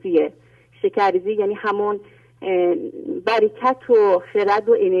شکر ریزیه. شکر ریزی یعنی همون برکت و خرد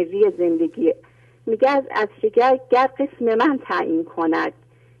و انرژی زندگیه. میگه از شکر گر قسم من تعیین کند،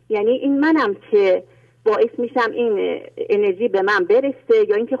 یعنی این منم که باعث میشم این انرژی به من برسه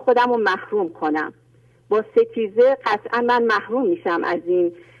یا اینکه خودم رو محروم کنم. با ستیزه قطعا من محروم میشم از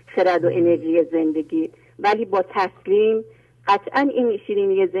این خرد و انرژی زندگی، ولی با تسلیم قطعا این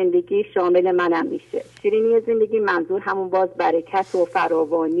شیرینی زندگی شامل منم میشه. شیرینی زندگی منظور همون باز برکت و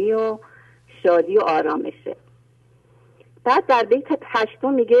فراوانی و شادی و آرامشه. بعد در بیت 8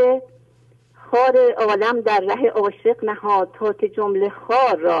 میگه خار عالم در ره عاشق نهاد تا که جمله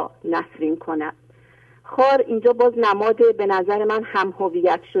خار را نسرین کند. خار اینجا باز نماد به نظر من هم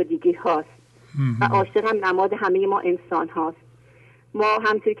هویت شدگی هاست و عاشق هم نماد همه ما انسان هاست. ما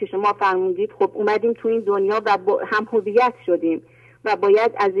همطوری که شما فرمودید خب اومدیم تو این دنیا و هم هویت شدیم و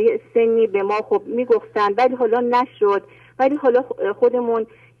باید از یه سنی به ما خب میگفتن ولی حالا نشد، ولی حالا خودمون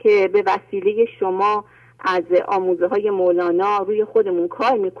که به وسیله شما از آموزه های مولانا روی خودمون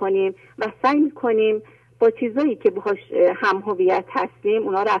کار میکنیم و سعی میکنیم با چیزایی که باهاش هم هویت هستیم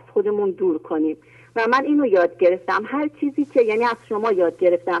اونا رو از خودمون دور کنیم. و من اینو یاد گرفتم، هر چیزی که یعنی از شما یاد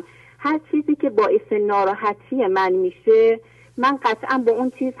گرفتم، هر چیزی که باعث ناراحتی من میشه من قطعا با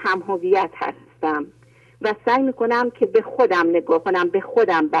اون چیز هم هویت هستم و سعی میکنم که به خودم نگاه کنم، به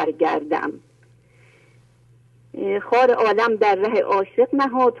خودم برگردم. خار عالم در ره عاشق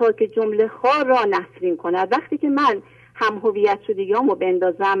نهاد تا که جمله خار را نسرین کند. وقتی که من هم هویت شدگیامو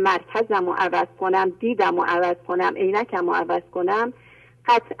بندازم، مرکزم رو عوض کنم، دیدم رو عوض کنم، عینکم رو عوض کنم،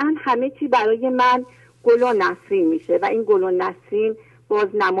 قطعا همه چی برای من گل و نسرین میشه و این گل و نسرین باز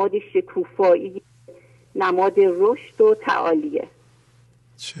نماد شکوفایی، نماد رشد و تعالیه.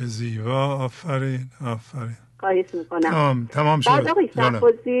 چه زیبا، آفرین آفرین. خواهش میکنم. تمام شد. بعد آقای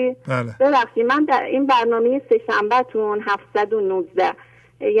شهبازی ببخشید من در این برنامه سه‌شنبه تون 719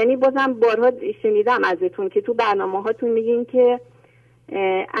 یعنی بازم بارها شنیدم ازتون که تو برنامه هاتون میگین که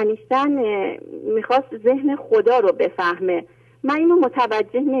انیشتن میخواست ذهن خدا رو بفهمه. من اینو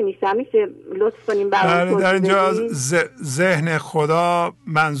متوجه نمیشم، میشه لطف کنیم برام؟ در اینجا ذهن خدا،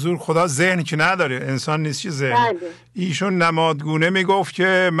 منظور خدا ذهن که نداره، انسان نیست که ذهن. ایشون نمادگونه میگفت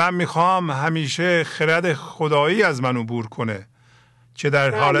که من میخوام همیشه خرد خدایی از من عبور کنه که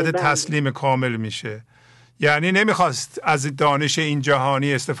در حالت تسلیم کامل میشه. یعنی نمیخواست از دانش این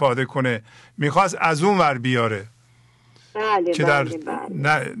جهانی استفاده کنه، میخواست از اون ور بیاره. که در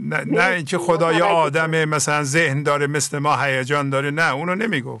نه اینکه خدا یا آدم مثلا ذهن داره مثل ما هیجان داره، نه اونو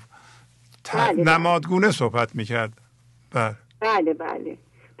نمیگفت. نمادگونه صحبت میکرد. بله.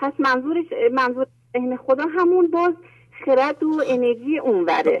 پس منظور ذهن خدا همون باز خرد و انرژی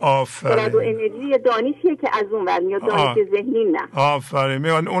اونوره. خرد و انرژی دانشیه که از اونور میاد، دانش ذهنی نه. آفرین.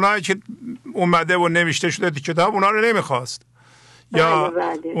 اونایی که اومده و نوشته شده تو کتاب اونا رو نمیخواست. یا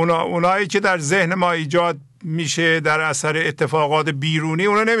اونایی که در ذهن ما ایجاد میشه در اثر اتفاقات بیرونی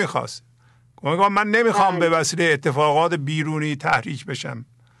اونا نمیخواست. من نمیخوام به وسیله اتفاقات بیرونی تحریک بشم،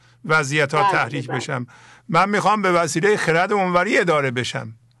 وضعیت ها تحریک بشم، من میخوام به وسیله خرد اونوری اداره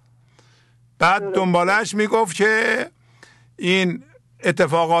بشم. بعد دنبالش میگفت که این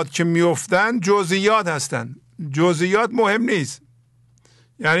اتفاقات که میفتن جزئیات هستن، جزئیات مهم نیست.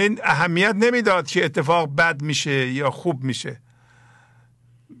 یعنی اهمیت نمیداد که اتفاق بد میشه یا خوب میشه.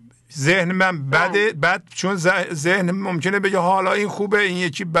 ذهن من بد چون ذهن ممکنه بگه حالا این خوبه این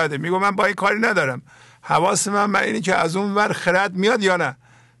یکی بده، میگم من با این کاری ندارم، حواس من اینه که از اون ور خرد میاد یا نه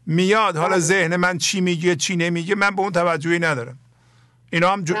میاد. حالا ذهن من چی میگه چی نمیگه من به اون توجهی ندارم. اینا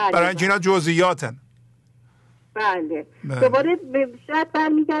هم برای اینکه اینا جزئیاتن. بله. دوباره شاید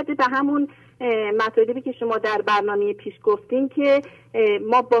برمیگرده به همون مطالبی که شما در برنامه پیش گفتین که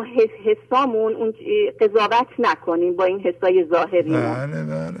ما با حسامون اون قضاوت نکنیم با این حسای ظاهری.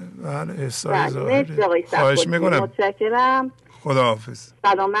 بله حسای ظاهری. خواهش میکنم. متشکرم. خداحافظ.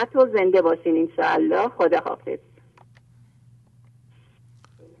 سلامت و زنده باشین انشاءالله. خداحافظ.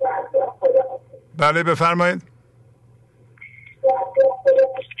 بله بفرمایید.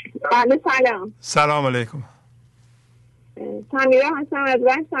 بله سلام. سلام علیکم. سمیرا هستم از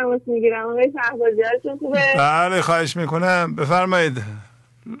رشت تماس میگیرم. آقای شهبازی هستون خوبه؟ بله خواهش میکنم بفرمایید.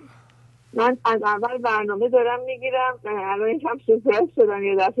 من از اول برنامه دارم میگیرم، الان یکم سورپرایز شدم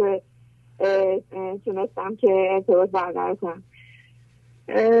یه دفعه تونستم که ارتباط برقرار کنم.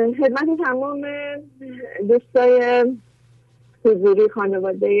 خدمت تمام دوستای حضوری،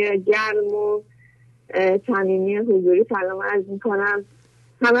 خانواده گرم و صمیمی حضوری سلام عرض میکنم.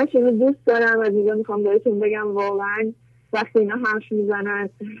 همه‌شون رو دوست دارم و دیگه میخوام بهتون بگم واقعا وقتی اینا حرف میزنن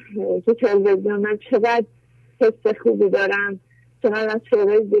تو تلویزیون من چقدر حس خوبی دارم، چقدر از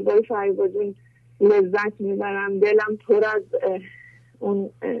شعرهای زیبای فریبا لذت میبرم، دلم پر از اون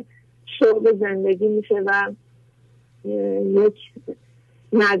شوق زندگی میشه و یک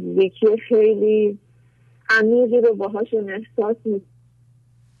نزدیکی خیلی عمیقی رو باهاشون احساس میکنم.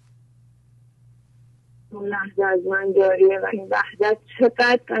 اون لحظه از من جاریه و این وحدت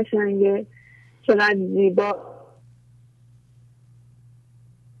چقدر قشنگه، چقدر زیبا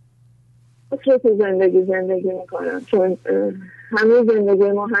تو زندگی میکنم، چون همین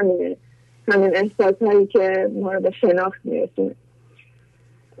زندگی ما همینه، همین احساس هایی که ما رو به شناخت میرسونه.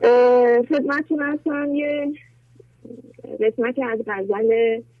 خدمتتون هستم یه قسمتی از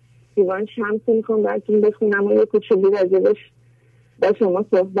غزل دیوان شمس میخوام براتون بخونم و یه کوچولو راجبش با شما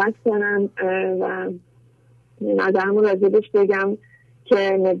صحبت کنم و نظرم راجبش بگم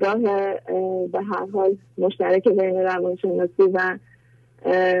که نگاه به هر حال مشترک بین روانشناسی و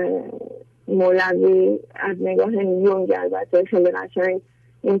مولوی از نگاه یونگ البته خیلی قشنگ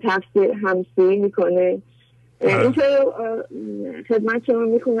این تفسیر همسویی میکنه. اینطور خدمت شما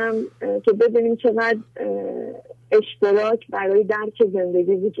میکنم که ببینیم چقدر اشتراک برای درک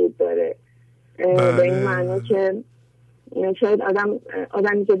زندگی وجود داره. به این معنی که شاید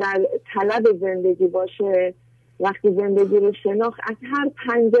آدمی که در طلب زندگی باشه وقتی زندگی رو شناخت از هر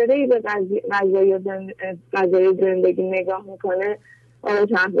پنجره‌ای به قضایای زندگی نگاه میکنه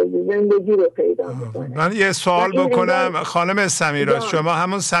زندگی رو پیدا میکنه. من یه سوال بکنم خانم سمیرا، شما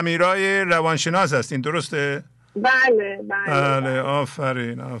همون سمیرای روانشناس هستین درسته؟ بله.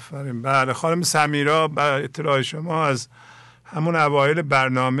 آفرین. بله خانم سمیرا به اطلاع شما از همون اوایل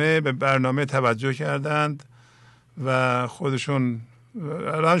برنامه به برنامه توجه کردند و خودشون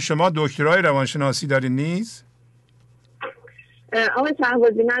الان شما دکترای روانشناسی دارین نیست؟ آقای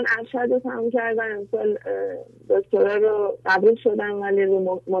شهبازی من ارشد رو تمام کردم، امسال دکترا رو قبول شدم ولی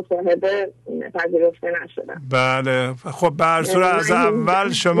رو مصاحبه پذیرفته نشدم. بله خب برسور از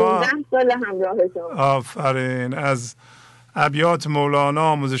اول شما 10 سال همراه شما. آفرین. از ابیات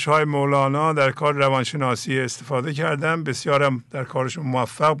مولانا، آموزش های مولانا در کار روانشناسی استفاده کردم، بسیارم در کارشون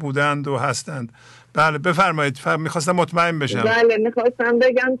موفق بودند و هستند. بله بفرمایید. میخواستم مطمئن بشم. بله میخواستم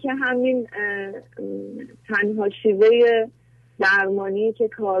بگم که همین تنها شیوه درمانی که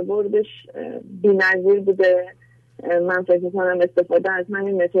کاربردش بی‌نظیر بوده، من فکر می‌کنم استفاده از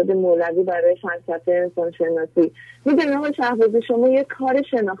همین متد مولوی برای فلسفه انسان شناسی. میدونید آقای شهبازی شما یک کار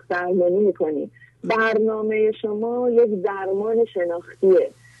شناخت درمانی میکنید، برنامه شما یک درمان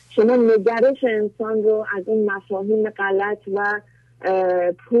شناختیه. شما نگرش انسان رو از این مفاهیم غلط و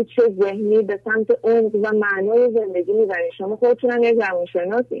پوچ ذهنی به سمت عمق و معنای زندگی میبرید. شما خودتون هم یک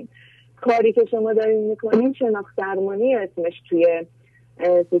روانشناسین. کاری که شما دارین میکنین شناخت درمانی اسمش توی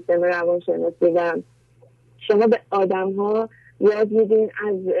سیستم روانشناسی و شما به آدم ها یاد میدین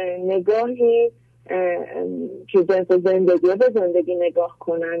از نگاهی که جنس زندگی به زندگی نگاه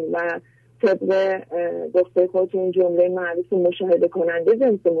کنن و طبق گفته خودتون جمله معروف مشاهده کننده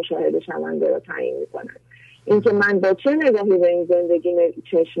جنس مشاهده شونده رو تعیین میکنن. اینکه من با چه نگاهی به این زندگی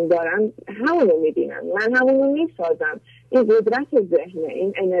چشم دارم همونو میبینم، من همونو میسازم. این قدرت ذهنه،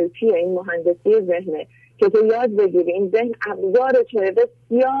 این NLP، این مهندسی ذهنه که تو یاد بگیری این ذهن ابزار چه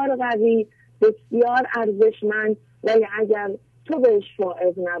بسیار قوی، بسیار ارزشمند، ولی اگر تو بهش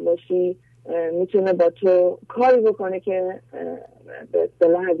فائز نباشی میتونه با تو کاری بکنه که به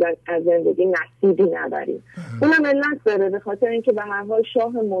اصطلاح از زندگی نصیبی نبری. اونم علت داره، به خاطر اینکه به هر حال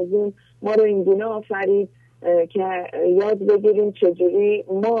شاه موزون ما رو اینگونه آفرید که یاد بگیریم چجوری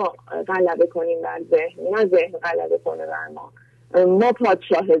ما غلبه کنیم بر ذهن، نه ذهن غلبه کنه بر ما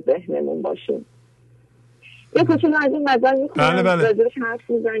پادشاه ذهنمون باشیم. یه کوچولو از این غزل میخونم راجبش حرف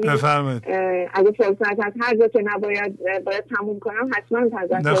میزنیم. بفرمایید. اگه فرصت هست هر جا که باید تموم کنم حتما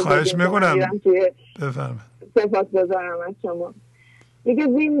تذکر خواهش میکنم. بفرمایید. سپاسگزارم از شما. میگه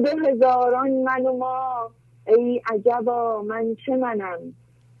زین 2000 من و ما، ای عجبا من چه منم،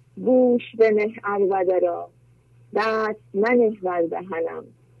 گوش بنه عربده را، دست منه ور دهنم.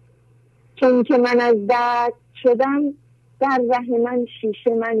 چون که من از دست شدم، در ره من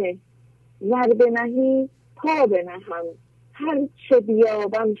شیشه منه، ور بنهی پا بنهم، هر چه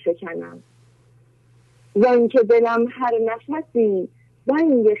بیابم شکنم. زن که دلم هر نفسی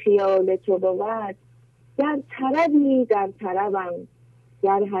بنگ خیال تو بود، در طربی در طربم،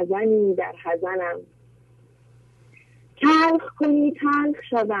 در حزنی در حزنم. تلخ کنی تلخ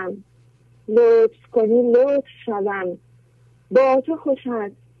شدم، لطف کنی لطف شدم، با تو خوش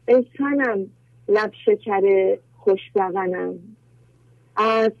است ای تنم، لب شکر خوش دغنم.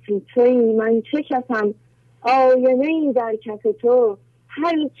 اصل تویی من چه کسم، آینه‌ای در کف تو،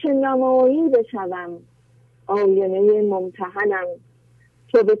 هر چه نمایی بشوم، آینه ممتحنم.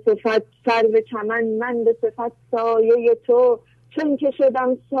 تو به صفت سرو چمن، من به صفت سایه تو، چون که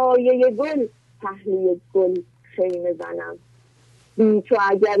شدم سایه گل، پهلوی گل خیمه زنم. بی تو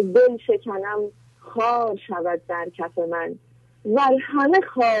اگر گل شکنم، خار شود در کف من، ور همه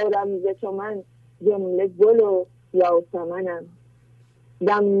خارم ز تو من، جمله گل و یاسمنم.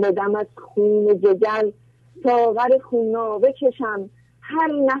 دم به دم از خون جگر ساغر خونابه کشم،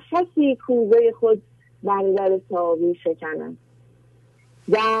 هر نفسی کوزه خود بر در ساقی شکنم.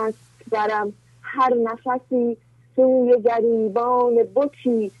 دست برم هر نفسی سوی گریبان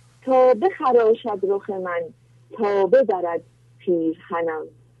بتی، تا بخراشد رخ من، تا بدرد پیرهنم.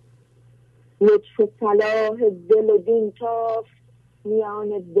 لطف صلاح دل و دین تافت میان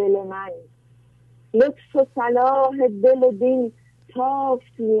دل من، لطف صلاح دل و دین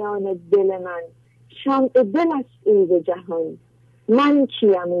تافت میان دل من. شمع دل است او به جهان، من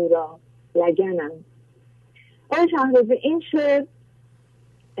کیم او را لگنم. آقای شهرزی، این شعر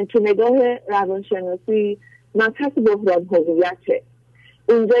تو نگاه روانشناسی مبحث بحران هویته.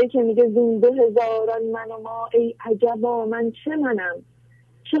 اونجایی که میگه زین 2000 من و ما، ای عجبا من چه منم.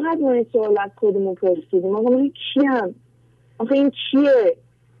 چقدر ما این سوال از خودمون پرسیدیم، آقا من کیم؟ آخه این کیه؟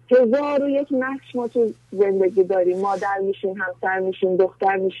 1001 نقش ما تو زندگی داریم. مادر میشیم، همسر میشیم،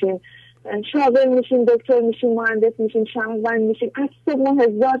 دختر میشیم، شاغل میشیم، دکتر میشیم، مهندس میشیم، شهروند میشیم. از صبح ما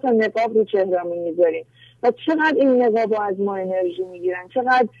 1000 تا نقاب رو چهرمون میذاریم و چقدر این نقاب ها از ما انرژی میگیرن،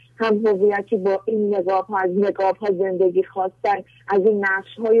 چقدر هم هویتی با این نقاب ها، از نقاب ها زندگی خواستن، از این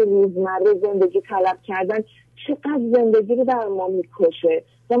نقش های روزمره زندگی طلب کردن، چقدر زندگی رو در ما میکشه.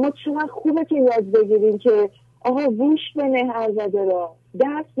 و ما چقدر خوبه که یاد بگیریم که آقا گوش بنه عربده را،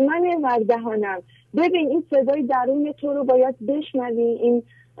 دست منه ور دهنم. ببین این صدای درون تو رو باید بشنوی، این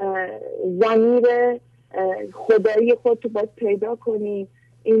ضمیر خدایی خودتو باید پیدا کنی،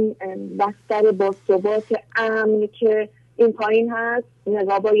 این بستر با ثبات امن که این پایین هست،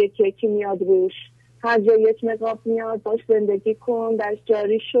 نقابا یکی میاد روش، هر جا یک نقاب میاد باش زندگی کن، درش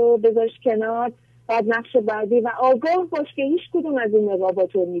جاری شو، بذارش کنار، بعد نقش بعدی و آگاه باش که هیچ کدوم از این نقابا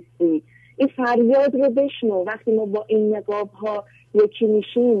تو نیستی. این فریاد رو بشنو. وقتی ما با این نقاب ها یکی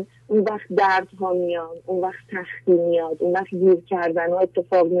میشیم، اون وقت درد ها میان، اون وقت تختی میاد، اون وقت گیر کردن ها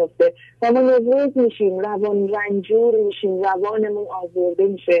اتفاق میفته و ما نوروز میشیم، روان رنجور میشیم، روانمون آزرده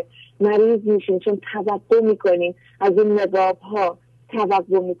میشه، مریض میشیم، چون توقع میکنیم از این نقاب ها،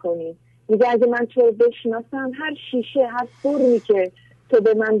 توقع میکنیم. میگه اگه من تو رو بشناسم، هر شیشه، هر فرمی که تو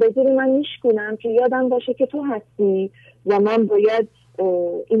به من بگیری من میشکنم که یادم باشه که تو هستی و من باید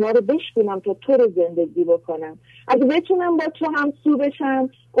اینا رو بشکنم تا تو رو زندگی بکنم. اگه بتونم با تو هم سو بشم،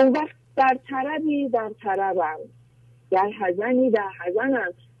 اون وقت در طربی در طربم، در حزنی در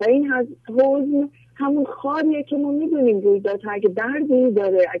حزنم. و این حزن همون خاریه که ما میدونیم رویداد اگه دردی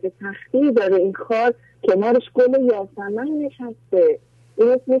داره، اگه تختی داره، این خار کنارش گل یاسمن نشسته. این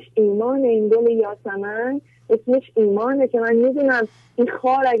اسمش ایمان. این گل یاسمن اسمش ایمانه که من میدونم این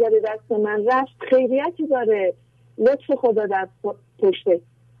خار اگر دست من رفت خیریتی داره، لطف خدا در پشت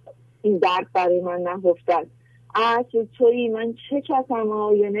این درد برای من نهفتد. اصل تویی من چه کسم،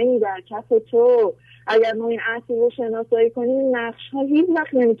 آینه‌ای در کف تو. اگر ما این اصل رو شناسایی کنیم، این نقش ها هیچ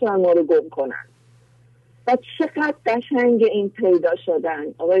وقت نمیتونن ما رو گم کنن. و چقدر قشنگ این پیدا شدن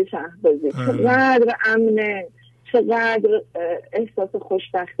آقای شهبازی، چقدر امنه، چقدر احساس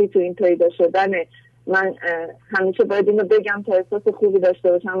خوشبختی تو این پیدا شدنه. من همیشه باید اینو بگم تا احساس خوبی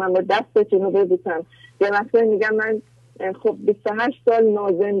داشته باشم، من با دستتون رو ببوسم. یه وقتا میگم من خب 28 سال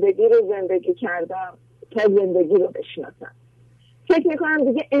نازندگی رو زندگی کردم تا زندگی رو بشناسم. فکر میکنم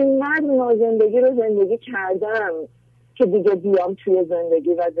دیگه اینقدر نازندگی رو زندگی کردم که دیگه بیام توی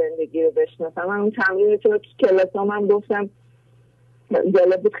زندگی و زندگی رو بشناسم. من اون تمرین تو کلاسام هم گفتم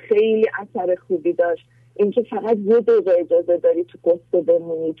جالب بود، خیلی اثر خوبی داشت. اینکه فقط یه دقیقه اجازه داری تو قصه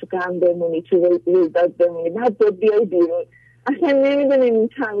بمونی، تو غم بمونی، تو رویداد بمونی، بعد باید بیای بیرون. اصلا نمیدونیم این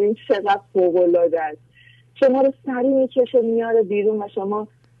تمرین چقدر فوق‌العاده است. شما رو سریع میکشه میاره بیرون و شما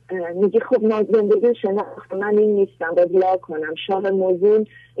میگی خب ما زندگی شناخت من این نیستم، باید لا کنم. شاه موزون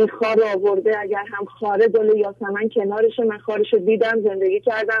این خار رو آورده، اگر هم خاره گل یاسمن کنارشه، من خارش رو دیدم، زندگی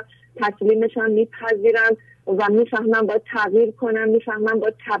کردم، تسلیمش هم میپذیرم و میفهمم باید تغییر کنم، میفهمم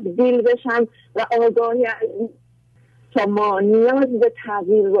باید تبدیل بشم و آگاهی تا ما نیاز به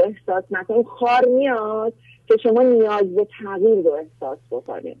تغییر رو احساس نکنیم. خار میاد که شما نیاز به تغییر رو احساس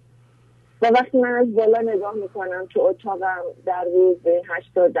بکنید. و وقتی من از بالا نگاه میکنم تو اتاقم در روز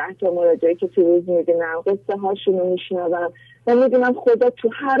 8-10 تا مراجعه که تو روز میبینم، قصه هاشون رو میشنوم و میدونم خدا تو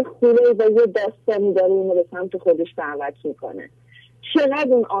هر خوره و یه داستانی داره اینو به سمت خودش دعوت میکنه. چقدر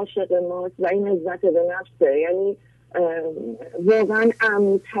اون عاشق ماست و این عزت به نفسه. یعنی واقعا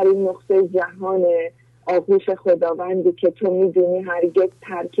امن‌ترین نقطه جهان آغوش خداوندی که تو میدونی هرگز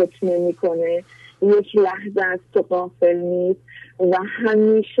ترکت نمیکنه، یک لحظه از تو غافل نیست و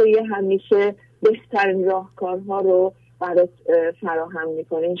همیشه بهترین راهکارها رو برات فراهم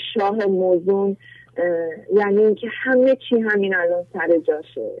میکنه. این شاه موزون یعنی اینکه همه چی همین الان سر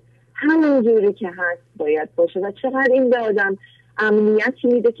جاشه، همون جوری که هست باید باشه. و چقدر این به آدم امنیتی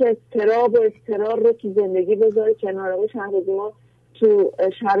میده که اضطراب و اضطرار رو تو زندگی بذاره کنار. و شهرزی ما تو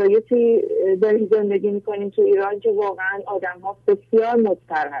شرایطی داریم زندگی میکنیم تو ایران که واقعا آدم ها بسیار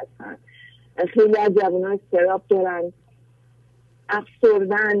مضطر هستن. خیلی از جوانان اضطراب دارن،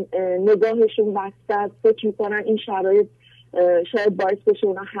 افسردن، نگاهشون بسته است، فکر میکنن این شرایط شاید باعث بشه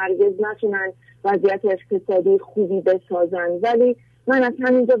اونا هرگز نتونن وضعیت اقتصادی خوبی بسازن. ولی من از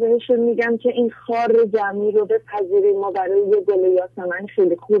همینجا بهشون میگم که این خار جمعی رو بپذیریم. ما برای یه گل یاسمن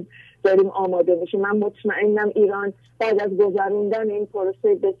خیلی خوب داریم آماده میشیم. من مطمئنم ایران بعد از گذروندن این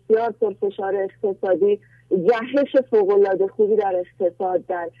پروسه بسیار پرفشار اقتصادی، جهش فوق‌العاده خوبی در اقتصاد،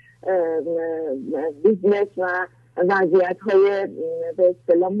 در بیزنس و وضعیت‌های به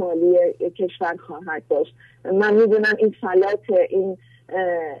اصطلاح مالی کشور خواهد داشت. من میدونم این فلات، این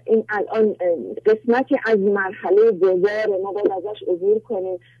الان قسمتی از مرحله گذار، ما باید ازش عبور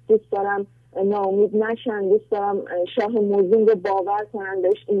کنیم. دوست دارم ناامید نشن، دوست دارم شاه موزون رو باور کنن،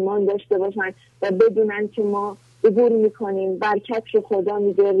 بهش ایمان داشته باشن و بدونن که ما عبور میکنیم. برکت رو خدا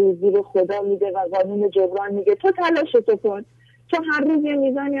میده، روزی رو خدا میده و قانون جبران میگه تو تلاشتو کن. تو هر روز یه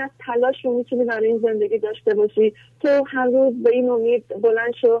میزانی از تلاش رو میتونی برای این زندگی داشته باشی. تو هر روز به این امید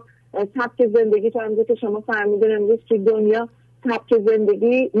بلند شو. سبک زندگی تو همونجور که شما فرمودین امروز که دنیا سبک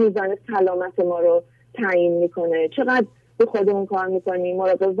زندگی میزان سلامت ما رو تعیین میکنه. چقدر به خودمون کار میکنیم،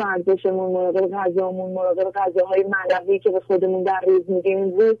 مراقب ورزشمون، مراقب غذامون، مراقب غذاهای معنوی که به خودمون در روز میگیم.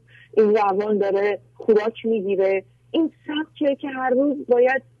 این روز این روان داره خوراک میگیره. این سبکه که هر روز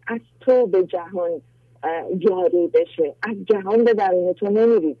باید از تو به جهان جاری بشه، از جهان به درون تو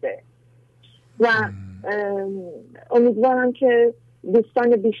نمیریزه. و امیدوارم که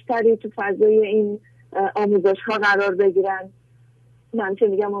دوستان بیشتری تو فضای این آموزش ها قرار بگیرن. من که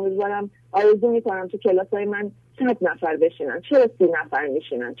میگم امیدوارم، آرزو میکنم تو کلاسای من 100 نفر بشینن، چرا 30 نفر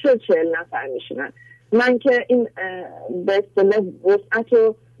میشینن، چرا 40 نفر میشینن. من که این به اصطلاح وسعت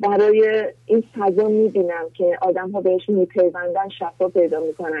رو برای این فضا میبینم که آدم ها بهش میپیوندن، شفا پیدا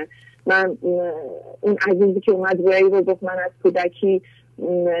میکنن. من اون عزیزی که اومد روی رو گفت من از کودکی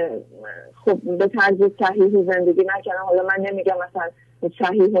خب به طرز صحیحی زندگی نکردم. حالا من نمیگم مثلا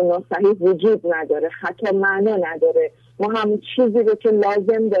صحیح و ناصحیح وجود نداره، خطا معنا نداره. ما همون چیزی رو که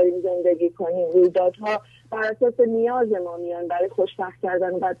لازم داریم زندگی کنیم. رویدادها بر اساس نیاز ما میان، برای خوشبخت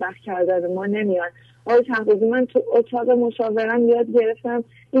کردن و بدبخت کردن ما نمیان. آقای تقریبی، من تو اتاق مشاورم یاد گرفتم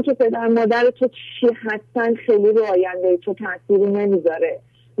این که پدر مادر تو چی هستن خیلی رو آینده تو تأثیری نمیذاره.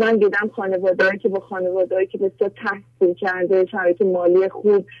 من دیدم خانواده‌ای که با خانواده‌ای که بسیار تحصیل کرده، شرایط مالی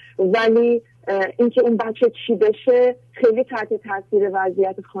خوب، ولی اینکه اون بچه چی بشه خیلی تحت تاثیر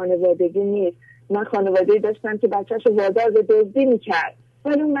وضعیت خانوادگی نیست. من خانواده‌ای داشتم که بچه‌شو وادار به دزدی میکرد،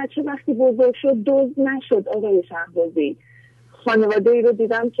 ولی اون بچه وقتی بزرگ شد دزد نشد. آقای شهبازی، خانواده‌ای رو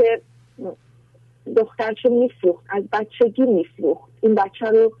دیدم که دخترشو میفروخت، از بچگی میفروخت، این بچه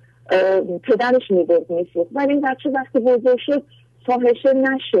رو پدرش میبرد میفروخت، ولی این بچه وقتی بزرگ شد فاحشه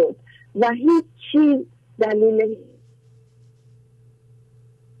نشد و هیچ چیز دلیل.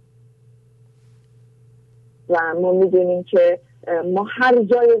 و ما میدونیم که ما هر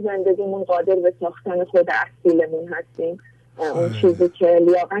جای زندگیمون قادر به ساختن خود اصیلمون هستیم. اون چیزی که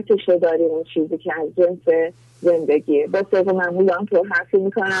لیاقتشو داریم، اون چیزی که از جنس زندگی. با صدق معمول هم تو حرفی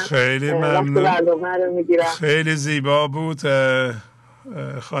میکنم. خیلی ممنون. رو میگیرم. خیلی زیبا بود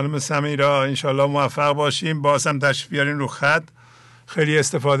خانم سمیرا. انشالله موفق باشیم. باز هم تشریف بیارین رو خط. خیلی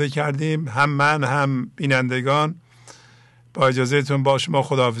استفاده کردیم، هم من هم بینندگان. با اجازهتون با شما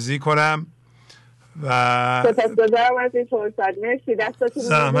خداحافظی کنم و سپاسگزارم از این فرصت. مرسی، دستاتون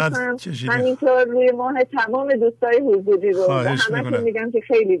زحمت کشیدید. همینطور روی ماه تمام دوستای حضوری رو همتون میگم که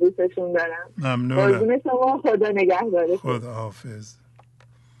خیلی دوستشون دارم. ممنونم. قربون شما، خدا نگهدارتون. خدا حافظ.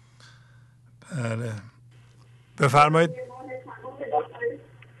 بله بفرمایید.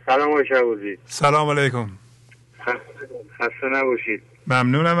 سلام آقای شهبازی. سلام علیکم. خسته نباشید.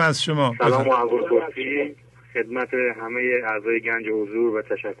 ممنونم از شما. سلام و احوالپرسی خدمت همه اعضای گنج حضور و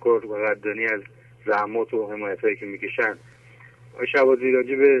تشکر و قدردانی از زحمات و حمایتایی که میکشن. آقای شهبازی،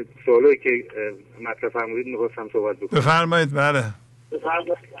 راجع به سوالایی که مطرح فرمودید می‌خواستم صحبت بکنم. بفرمایید. بله.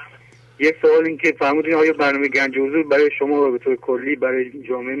 یه سوال این که فرمودید آیا برنامه گنج حضور برای شما و به طور کلی برای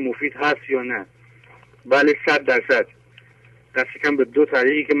جامعه مفید هست یا نه؟ بله 100%. دست کم به 2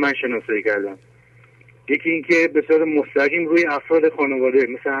 طریقی که من شناسایی کردم. یکی این که به صورت مستقیم روی افراد خانواده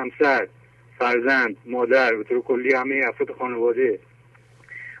مثل همسر، فرزند، مادر، به طور کلی همه افراد خانواده،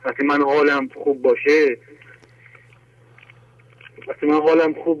 وقتی من حالم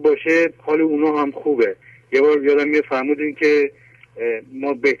خوب باشه حال اونا هم خوبه. یه بار یادم میاد فرمودیم که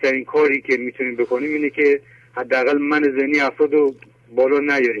ما بهترین کاری که میتونیم بکنیم اینه که حداقل من ذهنی افراد رو بالا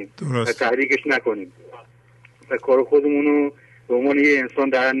نیاریم و تحریکش نکنیم و کار خودمون رو به عنوان یه انسان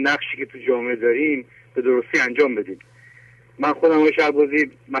در نقشی که تو جامعه داریم به درستی انجام بدیم. من خودم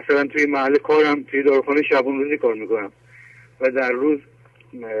شهبازی مثلا توی محل کارم توی داروخانه شبان‌روزی کار میکنم و در روز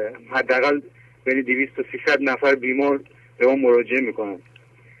حداقل بین 200 تا 300 نفر بیمار به ما مراجعه میکنن.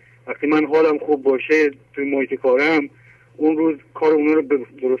 وقتی من حالم خوب باشه توی محیط کارم اون روز کار اونا رو به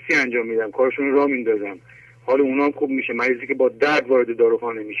درستی انجام میدم، کارشون رو راه میندازم، حال اونا هم خوب میشه، مریضی که با درد وارد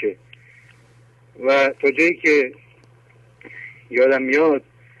داروخانه میشه. و تا جایی که یادم میاد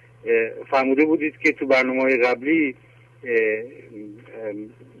فرموده بودید که تو برنامه‌های قبلی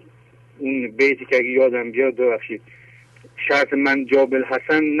اون بیتی که اگه یادم بیاد ببخشید، شرط من جابل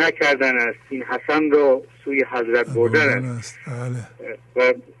حسن نکردن است، این حسن را سوی حضرت بردن است.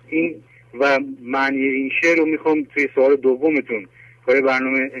 و این و معنی این شعر رو میخوام توی سوال دومتون که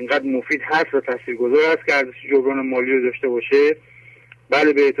برنامه انقدر مفید هست و تاثیرگذار است که ارزش جبران مالی رو داشته باشه.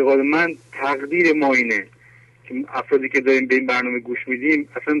 بله به اعتقاد من تقدیر ما اینه که افرادی که داریم به این برنامه گوش میدیم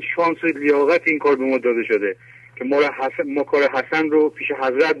اصلا شانس و لیاقت این کار به ما داده شده که ما کار حسن رو پیش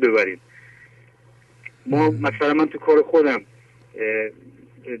حضرت ببریم. ما مثلا من تو کار خودم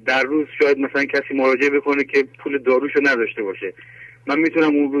در روز شاید مثلا کسی مراجعه بکنه که پول داروشو نداشته باشه، من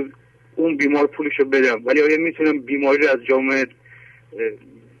میتونم اون روز اون بیمار پولشو بدم، ولی آیا میتونم بیماری رو از جامعه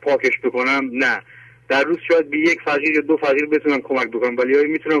پاکش بکنم؟ نه. در روز شاید به 1 فقیر یا 2 فقیر بتونم کمک بکنم، ولی آیا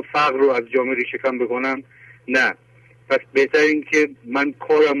میتونم فقر رو از جامعه ریشه کن بکنم؟ نه. پس بهتر این که من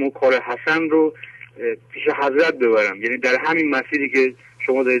کارم و کار حسن رو پیش حضرت ببرم، یعنی در همین مسیری که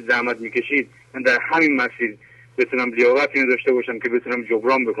شما دارید زحمت میکشید من در همین مسیر بتونم لیاقت اینو داشته باشم که بتونم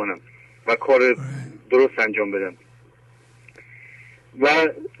جبران بکنم و کار درست انجام بدم. و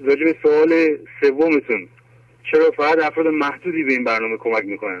راجع به سوال سومتون، چرا فقط افراد محدودی به این برنامه کمک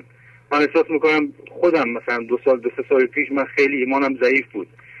میکنن؟ من احساس میکنم خودم مثلا 2 3 سال پیش من خیلی ایمانم ضعیف بود،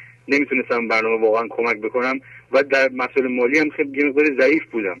 نمیتونستم برنامه واقعا کمک بکنم و در مسائل مالی هم خیلی مقدار ضعیف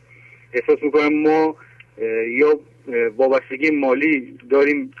بودم. احساس میکنم ما یا وابستگی مالی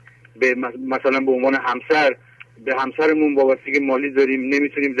داریم به مثلا به عنوان همسر، به همسرمون وابستگی مالی داریم،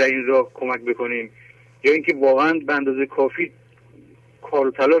 نمیتونیم در این راه کمک بکنیم، یا اینکه واقعا به اندازه کافی کار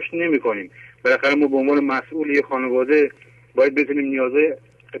و تلاش نمی‌کنیم. بالاخره ما به عنوان مسئول یه خانواده باید بتونیم نیازهای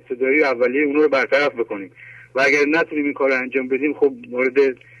ابتدایی و اولیه اونا رو برطرف بکنیم و اگر نتونیم این کار رو انجام بدیم خب مورد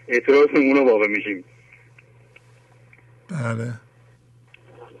اعتراض اونا واقع میشیم. بله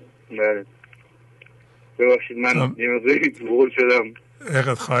ببخشید من یه مقداری بول شدم.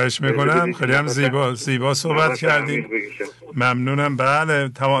 خواهش میکنم. خیلی هم زیبا صحبت کردیم. ممنونم. بله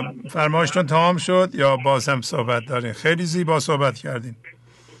تمام. فرمایشتون تمام شد یا باز هم صحبت دارین؟ خیلی زیبا صحبت کردین.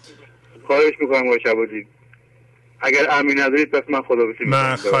 خواهش میکنم آقای شهبازی. اگر امین ندارید پس من خداحافظی میکنم.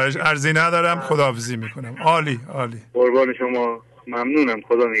 من خواهش عرضی ندارم، خداحافظی میکنم. عالی. قربان شما. ممنونم.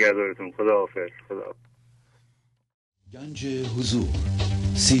 خدا نگهدارتون. خداحافظ. گنج حضور،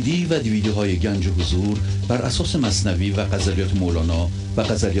 CD و دیویدیوهای گنج حضور بر اساس مثنوی و غزلیات مولانا و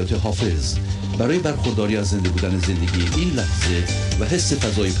غزلیات حافظ برای برخورداری از زنده بودن زندگی این لحظه و حس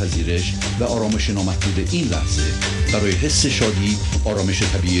فضای پذیرش و آرامش نامحدود این لحظه، برای حس شادی، آرامش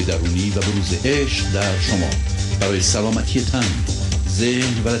طبیعی درونی و بروز عشق در شما. برای سلامتی تن،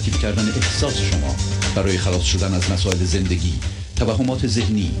 ذهن و لطیف کردن احساس شما، برای خلاص شدن از مسائل زندگی، توهمات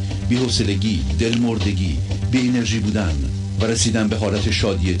ذهنی، بی‌حوصلگی، دلمردگی، بی انرژی بودن و رسیدن به حالت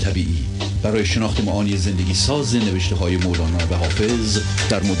شادی طبیعی، برای شناخت معانی زندگی ساز نوشته‌های مولانا و حافظ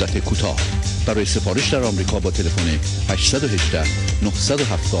در مدت کوتاه. برای سفارش در آمریکا با تلفن 818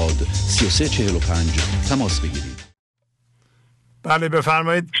 970 3345 تماس بگیرید. بله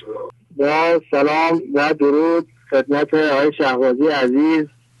بفرمایید. با سلام و درود خدمت آقای شهبازی عزیز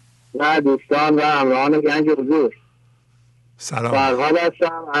و دوستان و همراهان گنج حضور. سلام. فرهاد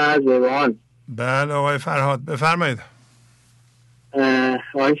هستم از ایران. بله آقای فرهاد بفرمایید.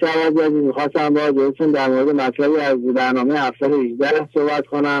 آقای شهبازی عزیز میخواستم با جلوتون در مورد مطلبی از برنامه 718 صحبت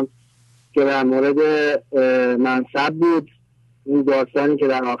کنم که در مورد منصب بود. این داستانی که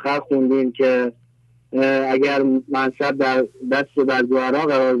در آخر خوندیم که اگر منصب در دست بدگوهران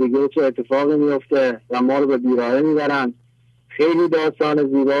قرار بگیره چه اتفاقی میفته و ما رو به بیراهه میبرن. خیلی داستان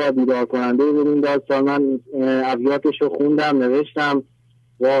زیبا و بیدار کننده بود این داستان. من ابیاتش رو خوندم، نوشتم.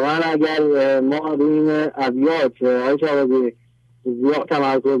 واقعا اگر ما روی این ابیات آقای شهبازی زیاد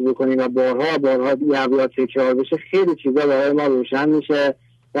تمرکز بکنیم و بارها این ابیات تکرار بشه، خیلی چیزا برای ما روشن میشه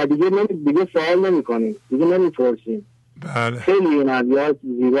و دیگه سوال نمی کنیم، دیگه نمیپرسیم. بله. خیلی این ابیات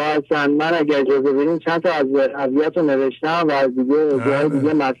زیبا هستن. من اگر اجازه بدین چند تا از ابیات رو نوشتم و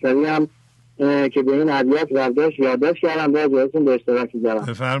دیگه مصنوی هم که به این ابیات یادداشت کردم با جایتون به اشتراک میذارم.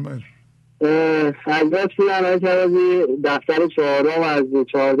 بفرمایید. ابیات فیلم دفتر 4 از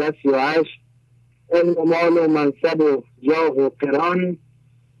 1438: علم و مال و منصب و جاه و قران،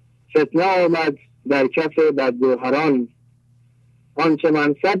 فتنه آمد در کف بدگوهران. آنچه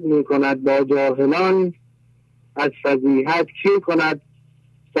منصب می کند با جاهلان، از فضیحت کی کند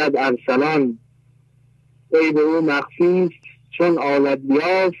 100 ارسلان. عیب او مخفیست چون آلت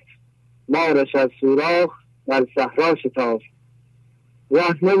بیافت، مارش از سوراخ بر صحرا شتافت.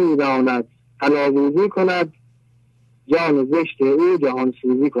 ره نمی‌داند هلاویزی کند، جان زشت او جهان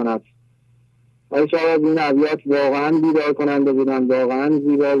سوزی کند. آقای شهبازی این ابیات واقعا بیدار کننده بودن، واقعا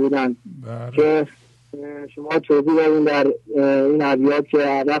زیبا بودن که شما توضیح دادین در این ابیات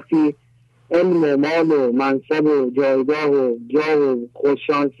که وقتی علم و مال و منصب و جایگاه و جاه و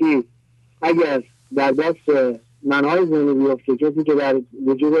خوششانسی اگر در دست منهای ذهنی بیفته، کسی که در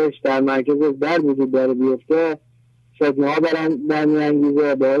وجودش در مرکزش درد وجود داره بیفته، فتنه ها در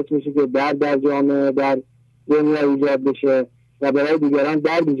میانگیزه، باعث میشه که درد در جامعه در دنیا ایجاد بشه و برای دیگران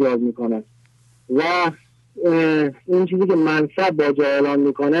درد ایجاد میکنه. و این چیزی که منصب با جاهلان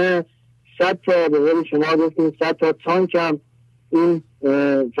میکنه 100 تا به قول شما گفتیم 100 تا تانک هم این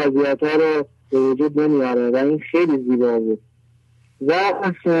فضیحت ها رو به وجود نمیاره و این خیلی زیبا بود. و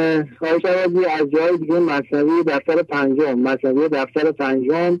آقای شهبازی از جای دیگه مصنوی دفتر 5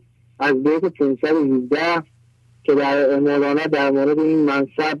 از بیت 517 که در مولانا در مورد این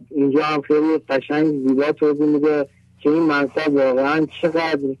منصب اینجا هم خیلی قشنگ زیبا توضیح میده که این منصب واقعا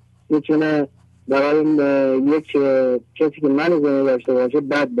چقدر میتونه برای یک کسی که من زنده داشته باشه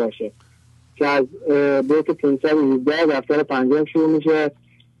بد باشه. که از بیت 517 دفتر 5 شروع میشه،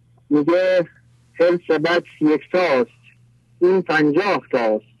 میگه حرص بد 1 تاست، این 50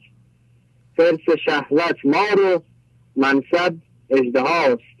 تاست. حرص شهوت مار و منصب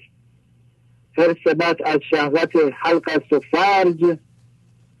اژدهاست. حرص بد از شهوت حلق است و فرج،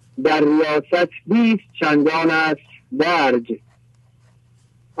 در ریاست 20 چندان است درج.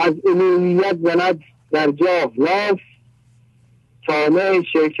 از الوهیت زند در جاه لاف، طامع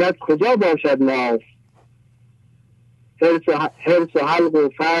شرکت کجا باشد ناف. حرص و حلق و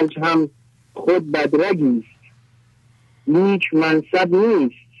فرج هم خود بدرگیست، لیک منصب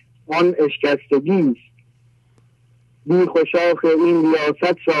نیست آن اشکستگیست. بی خوشاخ این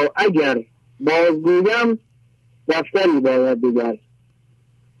ریاست را اگر بازگویم، دفتری باید دیگر.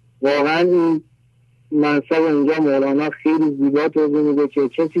 واقعا این منصب اینجا مولانا خیلی زیبا توضیح میده که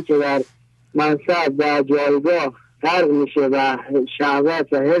کسی که در منصب و جایگاه غرق میشه و شهوت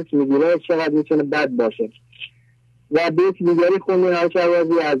و حرص میگیره چقدر میتونه بد باشه. و بیت دیگری خوندین آقای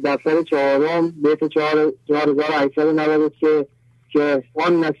شهبازی از دفتر 4 بیت 4893 که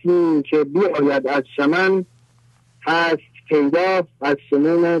آن نسیم که بیاید از چمن، هست پیدا از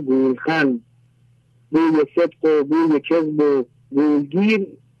سموم گولخن. بوی صدق و بوی کذب و گولگیر،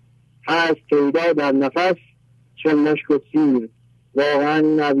 هست پیدا در نفس چون مشک و سیر. واقعا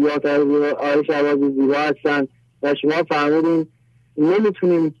این ابیات آقای شهبازی زیبا هستن و شما فهمیدین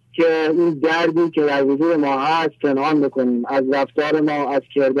نمیتونیم که این دردی که در وجود ما هست پنهان بکنیم. از رفتار ما، از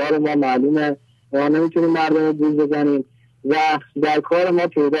کردار ما معلومه و نمیتونیم مردم رو گول بزنیم و در کار ما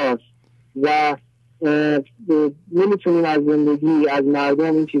پیداست و نمیتونیم از زندگی، از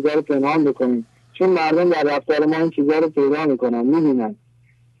مردم این چیزها رو پنهان بکنیم، چون مردم در رفتار ما این چیزها رو پیدا میکنن، میبینن.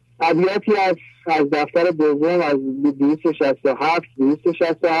 ابیاتی از دفتر دوم از 267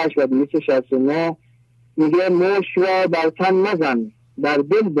 268 و 269 میگه مشک را در تن مزن در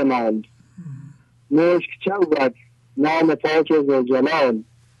دل بمال، مشک چه بود نام پاک ذوالجلال،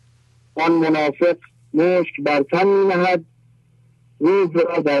 آن منافق مشک بر تن می نهد، روز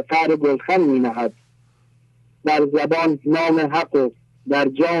را در قعر گلخن می نهد، در زبان نام حق و در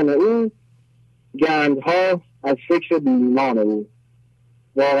جان او، گندها از فکر بی‌ایمان او.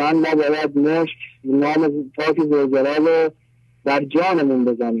 واقعا ما باید مشک نام پاک ذوالجلال رو در جانمون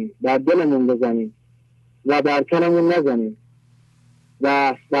بزنیم، در دلمون بزنیم و در تنمون نزنیم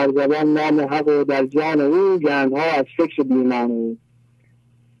و در زبان نام حق و در جان او، گندها از فکر بی‌ایمان او.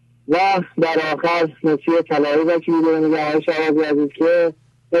 و در آخر نصیحت طلایی و که میگه میگه آقای شعبازی عزیز که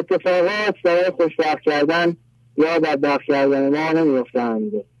اتفاقات برای خوشبخت کردن یا بدبخت کردن ما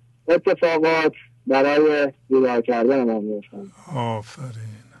نمیفتند، اتفاقات برای بیدار کردن ما میفتند. آفرین،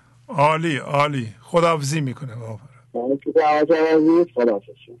 عالی عالی. خداحافظی میکنه.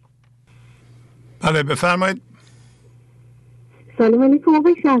 بله بفرمایید. سلام علیکم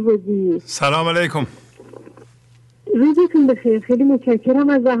آقای شهبازی. سلام علیکم. روزتون بخیر. خیلی متشکرم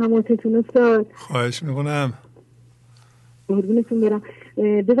از زحماتتون استاد. خواهش میکنم. قربونتون برم.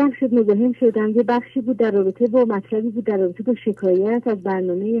 ببخشید مزاحم شدم. یه بخشی بود در رابطه با مطلبی بود در رابطه با شکایت از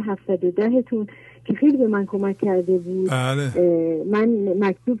برنامه 710 تون که خیلی به من کمک کرده بود. بله. من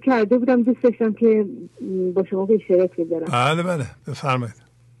مکتوب کرده بودم، دوست داشتم که با شما به اشتراک بذارم. بله بله بفرمایید.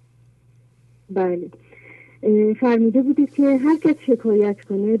 بله. فرموده بودید که هر کس شکایت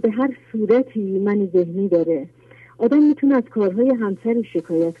کنه به هر صورتی من ذهنی داره. آدم میتونه از کارهای همسرش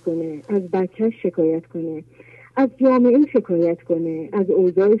شکایت کنه، از بچهش شکایت کنه، از جامعه شکایت کنه، از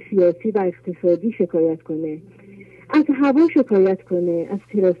اوضاع سیاسی و اقتصادی شکایت کنه، از هوا شکایت کنه، از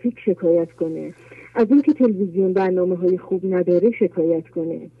ترافیک شکایت کنه، از اینکه تلویزیون برنامه‌های خوب نداره شکایت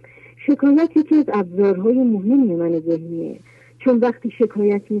کنه. شکایت یکی از ابزارهای مهم من ذهنیه، چون وقتی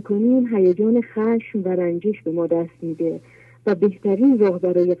شکایت میکنیم هیجان خشم و رنجش به ما دست میده و بهترین راه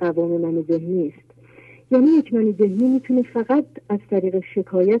برای قوام من ذهنی است. یعنی یک من ذهنی میتونه فقط از طریق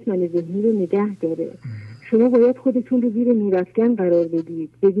شکایت من ذهنی رو نگه داره. شما باید خودتون رو زیر نورافکن قرار بدید،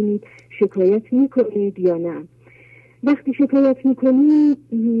 ببینید شکایت میکنید یا نه. وقتی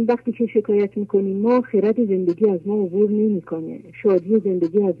که شکایت میکنیم ما خرد زندگی از ما عبور نمیکنه، شادی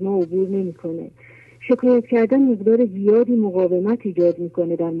زندگی از ما عبور نمیکنه. شکایت کردن مقدار زیادی مقاومت ایجاد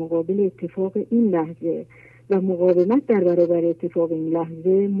میکنه در مقابل اتفاق این لحظه و مقاومت در برابر اتفاق این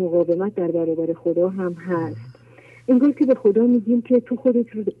لحظه مقاومت در برابر خدا هم هست. انگار که به خدا میگیم که تو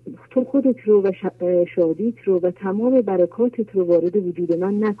خودت رو و شادیت رو و تمام برکاتت رو وارد وجود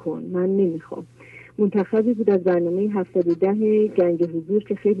من نکن، من نمیخوام. منتخبی بود از برنامه 710 گنج حضور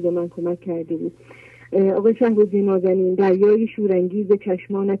که خیلی به من کمک کرده بود. آقای شهبازی نازنین، دریای شورانگیز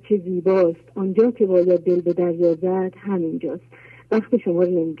چشمانت چه زیباست، آنجا که باید دل به دریا زد همینجاست. وقت شما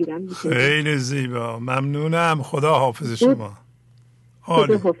رو نمیگیرم. خیلی زیبا، ممنونم. خدا حافظ شما.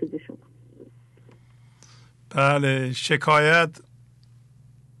 خدا حافظ شما. بله، شکایت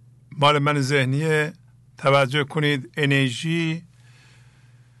مال من ذهنیه. توجه کنید انرژی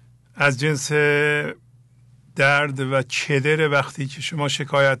از جنس درد و کدر وقتی که شما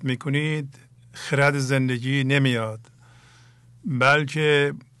شکایت میکنید خرد زندگی نمیاد،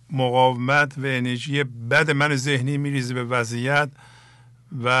 بلکه مقاومت و انرژی بد من ذهنی میریزه به وضعیت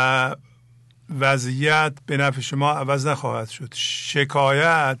و وضعیت به نفع شما عوض نخواهد شد.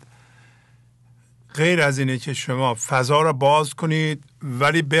 شکایت غیر از اینه که شما فضا را باز کنید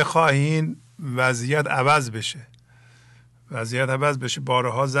ولی بخواهین وضعیت عوض بشه. وضعیت عوض بشه.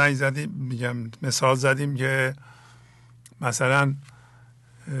 بارها زنگ زدیم، میگم مثال زدیم که مثلا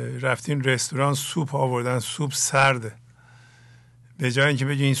رفتین رستوران سوپ آوردن، سوپ سرده. به جای اینکه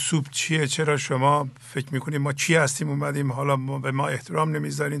بگی این سوپ چیه، چرا شما فکر میکنید ما چی هستیم اومدیم حالا به ما احترام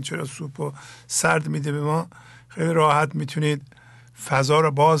نمیذارین، چرا سوپو سرد میده به ما. خیلی راحت میتونید فضا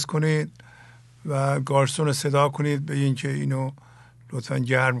رو باز کنید و گارسون رو صدا کنید بگین که اینو لطفا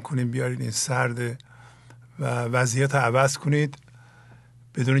گرم کنید بیارید این سرده و وضعیت عوض کنید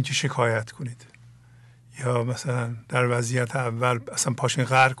بدون اینکه شکایت کنید. یا مثلا در وضعیت اول اصلا پاشین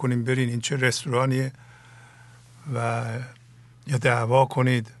غر کنیم برین این چه رستورانیه و یا دعوا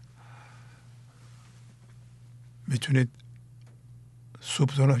کنید. میتونید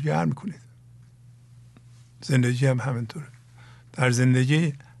سوپتون رو گرم کنید. زندگی هم همینطوره. در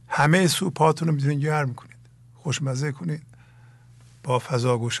زندگی همه سوپاتون رو میتونید گرم کنید، خوشمزه کنید با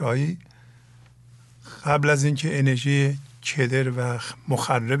فضاگشایی قبل از اینکه انرژی کدر و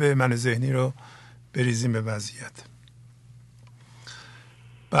مخرب من ذهنی رو بریزیم به وضعیت.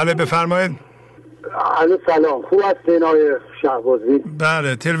 بله بفرمایید. سلام، خوب هستین آقای شهبازی؟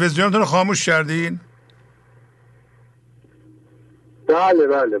 بله. تلویزیونتون رو خاموش کردین؟ بله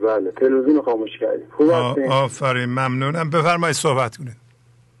بله بله، تلویزیون رو خاموش کردین. خوب هستین؟ آفرین، ممنونم. بفرمایید صحبت کنید.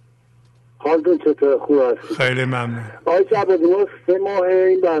 حالتون چطور؟ خوب هستین؟ خیلی ممنون. آقای شهبازی، ما 3 ماه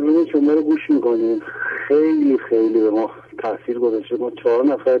این برنامه شما رو گوش میکنیم، خیلی خیلی به ما تاثیر گذاشته. ما 4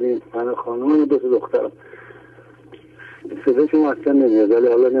 نفریم، من خانم و 2 دخترم. صدای شما اصلا نمیاد، ولی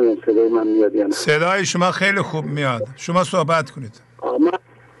حالا نمیم صدای من میاد یا نه. صدای شما خیلی خوب میاد، شما صحبت کنید.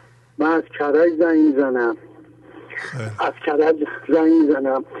 من از کرج زنگ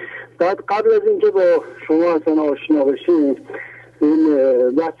میزنم. بعد قبل از اینکه با شما اصلا آشنا بشیم، این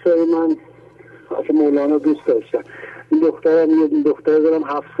بچه‌های من اصلا مولانا دوست داشتن. این دختر دارم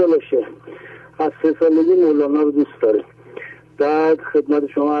 7 سالشه، از 3 سالگی مولانا رو دوست داره. بعد خدمت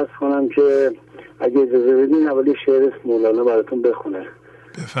شما عرض کنم که اگه اجازه بدین اولی شعر مولانا براتون بخونه.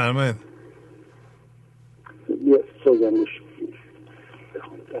 بفرمایید. یه سوگندش.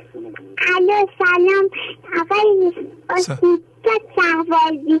 الو سلام آقای استاد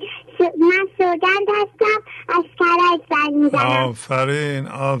شهبازی، من سوگند هستم، از کرج زنگ میزنم. آفرین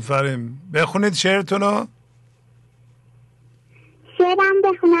آفرین. بخونید شعرتونو. شعرم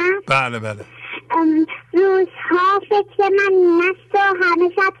بخونم؟ بله بله. روزها فکر من است و همه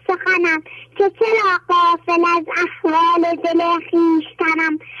شب سخنم، که چرا غافل از احوال دل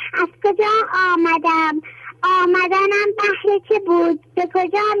خویشتنم. از کجا آمدنم بهر چه بود، به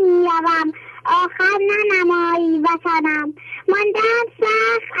کجا میروم آخر ننمایی وطنم. ماندم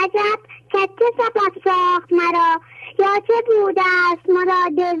سخت عجب که چه سبب ساخت مرا، یا چه بوده است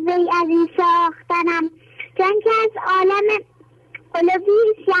مراد وی از این ساختنم. چون که از عالم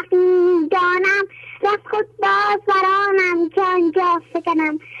علوی یقین دانم، رفت خود باز برانم که آنجا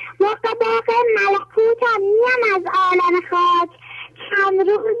فکنم. موقع باغ ملکوتم نیم از عالم خاک، چند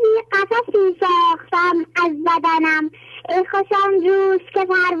روزی قفسی ساختم از بدنم. ای خوش آن روز که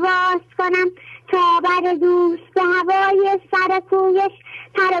پرواز کنم تا بر دوست، به هوای سر کویش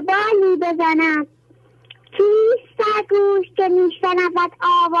پر بالی بزنم. کیست در گوش که میشنود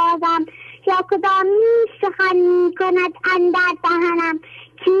آوازم، یا کدامین سخن میکند اندر دهنم.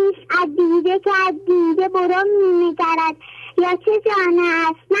 کیست از دیده که از دیده برون می‌نگرد، یا چه جانه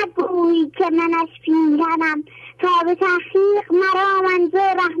است نگویی که منش پیرهنم. تا به تحقیق مرا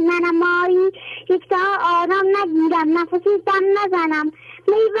منظور رهنمایی، یک تا آرام نگیرم نفسی دم نزنم.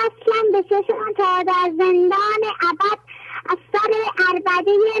 میوصلم به چشم تا در زندان ابد، از سر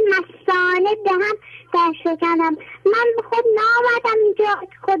عربده مستانه به هم در شکنم. من به خود نامدم جا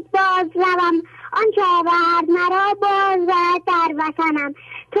خود باز روم، آنچه آورد مرا باز در وطنم.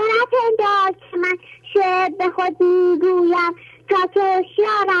 تو نپندار که من شعر به خود میگویم، تا که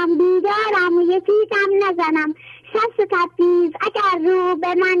هوشیارم بیدارم و یکی دم نزنم. شمس تبریز اگر رو به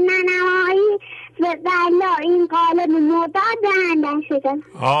من ننمایی، والله این قالب مرداد به اندن شدم.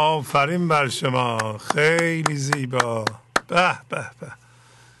 آفرین بر شما، خیلی زیبا. به به به،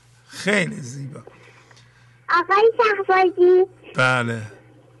 خیلی زیبا. آقای شهبازی. بله.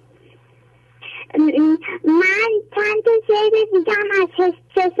 من چند تا شعر دیگم از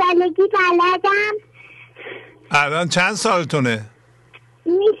 3 سالگی بلدم. الان چند سالتونه؟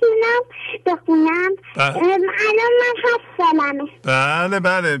 میتونم بخونم. الان من 7 سالمه. بله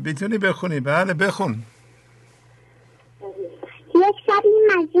بله میتونی بخونی. بله بخون. یک شبی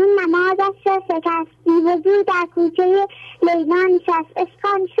مجنون نمازش را شکست، بی‌وضو در کوچه لیلا نشست.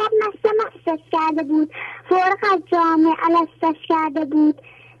 اسکان شب مستش کرده بود، فارغ از جام الستش کرده بود.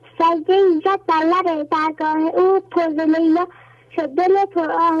 سجده ایزد بر لب درگاه او، پرز لیلا شد دل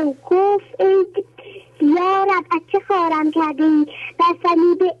پرآه. گفت ای یا رب از چه خارم کرده ای، در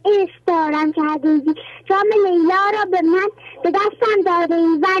صلیب عشق دارم کرده ای. جام لیلا را به من به دستم داده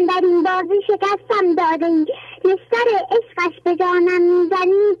ای، و اندر این بازی شکستم داده ای. نشتر عشقش به جانم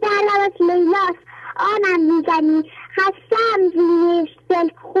میزنی، در لبش لیلاست آنم میزنی. خستم زیشت دل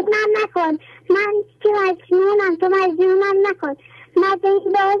خوبم نکن، من که مجنونم تو مجنونم نکن. مرد این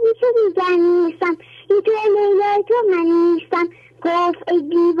بازی که دیگر نیستم، ای تو لیلا تو من نیستم. گفت ای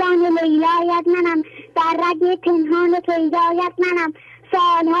دیوان لیلایت منم، در رگ پنهان تو هدایت منم.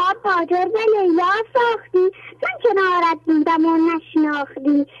 سالها خاطر به لیلا ساختی، من کنارت بودم و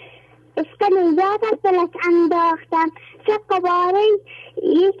نشناختی. عشق لیلات از دلت انداختم، چه قباره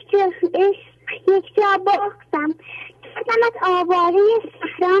یک جا باختم. کردمت آواره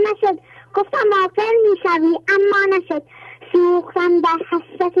صحرا نشد، گفتم آخر میشوی اما نشد. سوختم در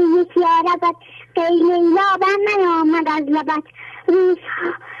حسرت یک یاربت، ای لیلا بر من آمد از لبت. روز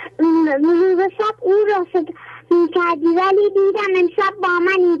شب او را صدا میکردی، ولی دیدم امشب با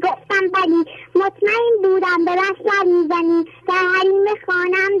منی. گفتم بلی، مطمئن بودم به من سر میزنی، در حریم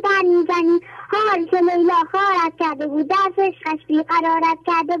خانم در میزنی. حال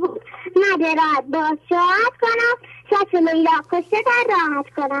راحت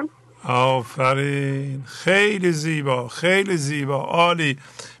کنم. آفرین، خیلی زیبا، خیلی زیبا، عالی.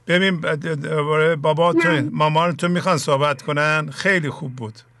 ببین باباتون مامانتون میخوان صحبت کنن؟ خیلی خوب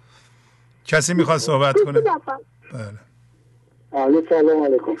بود. کسی میخواد صحبت کنه؟ بله. سلام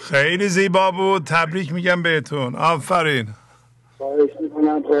علیکم. خیلی زیبا بود، تبریک میگم بهتون. آفرین. خواهش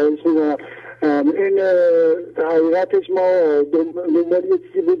میکنم. این حقیقتش ما دنبال یه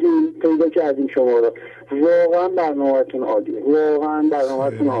چیزی بودیم پیدا کردیم شما رو. واقعا برنامه‌تون عالیه، واقعا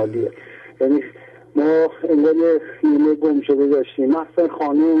برنامه‌تون عالیه. یعنی ما انگار یه گم شده داشتیم. مثلا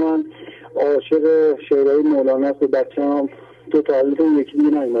خانم من عاشق شعرهای مولانا است و بچه هم دو تا حالتون یکی دیگه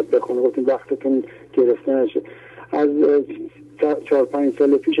نایمد بخونه، گفتیم وقتتون گرفته نشه. از 4-5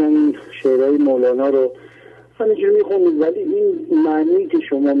 سال پیش هم شعرهای مولانا رو همینجوری میخونیم، ولی این معنی که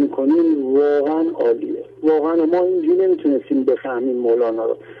شما میکنین واقعا عالیه. واقعا ما اینجوری نمیتونستیم بفهمیم مولانا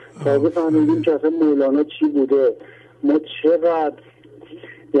رو. تازه فهمیدیم که اصلا مولانا چی بوده. ما چقدر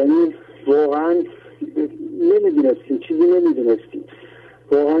یعنی واقعا نمیدونستیم، چیزی نمیدونستیم.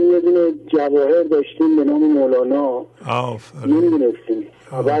 واقعا یه دونه جواهر داشتیم به نام مولانا، نمیدونستیم،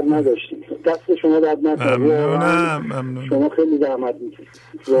 خبر نداشتیم. دست شما درد نکنه. ممنونم. شما خیلی زحمت میکشید.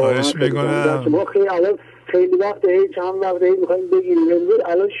 خواهش میکنم. ما خیلی وقت چند وقت میخوایم بگیریم.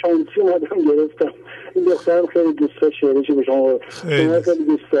 الان شانسی اومدم گرفتم. این دخترم خیلی دوست داره شعرشو به شما خیلی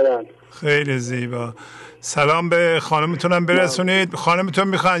دوست دارن. خیلی زیبا. سلام به خانمتونم برسونید. خانمتون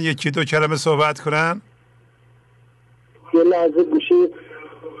میخوان یکی دو کلمه صحبت کنن؟ یه لحظه گوشی.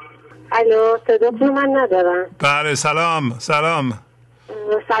 الو، صداتون من ندارم. بله، سلام. سلام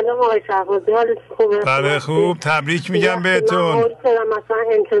آقای شهبازی، حالت خوبه؟ بله خوب، تبریک میگم بهتون. من هول شدم، مثلا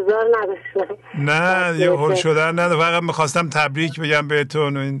انتظار نداشتم. نه یه هول شدن نه، فقط میخواستم تبریک بگم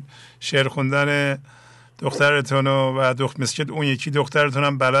بهتون. این شعر خوندن دخترتون و مثل اون یکی دخترتون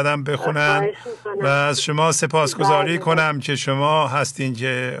هم بلدم بخونن و از شما سپاسگزاری کنم که شما هستین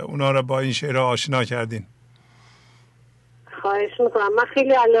که اونا رو با این شعر آشنا کردین. خواهش میکنم. من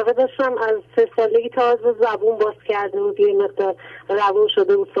خیلی علاقه داشتم، از 3 سالگی تازه زبون باز کرده بود، یه مقدار روون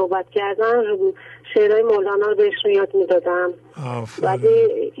شده بود صحبت کردن، شعرهای مولانا رو بهشون یاد میدادم. ولی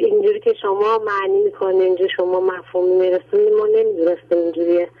اینجوری که شما معنی میکنه، اینجوری شما مفهومی میرسونید، ما نمیدونستیم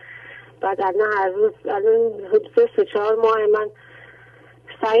اینجوریه. بعد الان هر روز، الان حدود 3-4 ماه من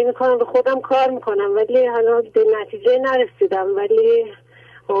سعی میکنم به خودم کار میکنم، ولی حالا به نتیجه نرسیدم، ولی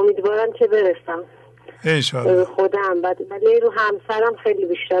امیدوارم که برسم انشالله خودم. ولی رو همسرم خیلی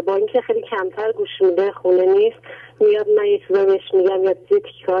بیشتر، با اینکه خیلی کمتر گوش میده، خونه نیست، میاد من یه چیزا بهش میگم یا یه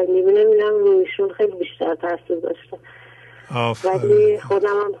تیکار میبینم رویشون خیلی بیشتر تاثیر داشته. ولی خودم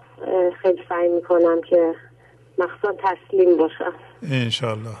هم خیلی سعی میکنم که مخصوصا تسلیم باشم.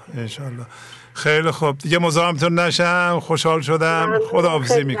 انشالله. خیلی خوب، دیگه مزاحمتون نشم. خوشحال شدم.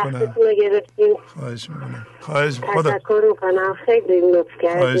 خداحافظی میکنم. خواهش میکنم. تشکر میکنم، خیلی لطف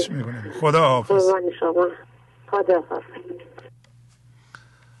کردید. خواهش میکنم. خداحافظ. خداحافظ.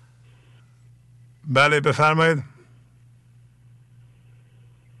 بله بفرمایید.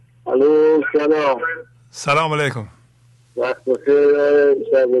 الو، سلام علیکم. وقت بخیر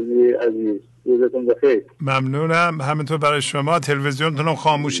شهبازی عزیز، روزتون بخیر. ممنونم، همینطور برای شما. تلویزیونتون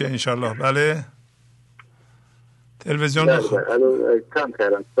خاموشه انشالله. بله تلویزیون کم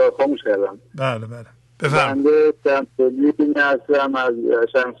کردم، خاموش کردم. بله بفرمایید. من شمس‌الدین هستم، از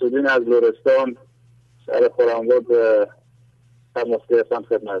شمس‌الدین از لرستان شهر خرم‌آباد تماس گرفتم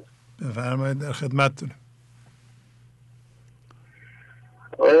خدمت. بفرمایید، در خدمتتونم.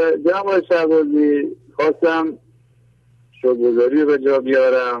 جناب آقای شهبازی، خواستم شکرگزاری به جا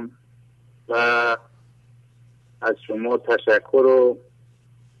بیارم و از شما تشکر و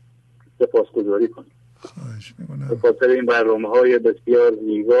سپاسگزاری کنم. خواهش میکنم. به خاطر این برنامه‌های بسیار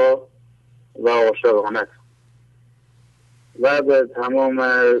زیبا و عاشقانه و به تمام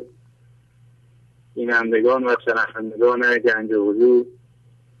بینندگان و شنوندگان گنج حضور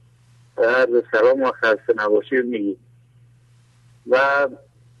عرض سلام و خسته نباشید میگیم و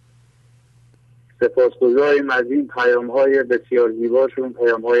سپاسگزاریم از این پیام‌های بسیار زیباشون،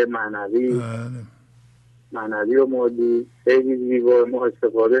 پیام‌های معنوی و مادی خیلی زیبا. ما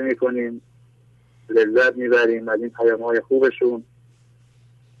استفاده میکنیم، لذت میبریم از این پیام‌های خوبشون.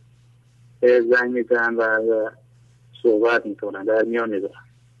 زنگ میزنن و صحبت میکنن، در میان میذارن.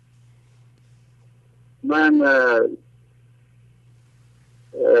 من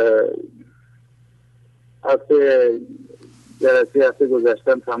هفته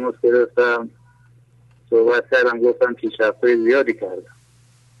گذشتم تماس گرفتم، صحبت کردم، گفتم پیشرفت‌های زیادی کردم.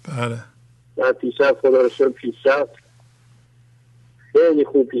 بله. و پیشرفت خدا رو شکر پیشرفت خیلی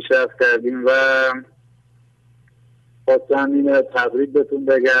خوب پیشرفت کردیم و خواستم این تبریک بهتون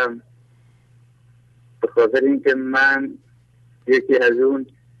بگم به خاطر اینکه من یکی از اون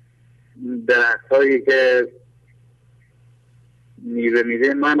درخت هایی که میوه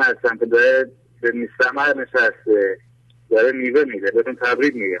میده من هستم که داره به ثمر نشسته، داره میوه میده. بهتون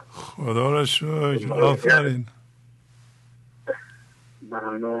تبریک میگم. خدا را شکر. آفرین.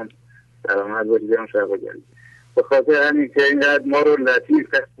 ممنون. سلامت باشید جناب شهبازی. به خاطر همین که اینقدر ما رو لطیف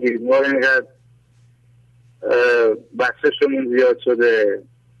کردید، ما رو اینقدر بخششمون زیاد شده،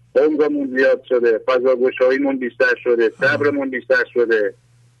 عمرمون زیاد شده، فضاگشاییمون بیشتر شده، صبرمون بیشتر شده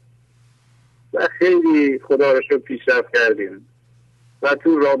و خیلی خدا رو شکر پیشرفت کردیم و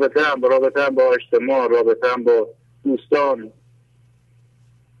تو رابطه هم با اجتماع، رابطه هم با دوستان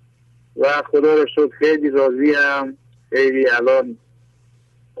و خدا رو شکر خیلی راضیم. خیلی الان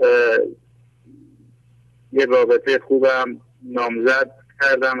یه رابطه خوبم نامزد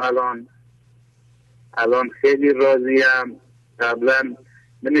کردم. الان خیلی راضیم. قبلا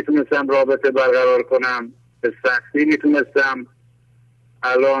نمیتونستم رابطه برقرار کنم، به سختی میتونستم.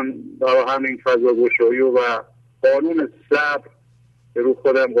 الان با همین فضاگشایی و قانون صبر که رو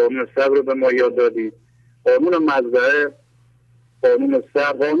خودم قانون صبر رو به ما یاد دادید، قانون مزرعه، قانون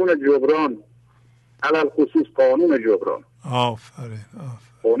صبر، قانون جبران، علل خصوص قانون جبران. آفرین.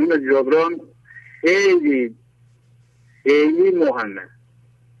 قانون جبران خیلی خیلی مهمه.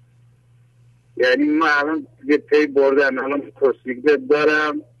 یعنی من الان یه پی بردم، الان توصیقه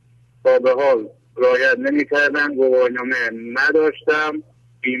دارم، تا به حال رعایت نمی کردم، گواهینامه نداشتم،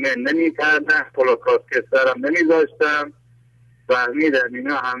 بیمه نمی کردم، پلاکات کسرم نمی داشتم. فهمیدم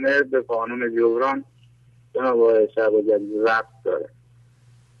اینا همه به قانون جبران جناب آقای شهبازی ربط داره.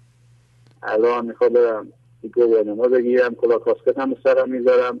 الان میخواد برم گواهینامه بگیرم، پلاکات هم سرم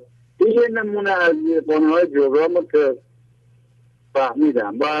میذارم. یه نمونه از قانون‌های جبران رو که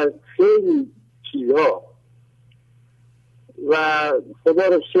فهمیدم و خیلی چیزها و خدا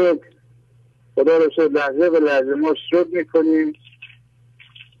رو شکر لحظه به لحظه ما شکر میکنیم،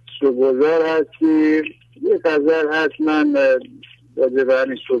 شکرگزار هستیم. یک غزل هست من راجع به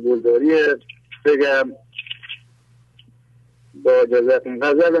همین شکرگزاری بگم با اجازتون.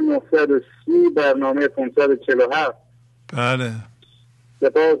 غزل 930 برنامه 547. بله.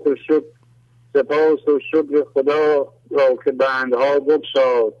 سپاس و شکر خدا را که بندها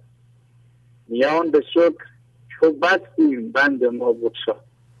بگشاد، میان به شکر چو بستیم بند ما بگشاد.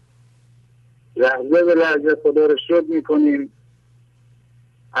 لحظه به لحظه خدا رو شکر میکنیم.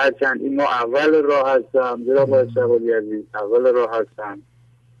 هرچند این ما اول راه هستم، جناب آقای شهبازی عزیز، اول راه هستم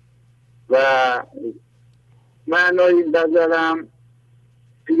و معنای این غزلم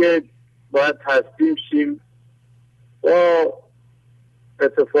دیگه باید تسلیم شیم با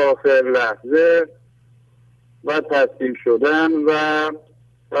اتفاق لحظه و تسلیم شدن و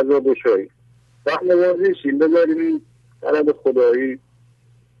فضاگشایی و مواظب شیم، بذاریم این طلب خدایی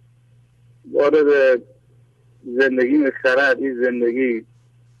وارد زندگی خرد، این زندگی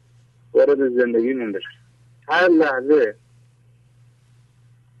وارد زندگیمون بشه هر لحظه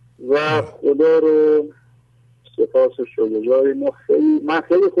و خدا رو سپاس و شکرگزاریم. من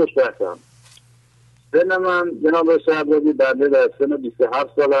خیلی خوشبختم. سنم هم جناب شهبازی بنده در سن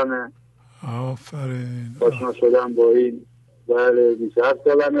 27 سالمه. آفرین. آشنا شدم با این. بله 27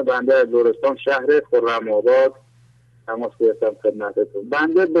 سالمه. بنده از لرستان شهر خرم‌آباد تماس گرفتم خدمتتون.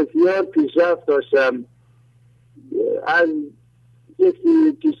 بنده بسیار پیشرفت داشتم. از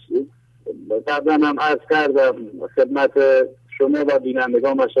قبلا هم عرض کردم خدمت شما و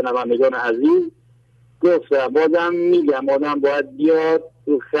بینندگان و شنوندگان عزیز، گفتم بازم میگم آدم باید بیاد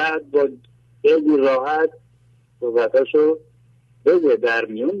تو خط با خیلی راحت صحبتاشو بگه، در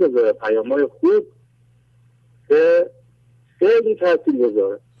میون بذاره پیام‌های خوب که خیلی تاثیر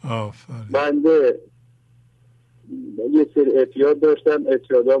گذاره. بنده یه سری اعتیاد داشتم،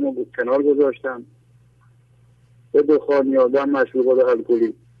 اعتیادامو کنار گذاشتم، به دخان میادم، مشروبات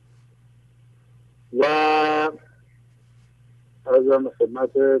الکلی و ازم خدمت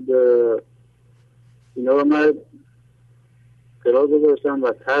اینا رو من کنار گذاشتم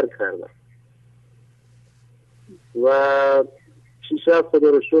و ترک کردم و پیشرفت خدا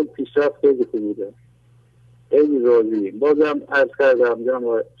رو شد، پیشرفت خیلی خوب بوده، خیلی راضی. بازم عرض کردم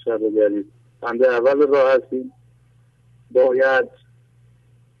جناب شهبازی عزیز، بنده اول راه هستیم، باید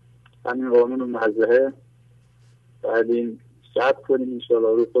همین قانون مزرعه بعد این ثبت کنیم،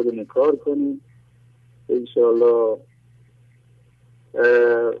 انشاءالله رو خودمون کار کنیم، انشاءالله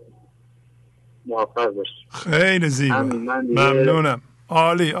موفق باشیم. خیلی زیبا، ممنونم.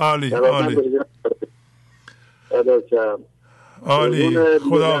 عالی عالی عالی عالی.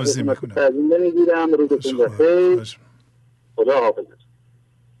 خدا حافظی میکنم. خدا حافظ.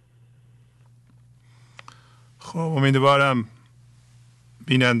 خب امیدوارم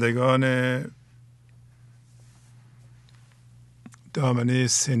بینندگان دامنه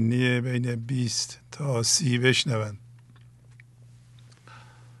سنی بین 20 تا 30 بشنون.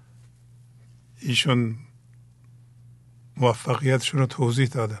 ایشون موفقیتشون رو توضیح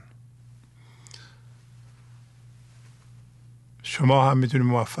دادن. شما هم میتونید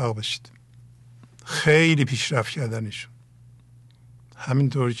موفق بشید. خیلی پیشرفت کردن ایشون.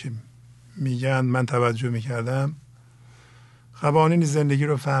 همینطور که میگن من توجه میکردم، قوانین زندگی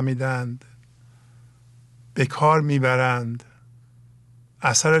رو فهمیدند، به کار میبرند،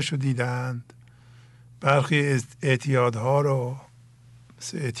 اثرش رو دیدند. برخی اعتیادها رو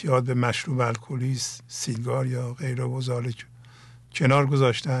مثل اعتیاد به مشروب الکلی، سیگار یا غیره و ذالک کنار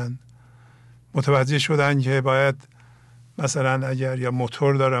گذاشتن. متوجه شدن که باید مثلا اگر یا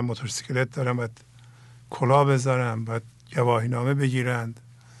موتور دارن، موتورسیکلت دارن، باید کلاه بذارن، باید گواهینامه بگیرند.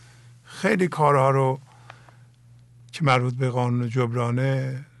 خیلی کارها رو که مربوط به قانون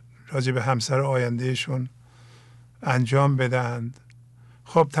جبرانه راجع به همسر آیندهشون انجام بدند.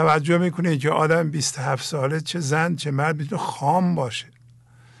 خب توجه میکنه که آدم 27 ساله، چه زن چه مرد، میتونه خام باشه،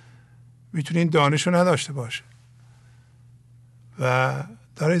 میتونه این دانش رو نداشته باشه و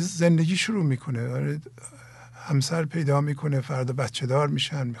داره زندگی شروع میکنه، داره همسر پیدا میکنه، فردا بچه دار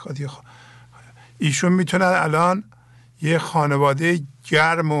میشن، میخواد ایشون میتونن الان یه خانواده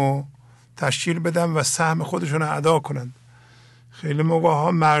گرم و تشکیل بدن و سهم خودشون رو ادا کنند. خیلی موقع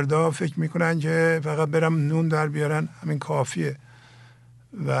ها مردا فکر میکنن که فقط برم نون در بیارن همین کافیه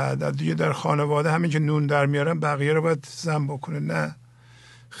و در خانواده همین که نون در میارن بقیه رو باید زن بکنه. نه،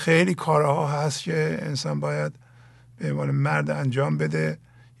 خیلی کارها هست که انسان باید به عنوان مرد انجام بده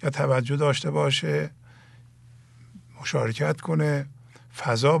یا توجه داشته باشه، مشارکت کنه،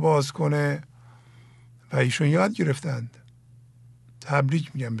 فضا باز کنه و ایشون یاد گرفتند.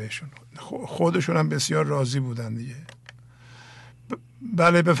 تبریک میگم بهشون. خودشون هم بسیار راضی بودن دیگه.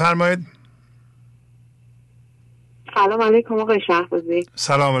 بله بفرمایید. سلام علیکم آقای شهبازی.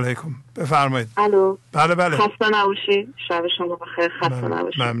 سلام علیکم، بفرمایید. الو. بله بله. خسته نباشید. شب شما بخیر. خسته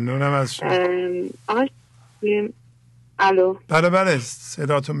نباشید. ممنونم از شما. آقای الو. بله بله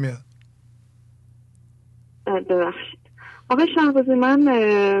صداتون میاد. ببخشید. آقای شهبازی، من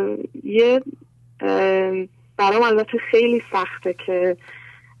برام البته خیلی سخته که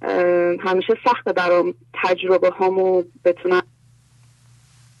همیشه سخته برام تجربه هامو بتونم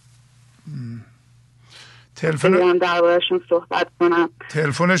تلفن درباره‌شون صحبت کنم.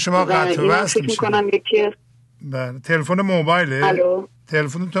 تلفن شما قطع و وصل میشه. یکی بله. تلفن موبایله؟ الو.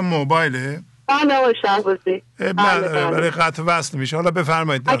 تلفنتون موبایله؟ بله آقای شهبازی. بله قطع و وصل میشه. حالا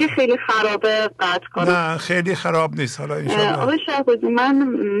بفرمایید. اگه خیلی خرابه قطع کنم. نه خیلی خراب نیست. حالا ان شاء الله. آقای شهبازی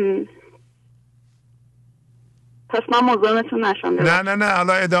پس من مزاحمتون نشم. نه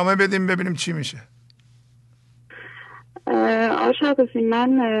حالا ادامه بدیم ببینیم چی میشه. آقای شهبازی،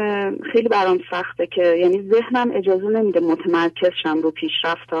 من خیلی برام سخته که یعنی ذهنم اجازه نمیده متمرکز شم رو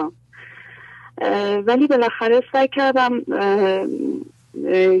پیشرفتم، ولی بالاخره سعی کردم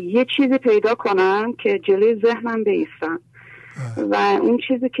یه چیزی پیدا کنم که جلوی ذهنم بایستم و اون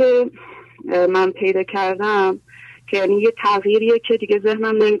چیزی که من پیدا کردم که یعنی یه تغییریه که دیگه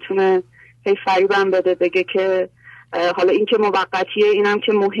ذهنم نمیتونه هی فریبم بده، بگه که حالا این که موقتیه، اینم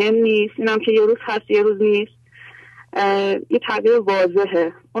که مهم نیست، اینم که یه روز هست یه روز نیست. یه تغییر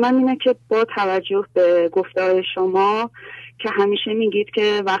واضحه. اونم اینه که با توجه به گفته‌های شما که همیشه میگید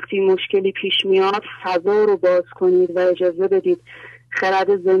که وقتی مشکلی پیش میاد فضا رو باز کنید و اجازه بدید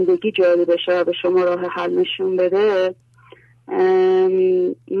خرد زندگی جاری بشه و به شما راه حل نشون بده،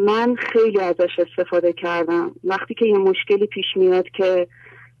 من خیلی ازش استفاده کردم. وقتی که یه مشکلی پیش میاد که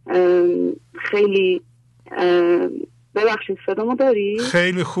خیلی ببخشید صدامو داری؟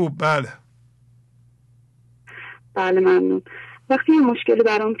 خیلی خوب. بله ممنون. وقتی یه مشکلی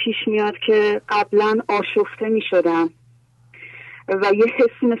برام پیش میاد که قبلا آشفته می شدم و یه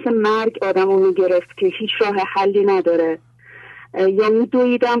حسی مثل مرگ آدمو می گرفت که هیچ راه حلی نداره، یا می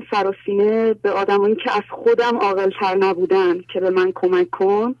دویدم سراسینه به آدمایی که از خودم عاقل‌تر نبودن که به من کمک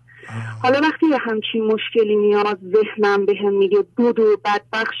کن. حالا وقتی یه همچین مشکلی میاد ذهنم بهم میگه دو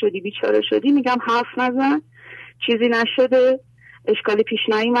بدبخت شدی، بیچاره شدی، میگم حرف نزن، چیزی نشده، اشکالی پیش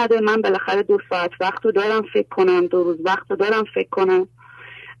نیومده، من بالاخره 2 ساعت وقت رو دارم فکر کنم، 2 روز وقت رو دارم فکر کنم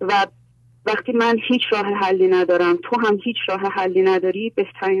و وقتی من هیچ راه حلی ندارم، تو هم هیچ راه حلی نداری،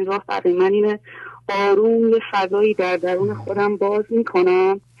 بهترین راه برای من اینه آروم یه فضایی در درون خودم باز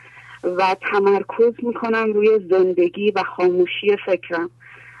میکنم و تمرکز میکنم روی زندگی و خاموشی فکرم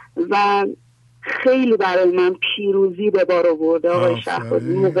و خیلی برای من پیروزی به بار آورده آقای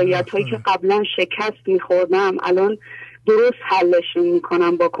شهبازی. موقعیت هایی که قبلا شکست میخوردم الان درست حلشون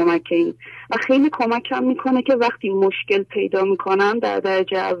میکنم با کمک این و خیلی کمکم میکنه که وقتی مشکل پیدا میکنم در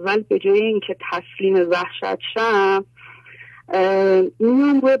درجه اول به جای اینکه تسلیم وحشت شم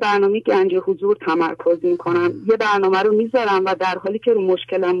میام روی برنامه گنج حضور تمرکز میکنم. یه برنامه رو میذارم و در حالی که رو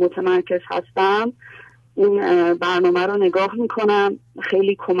مشکلم متمرکز هستم این برنامه رو نگاه میکنم.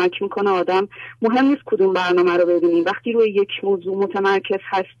 خیلی کمک میکنه آدم. مهم نیست کدوم برنامه رو ببینیم، وقتی روی یک موضوع متمرکز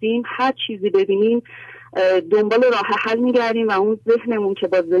هستیم هر چیزی ببینیم دنبال راه حل میگردیم و اون ذهنمون که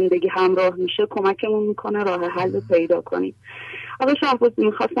با زندگی همراه میشه کمکمون میکنه راه حل رو پیدا کنیم. آقا شهبازی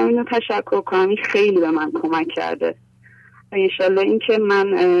میخواستم اینو تشکر کنم، این خیلی به من کمک کرده. انشالله این که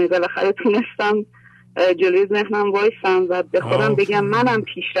من بالاخره تونستم جلوی ذهنم وایسم و به خودم بگم منم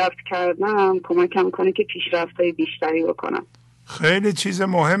پیشرفت کردم، کمکم کنه که پیشرفت‌های بیشتری بکنم. خیلی چیز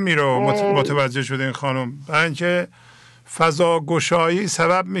مهمی رو متوجه شدین خانم، برای اینکه فضاگشایی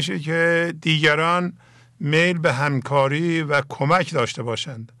سبب میشه که دیگران میل به همکاری و کمک داشته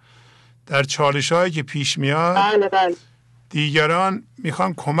باشند. در چالش‌هایی که پیش میاد بله. دیگران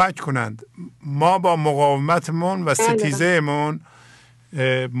میخوان کمک کنند، ما با مقاومتمون و ستیزهمون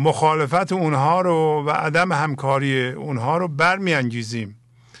مخالفت اونها رو و عدم همکاری اونها رو برمیانگیزیم.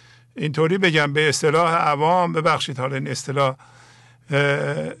 اینطوری بگم به اصطلاح عوام، ببخشید حالا این اصطلاح،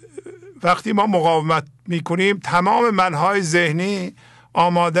 وقتی ما مقاومت میکنیم تمام منهای ذهنی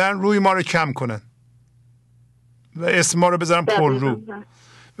آمادن روی ما رو کم کنن و اسم ما رو بذارن پر رو.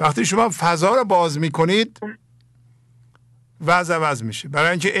 وقتی شما فضا رو باز میکنید وضع عوض میشه، برای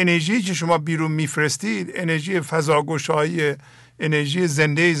اینکه انرژی که شما بیرون میفرستید انرژی فضاگشایی، انرژی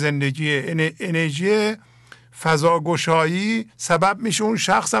زندگی، انرژی فضاگشایی سبب میشه اون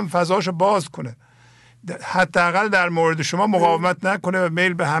شخص هم فضاشو باز کنه، حداقل در مورد شما مقاومت نکنه و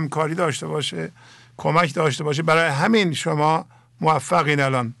میل به همکاری داشته باشه، کمک داشته باشه. برای همین شما موفقین.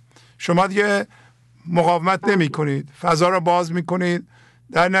 الان شما دیگه مقاومت نمی کنید، فضا رو باز میکنید،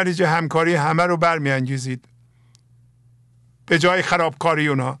 در نتیجه همکاری همه رو برمیانگیزید به جای خرابکاری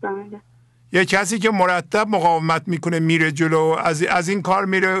اونها. یه کسی که مرتب مقاومت میکنه میره جلو، از این کار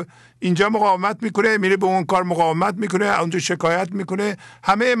میره اینجا مقاومت میکنه، میره به اون کار مقاومت میکنه، اونجا شکایت میکنه،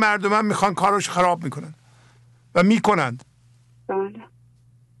 همه مردم هم میخوان کارش خراب میکنن و میکنند.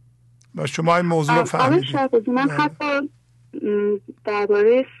 و شما این موضوع رو فهمیدید. من حتی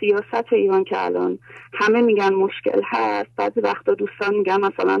درباره سیاست ایران که الان همه میگن مشکل هست، بعضی وقتا دوستان میگن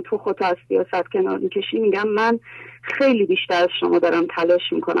مثلا تو خودت از سیاست کنار میکشی، میگم من خیلی بیشتر از شما دارم تلاش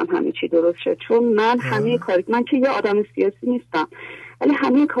میکنم همه چی درست شد، چون من همه کاری، من که یه آدم سیاسی نیستم ولی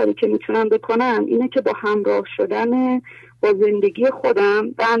همه کاری که میتونم بکنم اینه که با همراه شدن با زندگی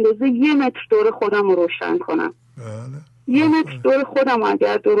خودم به اندازه 1 متر دور خودم رو روشن کنم. 1 متر دور خودم رو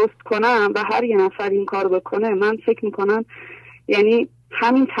اگر درست کنم و هر یه نفر این کار بکنه، من فکر میکنم یعنی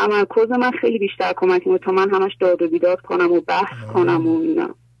همین تمرکز من خیلی بیشتر کمک میکنه تا من همش داد و بیداد کنم و بحث کنم و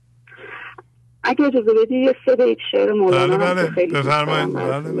اینا. اگه اجازه بدی یه 3 بیت شعر مولانا بفرمایید.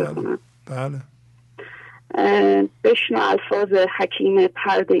 بله. بشنو الفاظ حکیم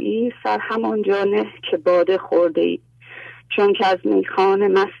پرده ای، سر همانجا نه که باده خورده ای، چون که از میخانه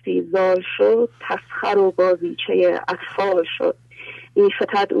مستی زال شد، تسخر و بازیچه اطفال شد،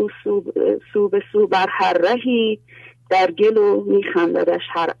 میفتد او سو به سو بر هر رهی، در گل و میخنددش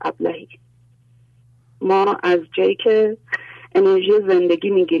هر ابلهی. ما از جایی که انرژی زندگی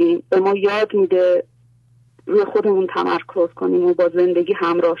میگیریم به ما یاد میده روی خودمون تمرکز کنیم و با زندگی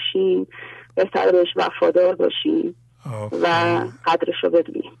همراه شیم، بهتر بهش وفادار باشیم و قدرش رو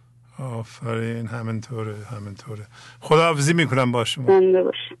بدونیم. آفرین. همینطوره. خداحافظی میکنم با شما.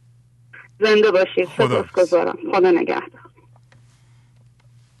 زنده باشید. سپاسگزارم. خدا نگهدار.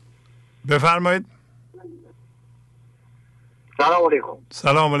 بفرمایید. سلام علیکم.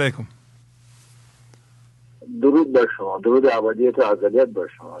 سلام علیکم. درود بر شما. درود ابدیت و ازلیت بر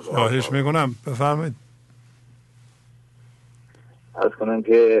شما. خواهش میکنم. بفرمایید. عرض کنم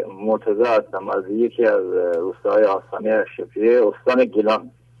که مرتضی هستم از یکی از روستاهای آستانه شفیه، استان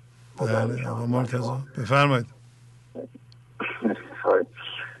گیلان. بله آقا مرتضی بفرمایید.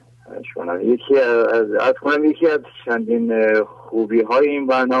 یکی از چندین خوبی های این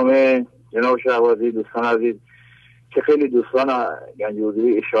برنامه جناب شهبازی، دوستان عزیز، که خیلی دوستان گنج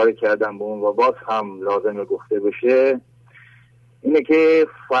حضوری اشاره کردن به اون و باز هم لازم گفته بشه، اینه که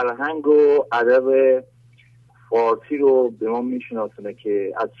فرهنگ و ادب فارسی رو به ما میشناسونه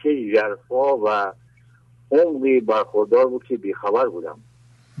که از چه ژرفا و عمقی برخوردار بود که بیخبر بودم.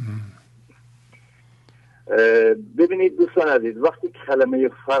 ببینید دوستان عزیز، وقتی کلمه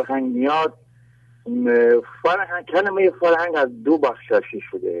فرهنگ میاد، کلمه فرهنگ از 2 بخش تشکیل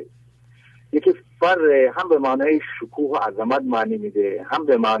شده. یکی هم به معنای شکوه و عظمت معنی میده، هم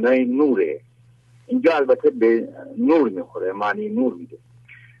به معنای نوره. اینجا البته به نور میخوره، معنی نور میده.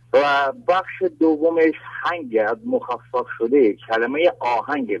 و بخش دومش هنگ از مخفف شده کلمه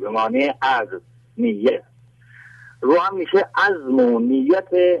آهنگ به معنی از نیت. رو هم میشه عزم و نیت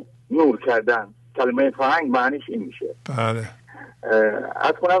نور کردن. کلمه فرهنگ معنیش این میشه. بله.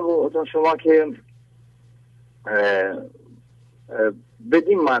 از کنم شما که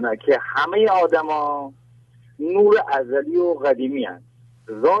بدین معنی که همه آدما نور ازلی و قدیمی هست،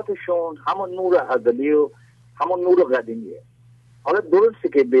 ذاتشون همون نور ازلی و همون نور قدیمیه. حالا درسته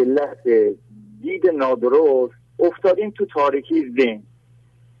که به علت دید نادرست افتادیم تو تاریکی ذهن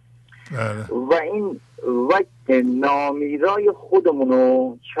و این وقت نامیرای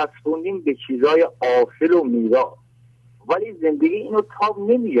خودمونو چسبوندیم به چیزای آفل و میرا، ولی زندگی اینو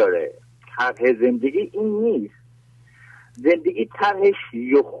تاب نمیاره. طرح زندگی این نیست. زندگی طرحش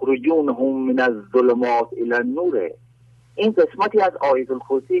یخرجونهم من الظلمات الی النور. این قسمتی از آیت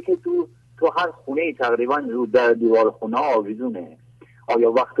الکرسی که تو هر خونه تقریبا رو در دیوار خونه آویزونه.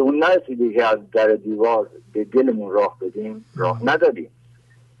 آیا وقت اون نرسیده که از در دیوار به دلمون راه بدیم؟ راه ندادیم.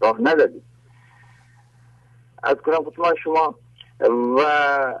 از کنم خدمت شما و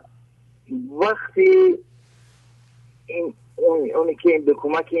وقتی اونی که به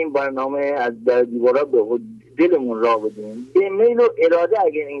کمک این برنامه از در دیوارا به دلمون راه بدیم، به میل و اراده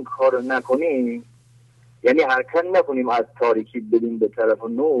اگر این کار رو نکنیم، یعنی حرکت نکنیم از تاریکی بریم به طرف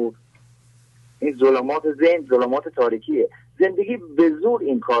نور، این ظلمات ذهن، ظلمات تاریکیه. زندگی به زور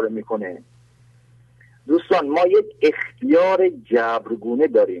این کار میکنه. دوستان ما یک اختیار جبرگونه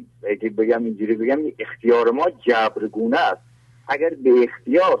داریم. اگه بگم اینجوری بگم اختیار ما جبرگونه است. اگر به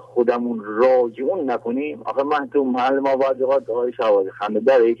اختیار خودمون راجعون نکنیم، آخه من تو محل ما بعضی وقت آقای شهبازی خنده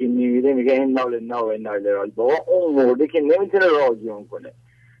داره، یکی میمیره میگه این نال نه و نال رال، بابا اون مرده که نمیتونه راجعون کنه.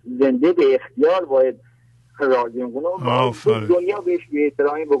 زنده به اختیار باید راجعون کنه. دنیا بهش بی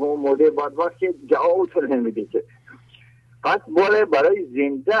احترامی بکنه، اون مرده بدبخت که جواب تو نمیده که. پس برای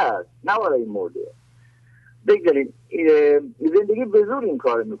زنده است نه برای مرده. بگذاریم زندگی به زور این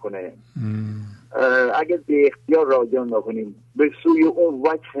کار میکنه. اگر به اختیار راجع نکنیم، به سوی اون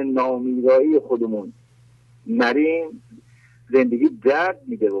وجه نامیرایی خودمون نریم، زندگی درد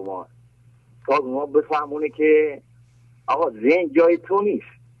میده به ما تا ما بفهمونه که آقا ذهن جای تو نیست.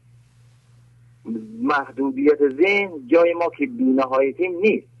 محدودیت ذهن جای ما که بی‌نهایتیم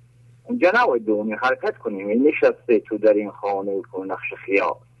نیست. اونجا نباید دومی حرکت کنیم. این نشسته تو در این خانه کن نقش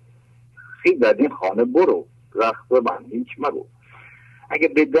خیال، خیلی در این خانه برو، رخت ببند، هیچ مگو. اگه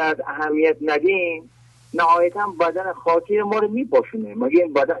به درد اهمیت ندیم، نهایتا بدن خاکی ما رو میپاشونه. مگه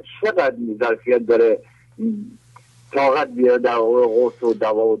این بدن چقدر ظرفیت داره طاقت بیاره در قرص و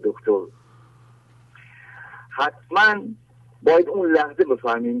دوا و دکتر؟ حتما باید اون لحظه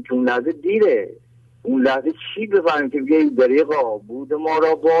بفهمیم که اون لحظه دیره. اون لحظه چی بفهمیم که بگه ای دریغا بود ما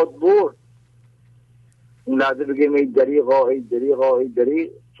را باد برد. اون لحظه بگیم ای دریغا ای دریغا ای دریغ،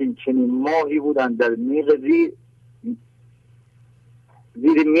 چنین ماهی بودن در میغ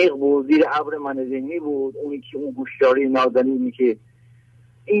زیر میغ بود، زیر ابر من ذهنی بود. اونی که اون گوشداری نازنینی که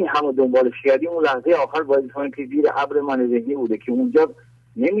این همه دنبالش کردیم، اون لحظه آخر باید بفهمیم که زیر ابر من ذهنی بوده که اونجا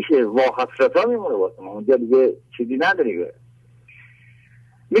نمیشه، وا حسرتا میمونه واسه ما، اونجا دیگه چیزی نداره.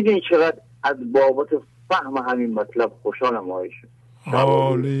 میدونی چقدر از بابت فهم همین مطلب خوشحالم آیش.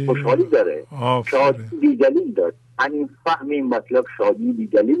 خوشحالی داره، شادی بی دلیل داره. همین فهم این مطلب شادی بی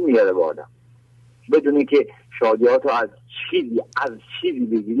دلیل میاره با آدم. بدونی که شادیاتو از چیزی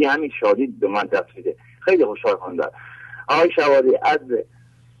بگیری، همین شادی به من دست میده. خیلی خوشحال خواندم آقای شهبازی.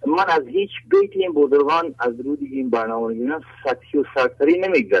 من از هیچ بیت این بزرگان از رو دیگه این برنامه رو سطحی و سرسری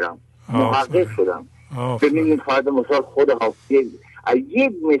نمیگذارم. محقق شدم. ببینید فرد مثال خود حافظ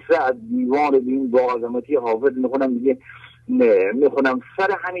یک مصرع از دیوان بین با عظمتی حافظ میخونم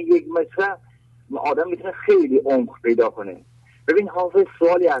سر همین یک مصرع آدم میتونه خیلی عمق پیدا کنه. ببین حافظ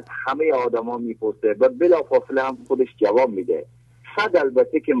سوالی از همه آدما میپرسه و بلافاصله هم خودش جواب میده.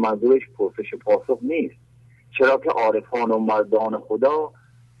 البته که منظورش پرسش پاسخ نیست، چرا که عارفان و مردان خدا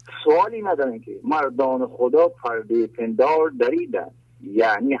سوالی ندارن که مردان خدا پرده پندار دریدن،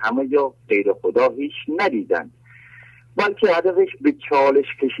 یعنی همه جا غیر خدا هیچ ندیدن، بلکه هدفش به چالش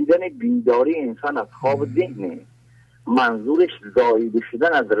کشیدن بیداری انسان از خواب ذهنه. منظورش زاییده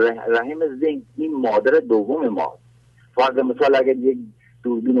شدن از رحم ذهن، این مادر دوم ما. فرض مثال اگر یک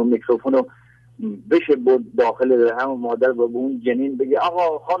دوربین و میکروفون رو بشه بود داخل رحم مادر و به اون جنین بگه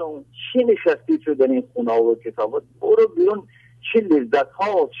آقا خانم چی نشستی تو در این خونه و کتابات، برو بیرون، چه لذت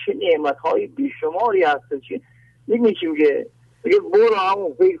ها چه نعمت های بیشماری هست. چی میگه بگه برو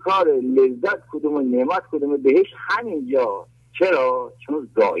همون فکر کار لذت کدوم نعمت کدوم بهش همینجا. چرا؟ چون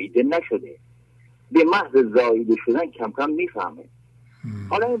زاییده نشده. به محض زاییده شدن کم کم میفهمه.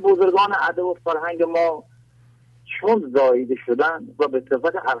 حالا این بزرگان ادب و فرهنگ ما چون زاییده شدن و به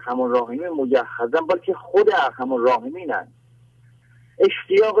صفت ارحم الراحمین مجهزن، بلکه خود ارحم الراحمینن.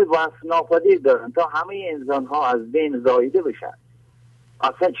 اشتیاق وصف ناپذیر دارن تا همه انسان ها از بین زاییده بشن.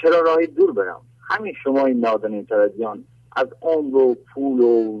 اصلا چرا راهی دور برم؟ همین شما این نادانین ترجیان از عمر و پول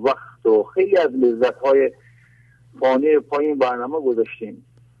و وقت و خیلی از لذت های فانی پای این برنامه گذاشتیم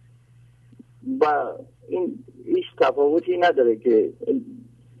و این هیچ تفاوتی نداره که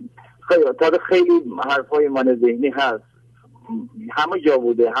خیلی حرفای من ذهنی هست، همه جا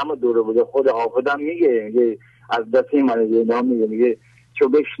بوده، همه دوره بوده. خود حافظم میگه از دسته من ذهنی میگه چو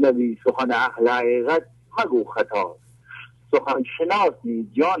بشنوی سخن اهل حقیقت مگو خطا، سخن شناسی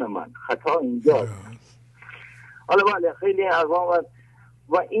جان من، خطا اینجاست. حالا بله خیلی ارقام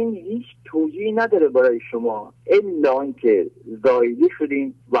و این هیچ توجیهی نداره برای شما الا اینکه زایده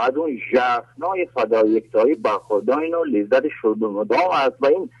شدیم و از اون ژرفنای فدای یکتایی برخوردارین و لذت شرب مدام است و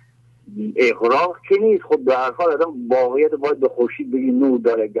این اغراق که نیست. خود به هر حال آدم واقعیت باید به خورشید بگی نور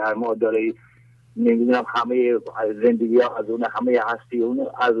داره، گرما داره، نمیدونم همه زندگی ها از اون، همه هستی اون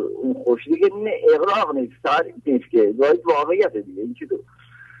از اون خورشیدی که اغراق نیست، تعریف نیست که باید واقعیت دیگه. این چی دو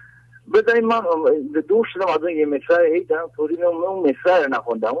بذاریم من دور شدم از اون یه مصرع هی دارم توضیح اون مصرع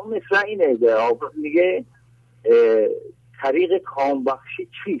نخوندم. اون مصرع اینه میگه طریق کام بخشی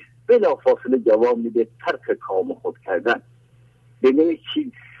چیست؟ بلا فاصله جواب میده ترک کام خود کردن. ببینید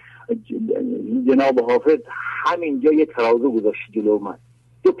چی جناب حافظ همینجا یه ترازو گذاشت جلو من،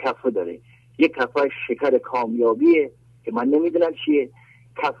 دو کفه داره، یه کفه شکر کامیابیه که من نمیدونم چیه،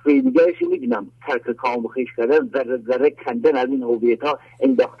 کفه دیگرش میدونم ترک کام خیش کردن، ذره ذره کندن از این هویت ها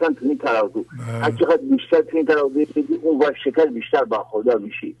انداختن تو این ترازو. هر چقدر بیشتر تو این ترازو بدی اون و شکر بیشتر برخوردار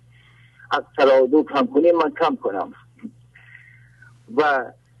میشی. از ترازو کم کنی من کم کنم و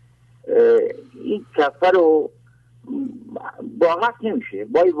این کفه رو واقعا نمیشه.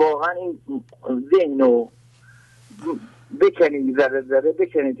 باید واقعا این ذهن رو بکنید، ذره ذره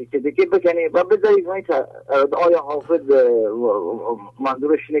بکنید، که بکنید و بذارید. آیا حافظ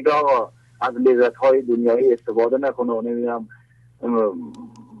منظورش اینه که آقا از لذت های دنیایی استفاده نکنه و نمیدونم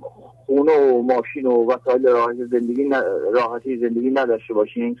خونه و ماشین و وسایل راحتی زندگی نداشته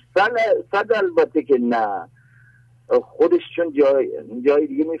باشین؟ صد البته که نه. خودش چون جای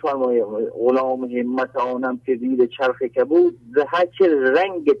دیگه میفرمایه غلام همت آنم که زیر چرخ کبود زهر که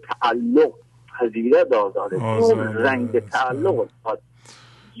رنگ تعلق پذیره داداره. رنگ تعلق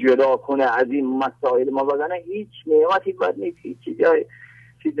جدا کنه از این مسائل ما، وگرنه هیچ نعمتی بد نیست، هیچ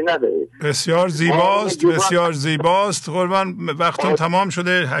چیزی نداره. بسیار زیباست، بسیار زیباست. قربان وقتون تمام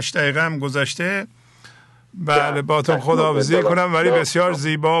شده، 8 دقیقه هم گذشته. بله باتون خداحافظی کنم، ولی بسیار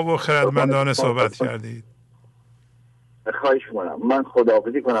زیبا و خردمندانه صحبت کردید. خواهش کنم. من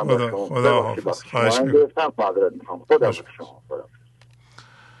خداحافظی کنم. خدا حافظ. خواهش میکنم.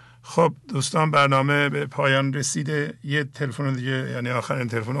 خب دوستان برنامه به پایان رسیده. یه تلفن دیگه، یعنی آخرین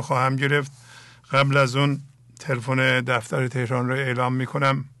تلفن رو خواهم گرفت. قبل از اون تلفن دفتر تهران رو اعلام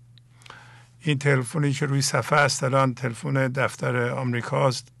میکنم. این تلفنی که روی صفحه است الان تلفن دفتر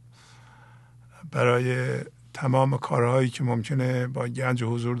آمریکاست برای تمام کارهایی که ممکنه با گنج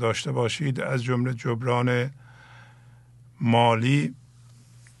حضور داشته باشید، از جمله جبران مالی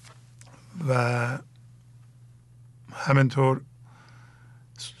و همینطور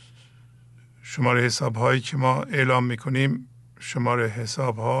شماره حساب هایی که ما اعلام میکنیم. شماره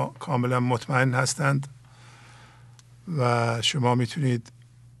حساب ها کاملا مطمئن هستند و شما میتونید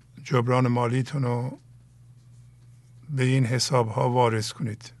جبران مالیتون رو به این حساب ها واریز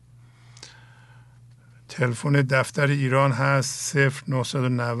کنید. تلفن دفتر ایران هست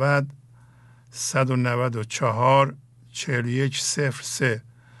 0990 194 4103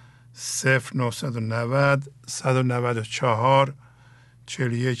 0990 194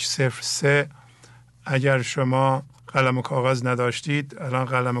 4103. اگر شما قلم و کاغذ نداشتید الان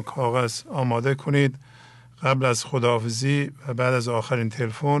قلم و کاغذ آماده کنید. قبل از خداحافظی و بعد از آخرین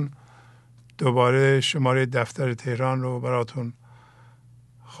تلفن دوباره شماره دفتر تهران رو براتون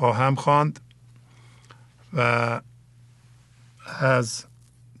خواهم خواند و از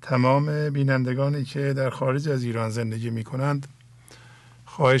تمام بینندگانی که در خارج از ایران زندگی می کنند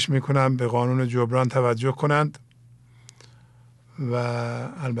خواهش می کنم به قانون جبران توجه کنند و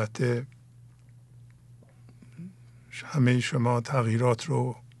البته همه شما تغییرات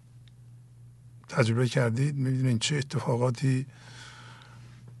رو تجربه کردید، می‌دونید چه اتفاقاتی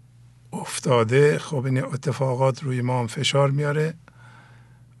افتاده. خب این اتفاقات روی ما هم فشار میاره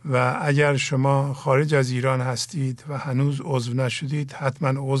و اگر شما خارج از ایران هستید و هنوز عضو نشدید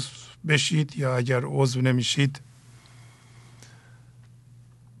حتما عضو بشید، یا اگر عضو نمیشید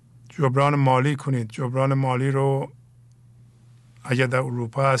جبران مالی کنید. جبران مالی رو اگر در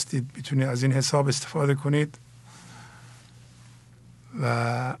اروپا هستید میتونید از این حساب استفاده کنید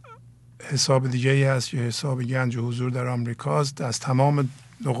و حساب دیگه ای هست که حساب گنج حضور در آمریکاست. از تمام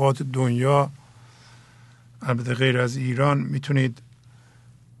نقاط دنیا، البته غیر از ایران، میتونید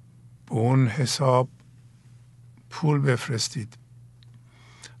به اون حساب پول بفرستید.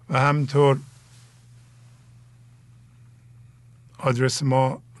 و همینطور آدرس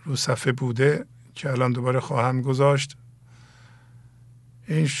ما رو صفحه بوده که الان دوباره خواهم گذاشت.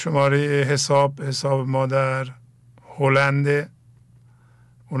 این شماره حساب ما در هلند.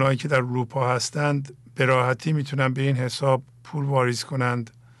 اونایی که در اروپا هستند به راحتی میتونن به این حساب پول واریز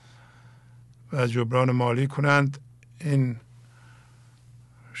کنند و جبران مالی کنند. این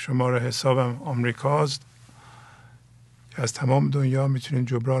شماره حسابم آمریکاست که از تمام دنیا میتونید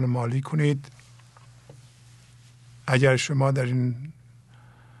جبران مالی کنید. اگر شما در این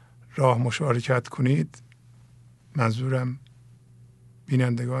راه مشارکت کنید، منظورم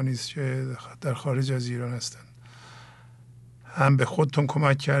بینندگانی است که در خارج از ایران هستند، هم به خودتون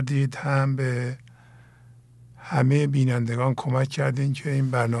کمک کردید، هم به همه بینندگان کمک کردین که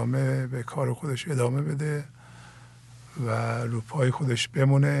این برنامه به کار خودش ادامه بده و رو پای خودش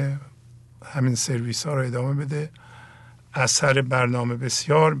بمونه، همین سرویس ها رو ادامه بده. اثر برنامه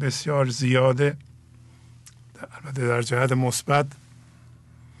بسیار بسیار زیاده، البته در جهت مثبت.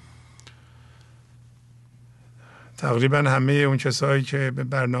 تقریبا همه اون کسایی که به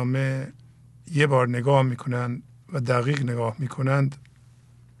برنامه یه بار نگاه میکنند و دقیق نگاه میکنند،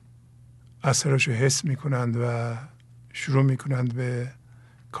 اثرش رو حس میکنند و شروع میکنند به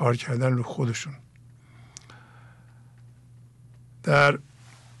کار کردن رو خودشون. در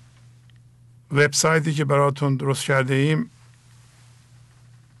وبسایتی که براتون درست کرده ایم،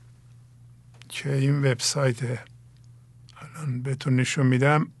 که این وبسایت الان بهتون نشون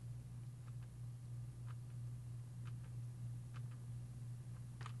میدم،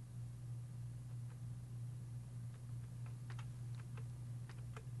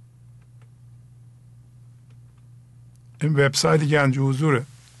 این وبسایت گنج حضوره.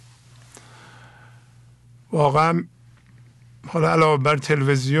 واقعا حالا علاوه بر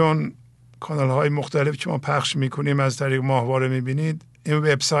تلویزیون، کانال های مختلف که ما پخش میکنیم از طریق ماهواره میبینید، این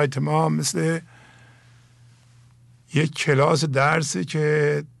وبسایت ما مثل یک کلاس درسی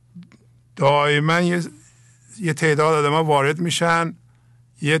که دائما یه تعداد آدم ها وارد میشن،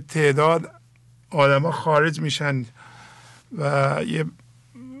 یه تعداد آدم ها خارج میشن و یه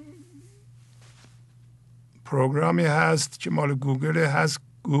پروگرامی هست که مال گوگل هست،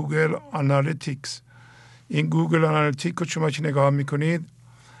 گوگل آنالیتیکس. این گوگل آنالیتیک رو شما که نگاه میکنید،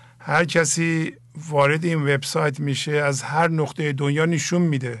 هر کسی وارد این وبسایت میشه از هر نقطه دنیا نشون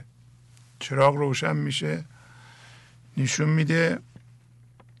میده، چراغ روشن میشه نشون میده.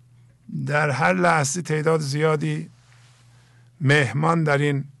 در هر لحظه تعداد زیادی مهمان در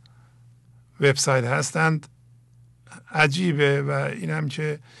این وبسایت هستند. عجیبه. و این هم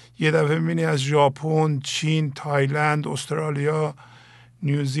که یه دفعه میبینی از ژاپن، چین، تایلند، استرالیا،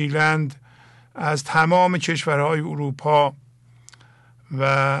 نیوزیلند، از تمام کشورهای اروپا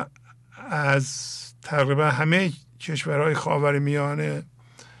و از تقریبا همه کشورهای خاورمیانه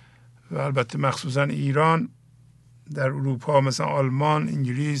و البته مخصوصا ایران، در اروپا مثلا آلمان،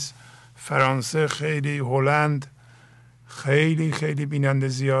 انگلیس، فرانسه، خیلی هلند، خیلی خیلی بیننده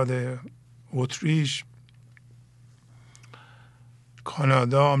زیاده، اتریش،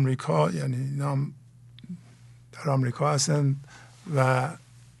 کانادا، آمریکا، یعنی نام در آمریکا هستن و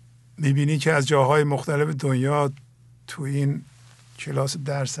میبینی که از جاهای مختلف دنیا تو این کلاس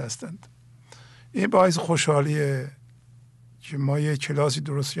درس هستند. این باعث خوشحالیه که ما یه کلاسی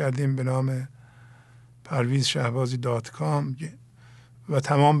درست کردیم به نام parvizshahbazi.com و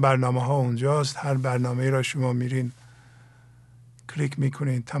تمام برنامه ها اونجاست. هر برنامه را شما میرین کلیک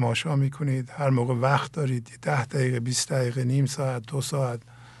میکنید، تماشا میکنید، هر موقع وقت دارید، 10 دقیقه، 20 دقیقه، نیم ساعت، 2 ساعت،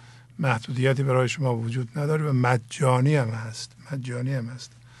 محدودیتی برای شما وجود نداره و مجانی هم هست.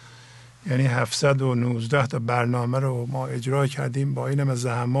 یعنی 719 تا برنامه رو ما اجرا کردیم، با اینم از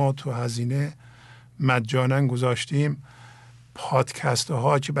زحمات و هزینه مجانا گذاشتیم. پادکست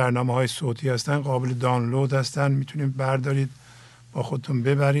ها که برنامه های صوتی هستن قابل دانلود هستن، میتونید بردارید با خودتون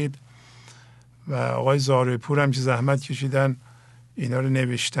ببرید. و آقای زارعپور هم که زحمت کشیدن اینا رو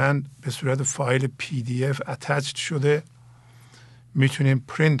نوشتن، به صورت فایل PDF اتچ شده، میتونید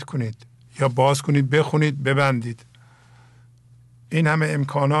پرینت کنید یا باز کنید، بخونید، ببندید. این همه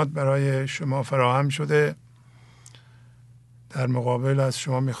امکانات برای شما فراهم شده. در مقابل از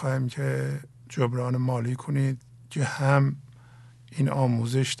شما میخوایم که جبران مالی کنید که هم این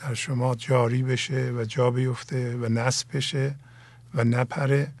آموزش در شما جاری بشه و جا بیفته و نصب بشه و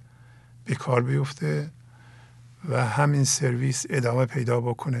نپره، به کار بیفته و همین سرویس ادامه پیدا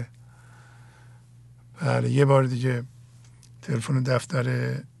بکنه. بله، یه بار دیگه تلفن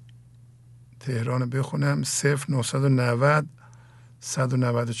دفتر تهران بخونم. 0990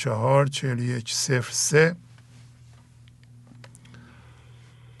 194 4103.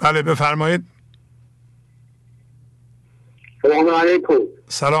 بله بفرمایید. سلام علیکم.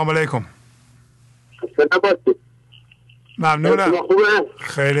 سلام علیکم. ممنونم.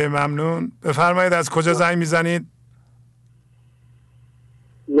 خیلی ممنون. بفرمایید از کجا زنگ میزنید؟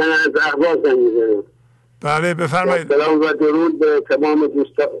 من از اهواز زنگ میزنم. بله بفرمایید. سلام و درود به تمام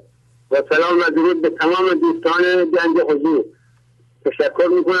دوستان گنج حضور. تشکر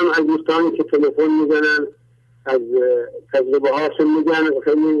میکنم از دوستانی که تلفن میزنن، از تجربه هاشون میگن،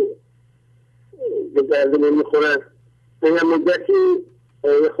 خیلی به دردم میخورن. من مدتی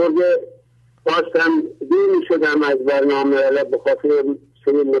خورده باستم دیر میشدم از برنامه به خاطر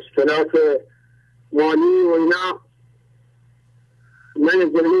سری مشکلات مالی و اینا. من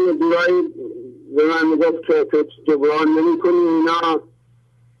زمین دورایی به من میگفت که تو جبران نمی کنی اینا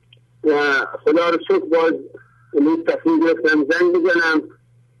و خدا رو شکر باز امروز تصمیم گرفتم زنگ بزنم،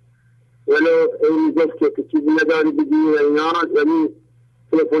 ولو این میگفت که تو چیزی نداری بگی و اینا، ولی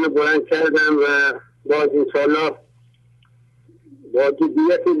تلفن بلند کردم و باز انشاءالله با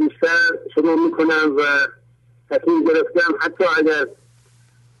جدیت بیشتر شروع میکنم و تصمیم گرفتم حتی اگر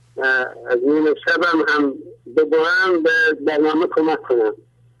از نیمه شبم هم ببرم به برنامه کمک کنم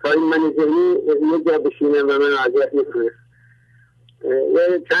تا این من ذهنی یه جا بشینم و من اذیت نکنه.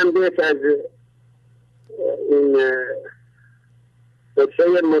 چند بیت از این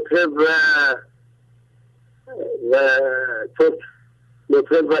بچه مطرب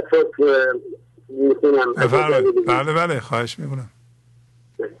و ترک میخونم. بله بله خواهش میکنم.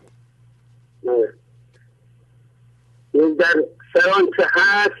 در سر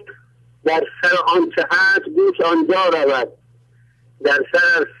آنچه هست گوش آنجا رود، در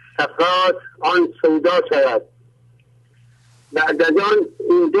سر صفات آن سودا شود. بعد از آن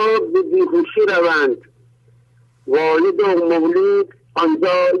این دو به بیهوشی روند، والد و مولود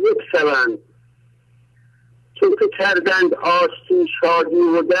آنجا یک شوند. چون که کردند آشتی شادی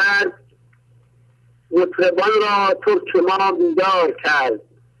و درد، مطربان را ترک ما بیدار کرد.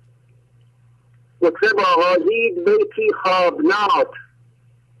 مطرب آغازید بیتی خوابناک،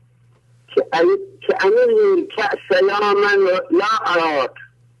 که امیر کأس یا من لا اراک.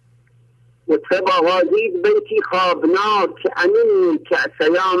 مطرب آغازید بیتی خوابناک، که امیر کأس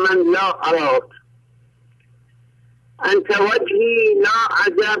یا من لا اراک. انت وجهی لا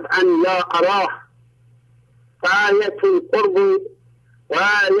عجب ان لا اراه، غایة القرب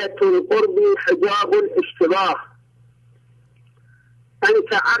حجاب الاشتباه.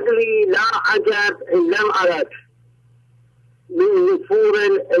 انت عقلي لا عجب ان لم ارك، من نفور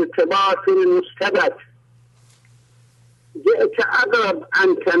الالتباس المستبد. جئت اقرب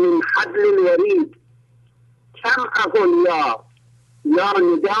انت من حبل الوريد، كم اقول یا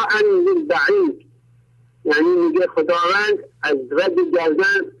نداء للبعید. یعنی میگه خداوند از رد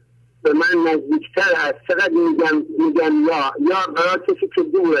گردن به من نزدیکتر هست. چقدر میگم یا برای کسی که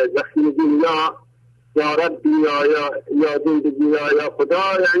دوره. وقتی میگیم یا ربی یا زندگی یا خدا،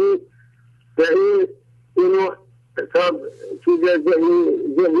 یعنی به اینو تا چیز ذهنی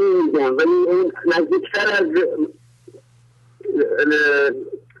میگم، ولی این نزدیکتر از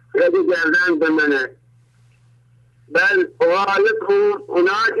رد گردن به منه. بل غالبهم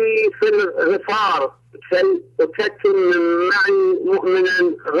انادی فی الغفار، وكتم من معي مؤمنا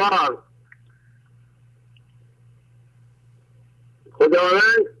غار.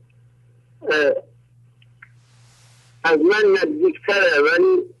 خداوند از من نزدیکتره،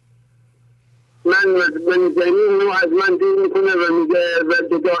 ولی من زمین رو از من دور میکنه و میگه و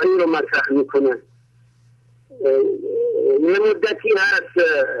جدایی رو مطرح میکنه. یه مدتی هست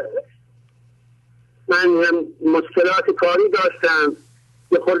من مشکلات کاری داشتم،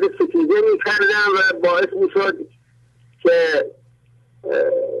 یه خورده ستیزه میکردم و باعث میشد که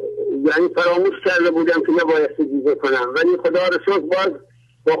یعنی فراموش کرده بودم که نباید ستیزه کنم، ولی خدا رو شکر باز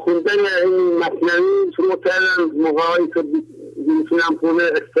با خوندن این مثنوی شروع کردم. موقعی که میتونم خونه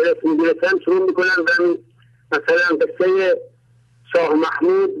استرس میگرفتم شروع میکنم و مثلا قصه شاه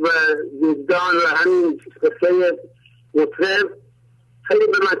محمود و زیدان و همین قصه مطرب خیلی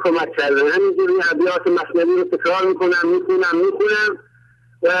به من کمک کردن. همینجوری ابیات مثنوی رو تکرار میخونم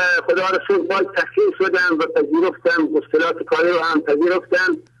و خدا رو شکر باز تحصیل شدم و پذیرفتم، مشکلات کاری رو هم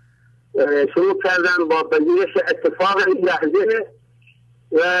پذیرفتم. شروع کردم با پذیرش اتفاق این لحظه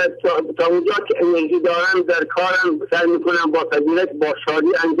و تا اونجا که انرژی دارم در کارم سعی میکنم با پذیرش با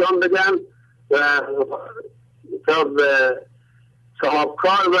شادی انجام بدم و تا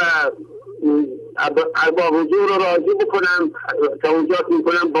صاحبکار و ارباب حضور رو راضی بکنم. تا اونجا که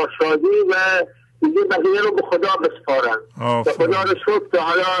میکنم با شادی و دیگه بقیه رو به خدا بسپارن. به خدا رو شکر که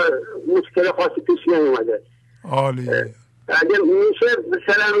حالا مشکل خاصی پیش نمیومده. عالیه. اگه میشه به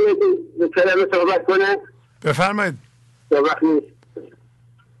کلمه صحبت کنه بفرمایید. وقت نیست.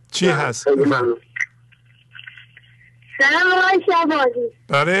 چی هست؟ سلام آقای شهبازی.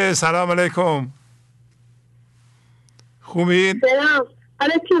 بله سلام علیکم. خوبین؟ سلام.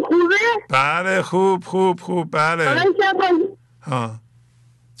 حالا چی خوبه؟ بله خوب بله. آقای شهبازی. ها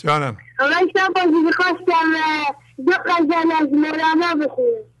جانم. آقای شهبازی میخواستم دو غزل از مولانا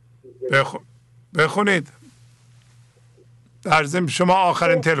بخونم. بخونید. در ضمن شما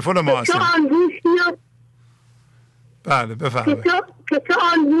آخرین تلفن ما هستید. بله بفرمایید. که تو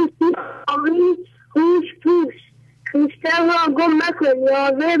آن روشی آقای هوش پوش خوشتر را گم مکن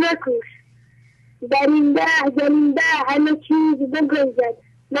یاوه بکوش در این ده همه چیز بگنجد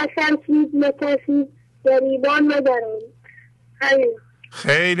نترسید گریبان مدارم.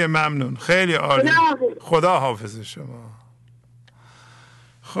 خیلی ممنون. خیلی عالی. خدا حافظ شما.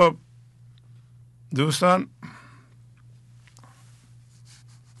 خب دوستان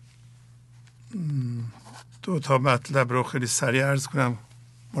دو تا مطلب رو خیلی سریع عرض کنم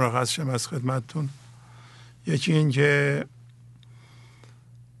مرخص شم از خدمتتون. یکی این که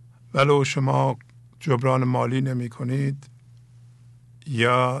ولو شما جبران مالی نمی کنید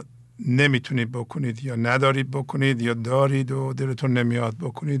یا نمیتونید بکنید یا ندارید بکنید یا دارید و دلتون نمیاد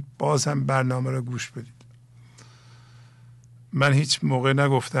بکنید، باز هم برنامه رو گوش بدید. من هیچ موقع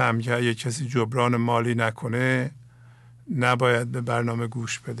نگفتم که اگه کسی جبران مالی نکنه نباید به برنامه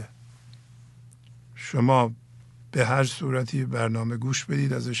گوش بده. شما به هر صورتی برنامه گوش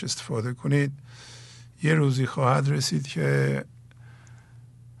بدید، ازش استفاده کنید. یه روزی خواهد رسید که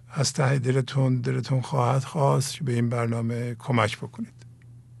از ته دلتون خواهد خواست که به این برنامه کمک بکنید.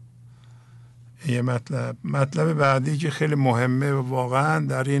 یه مطلب بعدی که خیلی مهمه و واقعا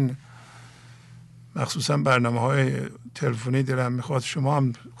در این مخصوصا برنامه‌های تلفنی دلم میخواد شما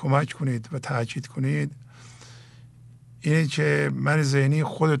هم کمک کنید و تاکید کنید، اینه که من ذهنی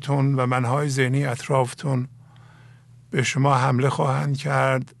خودتون و منهای ذهنی اطرافتون به شما حمله خواهند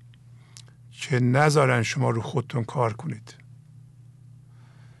کرد که نذارن شما رو خودتون کار کنید.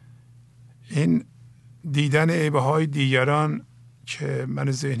 این دیدن عیب‌های دیگران که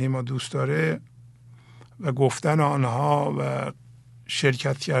من ذهنی ما دوست داره و گفتن آنها و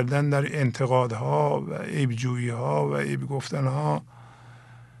شرکت کردن در انتقادها و عیب‌جویی‌ها و عیب گفتنها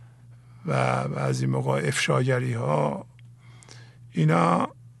و بعضی موقع افشاگری‌ها، اینا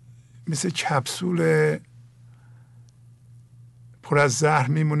مثل کپسول پر از زهر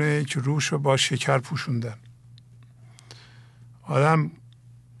میمونه که روش رو با شکر پوشوندن. آدم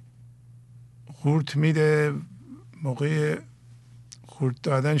خورد میده، موقع خورد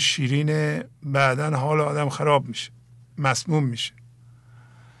دادن شیرینه، بعدن حال آدم خراب میشه، مسموم میشه.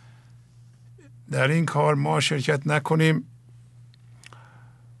 در این کار ما شرکت نکنیم،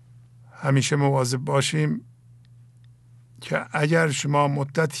 همیشه مواظب باشیم که اگر شما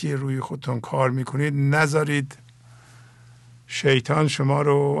مدتی روی خودتون کار میکنید نذارید شیطان شما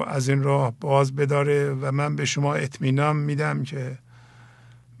رو از این راه باز بداره. و من به شما اطمینان میدم که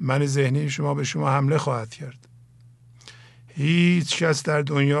من ذهنی شما به شما حمله خواهد کرد. هیچ کس در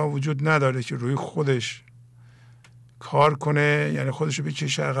دنیا وجود نداره که روی خودش کار کنه، یعنی خودش رو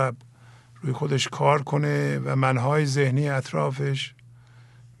بکشه عقب، روی خودش کار کنه و منهای ذهنی اطرافش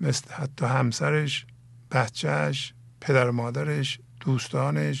مثل حتی همسرش، بچهش، پدر و مادرش،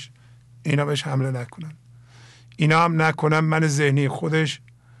 دوستانش، اینا بهش حمله نکنن. اینا هم نکنن، من ذهنی خودش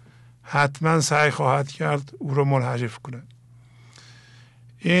حتما سعی خواهد کرد او رو منحرف کنه.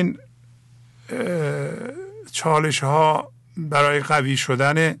 این چالش ها برای قوی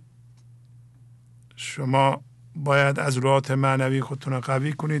شدن شما باید از راه معنوی خودتون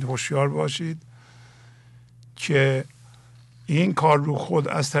قوی کنید. هوشیار باشید که این کار رو خود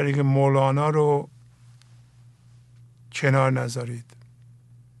از طریق مولانا رو کنار نذارید.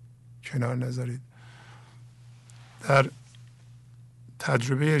 در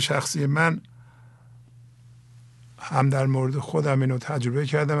تجربه شخصی من هم در مورد خودم اینو تجربه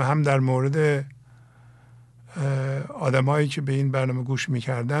کردم، هم در مورد آدمایی که به این برنامه گوش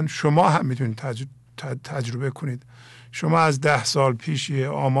میکردن. شما هم میتونید تجربه کنید. شما از 10 سال پیش یه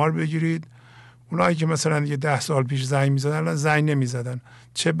آمار بگیرید، اونایی که مثلا یه 10 سال پیش زنگ میزدن الان زنگ نمیزدن،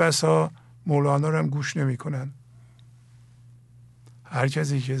 چه بسا مولانا رو هم گوش نمیکنن. هر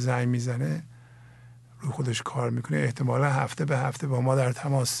کسی که زنگ میزنه روی خودش کار میکنه، احتمالا هفته به هفته با ما در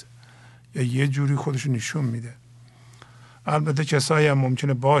تماس یا یه جوری خودش نشون میده. البته کسایی هم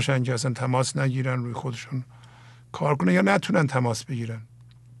ممکنه باشن که اصلا تماس نگیرن، روی خودشون کار کنن یا نتونن تماس بگیرن،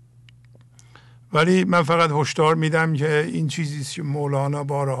 ولی من فقط هشدار میدم که این چیزی که مولانا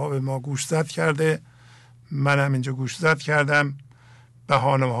بارها به ما گوشزد کرده، منم اینجا گوشزد کردم،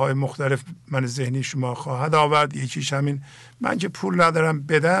 بهانه‌های مختلف من ذهنی شما خواهد آورد. یکیش همین من که پول ندارم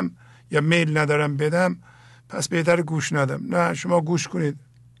بدم یا میل ندارم بدم پس بهتر گوش ندم. نه، شما گوش کنید،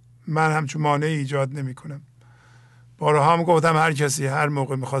 من همچون مانعی ایجاد نمی کنم. بارها هم گفتم هر کسی هر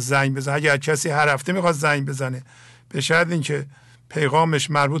موقع میخواد زنگ بزنه، اگر هر کسی هر هفته میخواد زنگ بزنه، به شرط اینکه پیغامش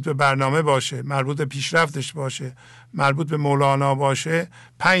مربوط به برنامه باشه، مربوط به پیشرفتش باشه، مربوط به مولانا باشه،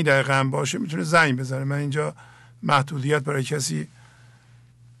 5 دقیقه هم باشه، میتونه زنگ بزنه. من اینجا محدودیت برای کسی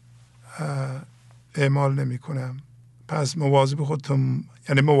اعمال نمی کنم. پس مواظب خودتون،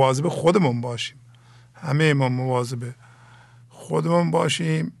 یعنی مواظب خودمون باشیم، همه ما مواظب خودمون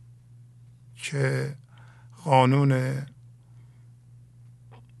باشیم که قانون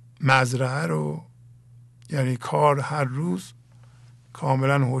مزرعه رو، یعنی کار هر روز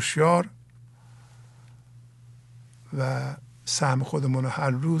کاملا هوشیار و سهم خودمون رو هر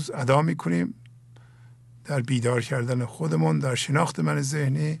روز ادا میکنیم در بیدار کردن خودمون، در شناخت من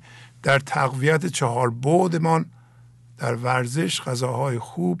ذهنی، در تقویت 4 بعدمان، در ورزش، غذاهای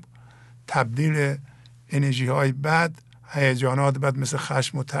خوب، تبدیل انرژی های بد، هیجانات بد مثل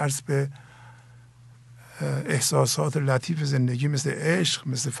خشم و ترس به احساسات لطیف زندگی مثل عشق،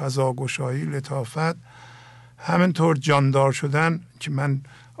 مثل فضاگشایی، لطافت. همینطور جاندار شدن که من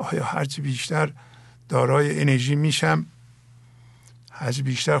آیا هرچی بیشتر دارای انرژی میشم، هرچی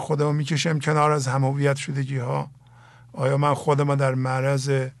بیشتر خودمو میکشم کنار از همهویت شدگی ها. آیا من خودم در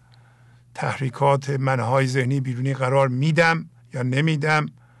معرض تحریکات منهای ذهنی بیرونی قرار میدم یا نمیدم؟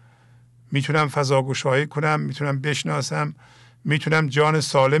 میتونم فضاگشایی کنم، میتونم بشناسم، میتونم جان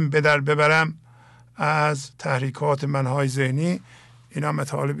سالم به در ببرم از تحریکات منهای ذهنی. اینا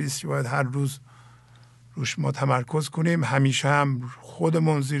مطالبی است که باید هر روز روش ما تمرکز کنیم. همیشه هم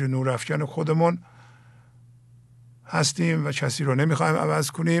خودمون زیر نورافکن خودمون هستیم و کسی رو نمیخوایم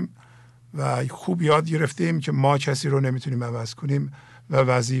عوض کنیم و خوب یاد گرفتیم که ما کسی رو نمیتونیم عوض کنیم و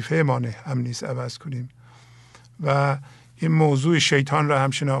وظیفه ما هم نیست عوض کنیم. و این موضوع شیطان رو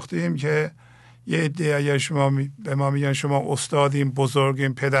هم شناختیم که یه عده اگر شما به ما میگن شما استادیم،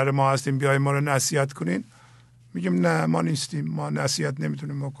 بزرگیم، پدر ما هستیم، بیایم ما رو نصیحت کنین، میگیم نه، ما نیستیم، ما نصیحت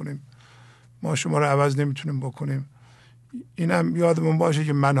نمیتونیم بکنیم، ما شما رو عوض نمیتونیم بکنیم. اینم یادمون باشه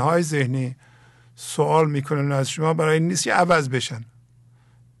که منهای ذهنی سوال میکنن از شما برای این نیست که عوض بشن،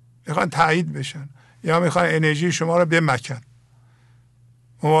 میخوان تایید بشن یا میخوان انرژی شما رو بمکن.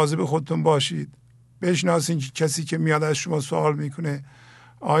 مواظب خودتون باشید، بشناسین که کسی که میاد از شما سوال میکنه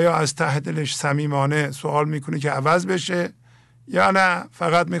آیا از ته دلش صمیمانه سوال میکنه که عوض بشه یا نه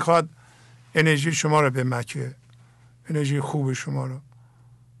فقط میخواد انرژی شما رو بمکه، انرژی خوب شما رو.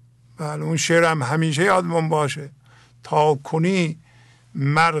 بله، اون شعر هم همیشه یادمون باشه، تا کنی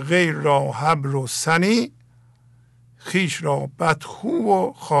مر غیر را حبر و سنی، خیش را بدخو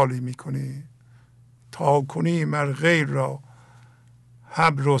و خالی میکنی. تا کنی مر غیر را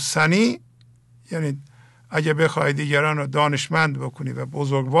حبر و سنی، یعنی اگه بخوای دیگران رو دانشمند بکنی و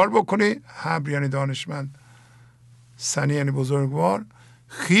بزرگوار بکنی، حبر یعنی دانشمند، سنی یعنی بزرگوار،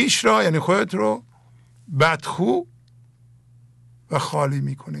 خیش را یعنی خودت رو بدخو و خالی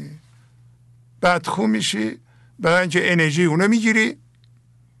میکنی. بدخو میشی برای اینکه انرژی اونو میگیری،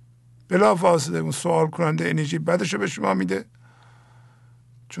 بلا فاصله اون سوال کننده انرژی بدشو به شما میده،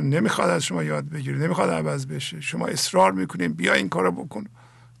 چون نمیخواد از شما یاد بگیره، نمیخواد عوض بشه. شما اصرار میکنین بیا این کارو بکن،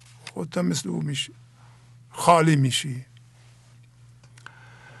 خودت مثل او میشی، خالی میشی.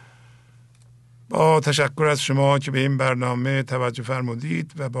 با تشکر از شما که به این برنامه توجه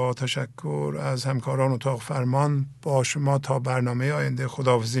فرمودید و با تشکر از همکاران اتاق فرمان با شما تا برنامه آینده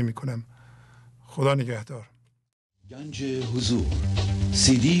خداحافظی میکنم. خدا نگهدار. گنج حضور،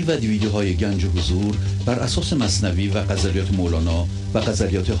 CD و دیویدیوهای گنج حضور بر اساس مثنوی و غزلیات مولانا و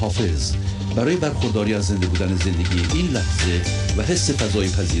غزلیات حافظ برای برخورداری از زنده بودن زندگی این لحظه و حس فضای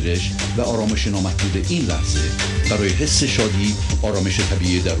پذیرش و آرامش نامحدود این لحظه، برای حس شادی، آرامش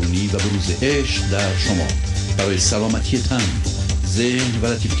طبیعی درونی و بروز عشق در شما، برای سلامتی تن، ذهن و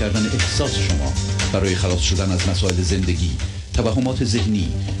لطیف کردن احساس شما، برای خلاص شدن از مسائل زندگی، توهمات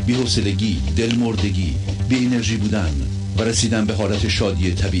ذهنی، بی‌حوصلگی، دلمردگی، بی انرژی بودن و رسیدن به حالت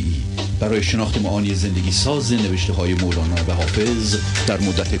شادی طبیعی، برای شناخت معانی زندگی ساز نوشته های مولانا و حافظ در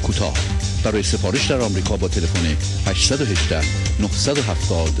مدت کوتاه. برای سفارش در آمریکا با تلفن 818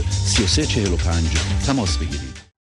 970 3345 تماس بگیرید.